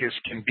perioikos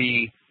can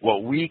be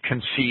what we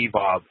conceive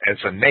of as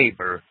a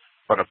neighbor,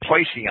 but a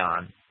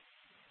plesion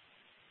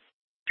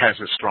has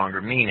a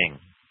stronger meaning.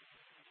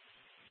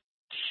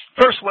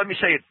 First, let me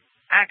say it,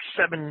 Acts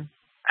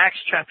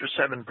chapter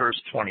 7, verse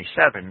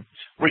 27,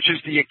 which is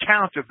the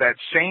account of that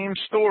same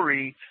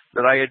story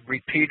that I had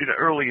repeated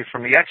earlier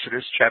from the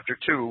Exodus chapter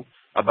 2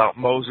 about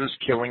Moses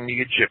killing the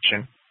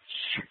Egyptian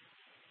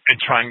and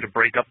trying to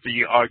break up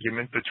the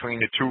argument between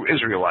the two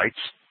Israelites.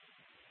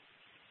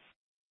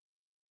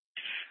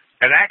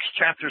 At Acts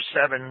chapter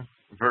 7,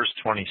 verse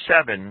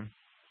 27,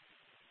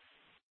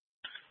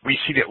 we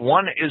see that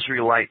one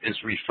Israelite is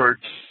referred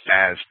to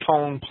as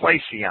ton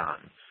plesion,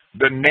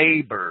 the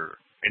neighbor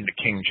in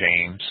the King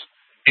James,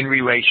 in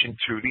relation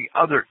to the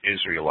other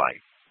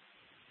Israelite.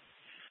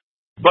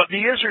 But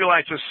the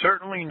Israelites are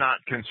certainly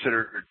not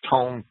considered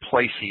ton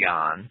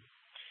plesion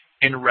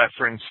in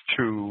reference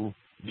to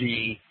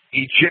the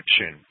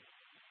Egyptian.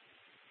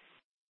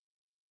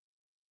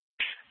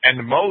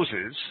 And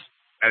Moses,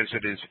 as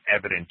it is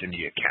evident in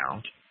the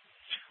account,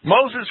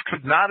 Moses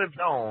could not have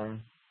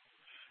known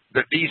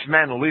that these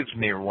men lived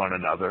near one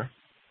another,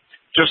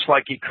 just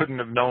like he couldn't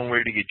have known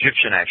where the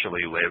Egyptian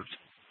actually lived.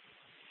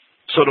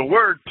 So the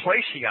word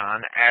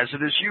plesion, as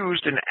it is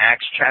used in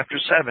Acts chapter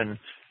 7,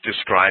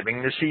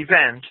 describing this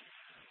event,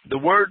 the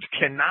word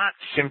cannot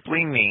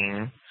simply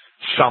mean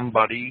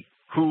somebody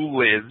who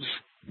lives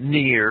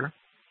near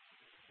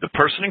the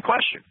person in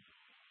question.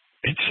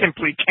 It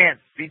simply can't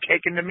be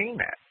taken to mean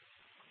that.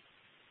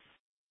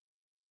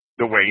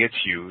 The way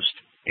it's used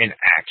in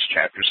Acts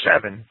chapter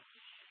 7,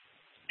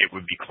 it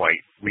would be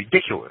quite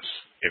ridiculous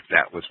if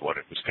that was what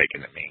it was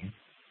taken to mean,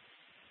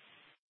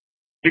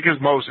 because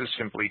Moses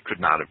simply could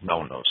not have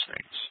known those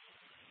things.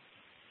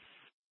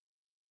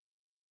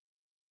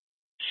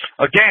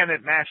 Again,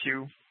 at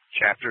Matthew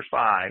chapter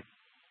 5,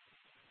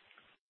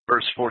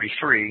 verse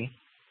 43,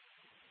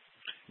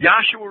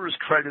 Yahshua is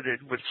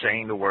credited with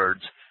saying the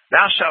words,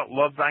 "Thou shalt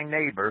love thy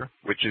neighbor,"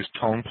 which is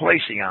ton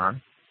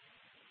plesion,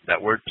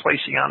 that word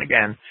plesion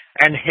again,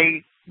 "and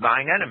hate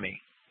thine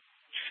enemy."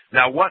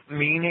 Now, what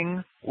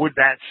meaning would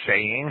that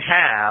saying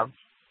have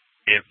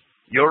if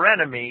your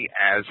enemy,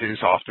 as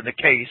is often the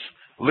case,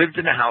 lived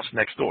in the house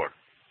next door.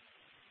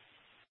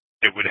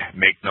 It would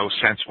make no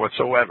sense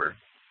whatsoever.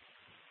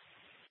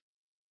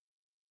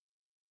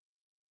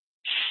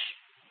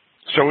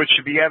 So it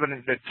should be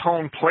evident that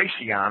ton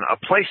plesion, a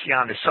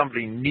plesion is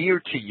somebody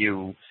near to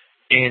you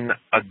in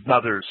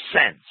another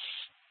sense,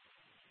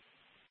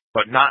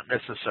 but not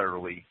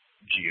necessarily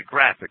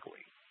geographically.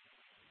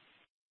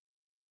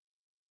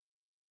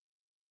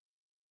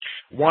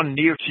 One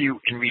near to you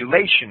in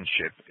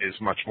relationship is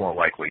much more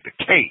likely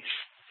the case,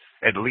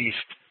 at least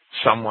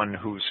someone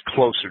who's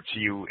closer to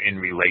you in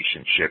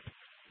relationship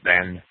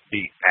than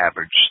the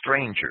average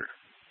stranger.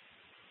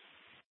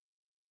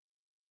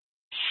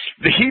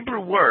 The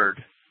Hebrew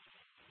word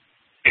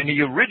in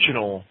the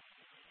original,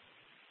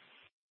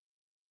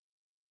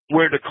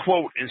 where the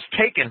quote is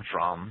taken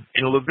from,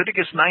 in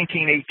Leviticus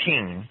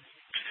 19:18,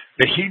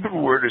 the Hebrew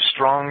word is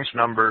Strong's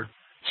number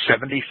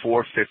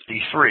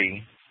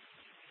 7453,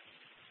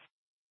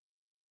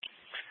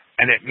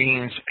 and it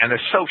means an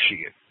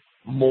associate,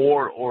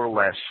 more or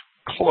less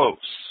close.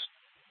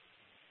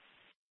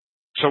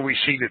 So we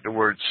see that the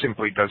word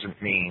simply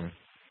doesn't mean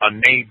a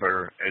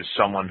neighbor as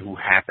someone who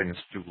happens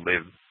to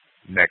live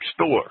next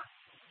door.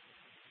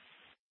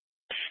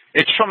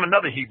 It's from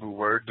another Hebrew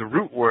word. The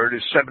root word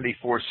is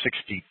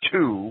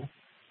 7462.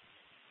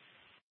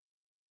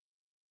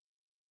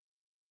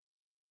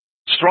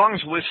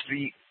 Strong's lists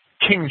the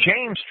King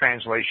James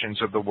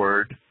translations of the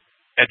word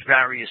at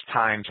various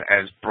times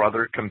as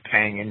brother,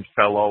 companion,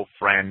 fellow,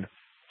 friend,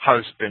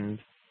 husband,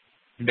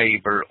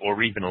 neighbor,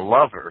 or even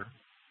lover.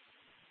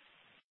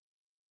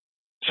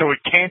 So it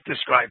can't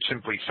describe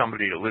simply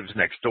somebody that lives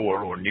next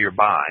door or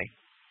nearby.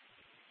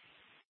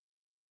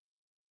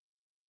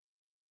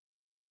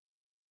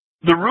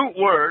 The root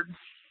word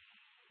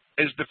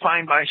is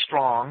defined by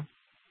Strong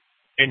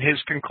in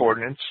his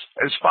concordance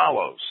as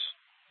follows: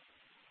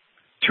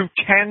 to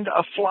tend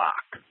a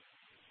flock,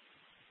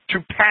 to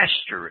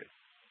pasture it.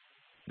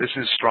 This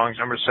is Strong's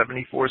number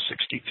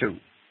 7462.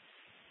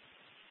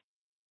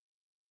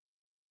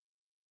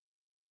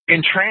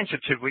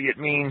 Intransitively, it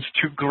means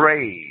to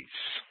graze,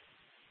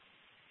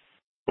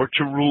 or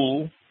to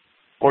rule,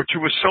 or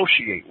to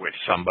associate with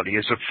somebody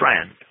as a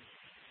friend.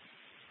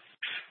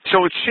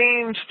 So it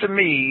seems to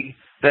me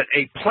that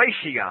a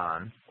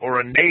plesion, or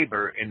a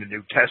neighbor in the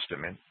New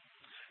Testament,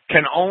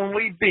 can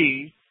only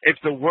be, if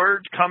the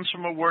word comes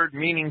from a word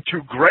meaning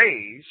to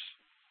graze,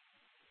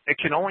 it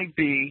can only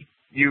be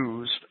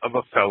used of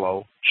a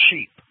fellow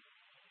sheep.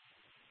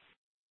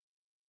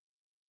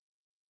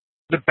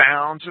 The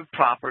bounds of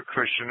proper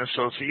Christian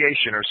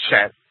association are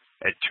set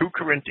at 2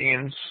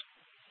 Corinthians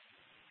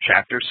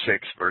chapter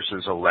 6,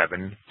 verses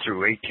 11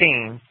 through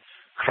 18.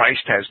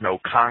 Christ has no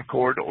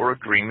concord or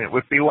agreement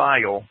with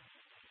Belial.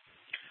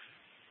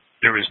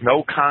 There is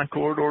no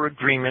concord or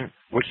agreement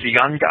with the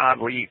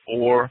ungodly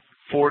or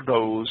for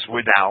those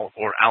without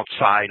or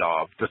outside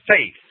of the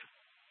faith.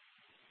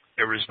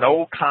 There is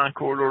no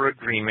concord or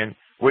agreement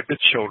with the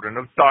children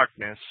of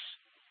darkness,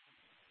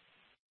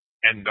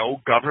 and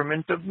no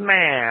government of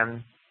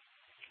man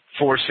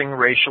forcing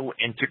racial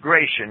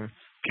integration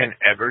can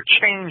ever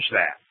change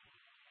that.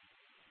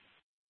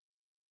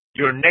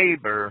 Your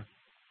neighbor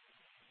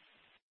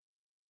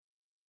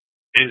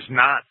is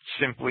not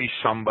simply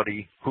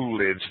somebody who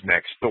lives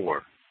next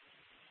door.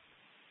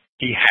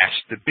 He has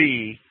to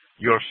be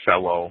your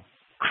fellow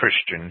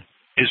Christian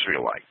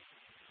Israelite.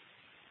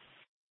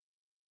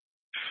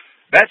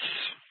 That's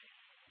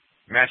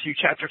Matthew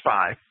chapter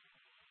 5.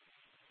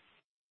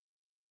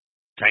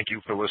 Thank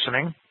you for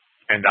listening,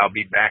 and I'll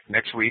be back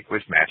next week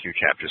with Matthew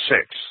chapter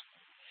 6.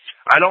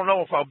 I don't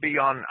know if I'll be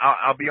on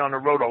the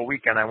road all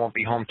weekend. I won't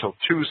be home till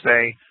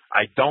Tuesday.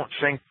 I don't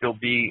think there'll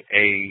be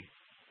a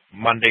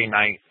Monday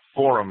night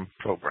forum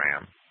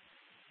program.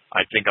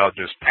 I think I'll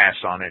just pass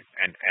on it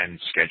and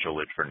schedule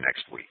it for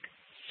next week.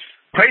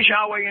 Praise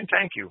Yahweh and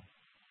thank you.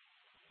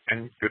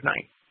 And good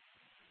night.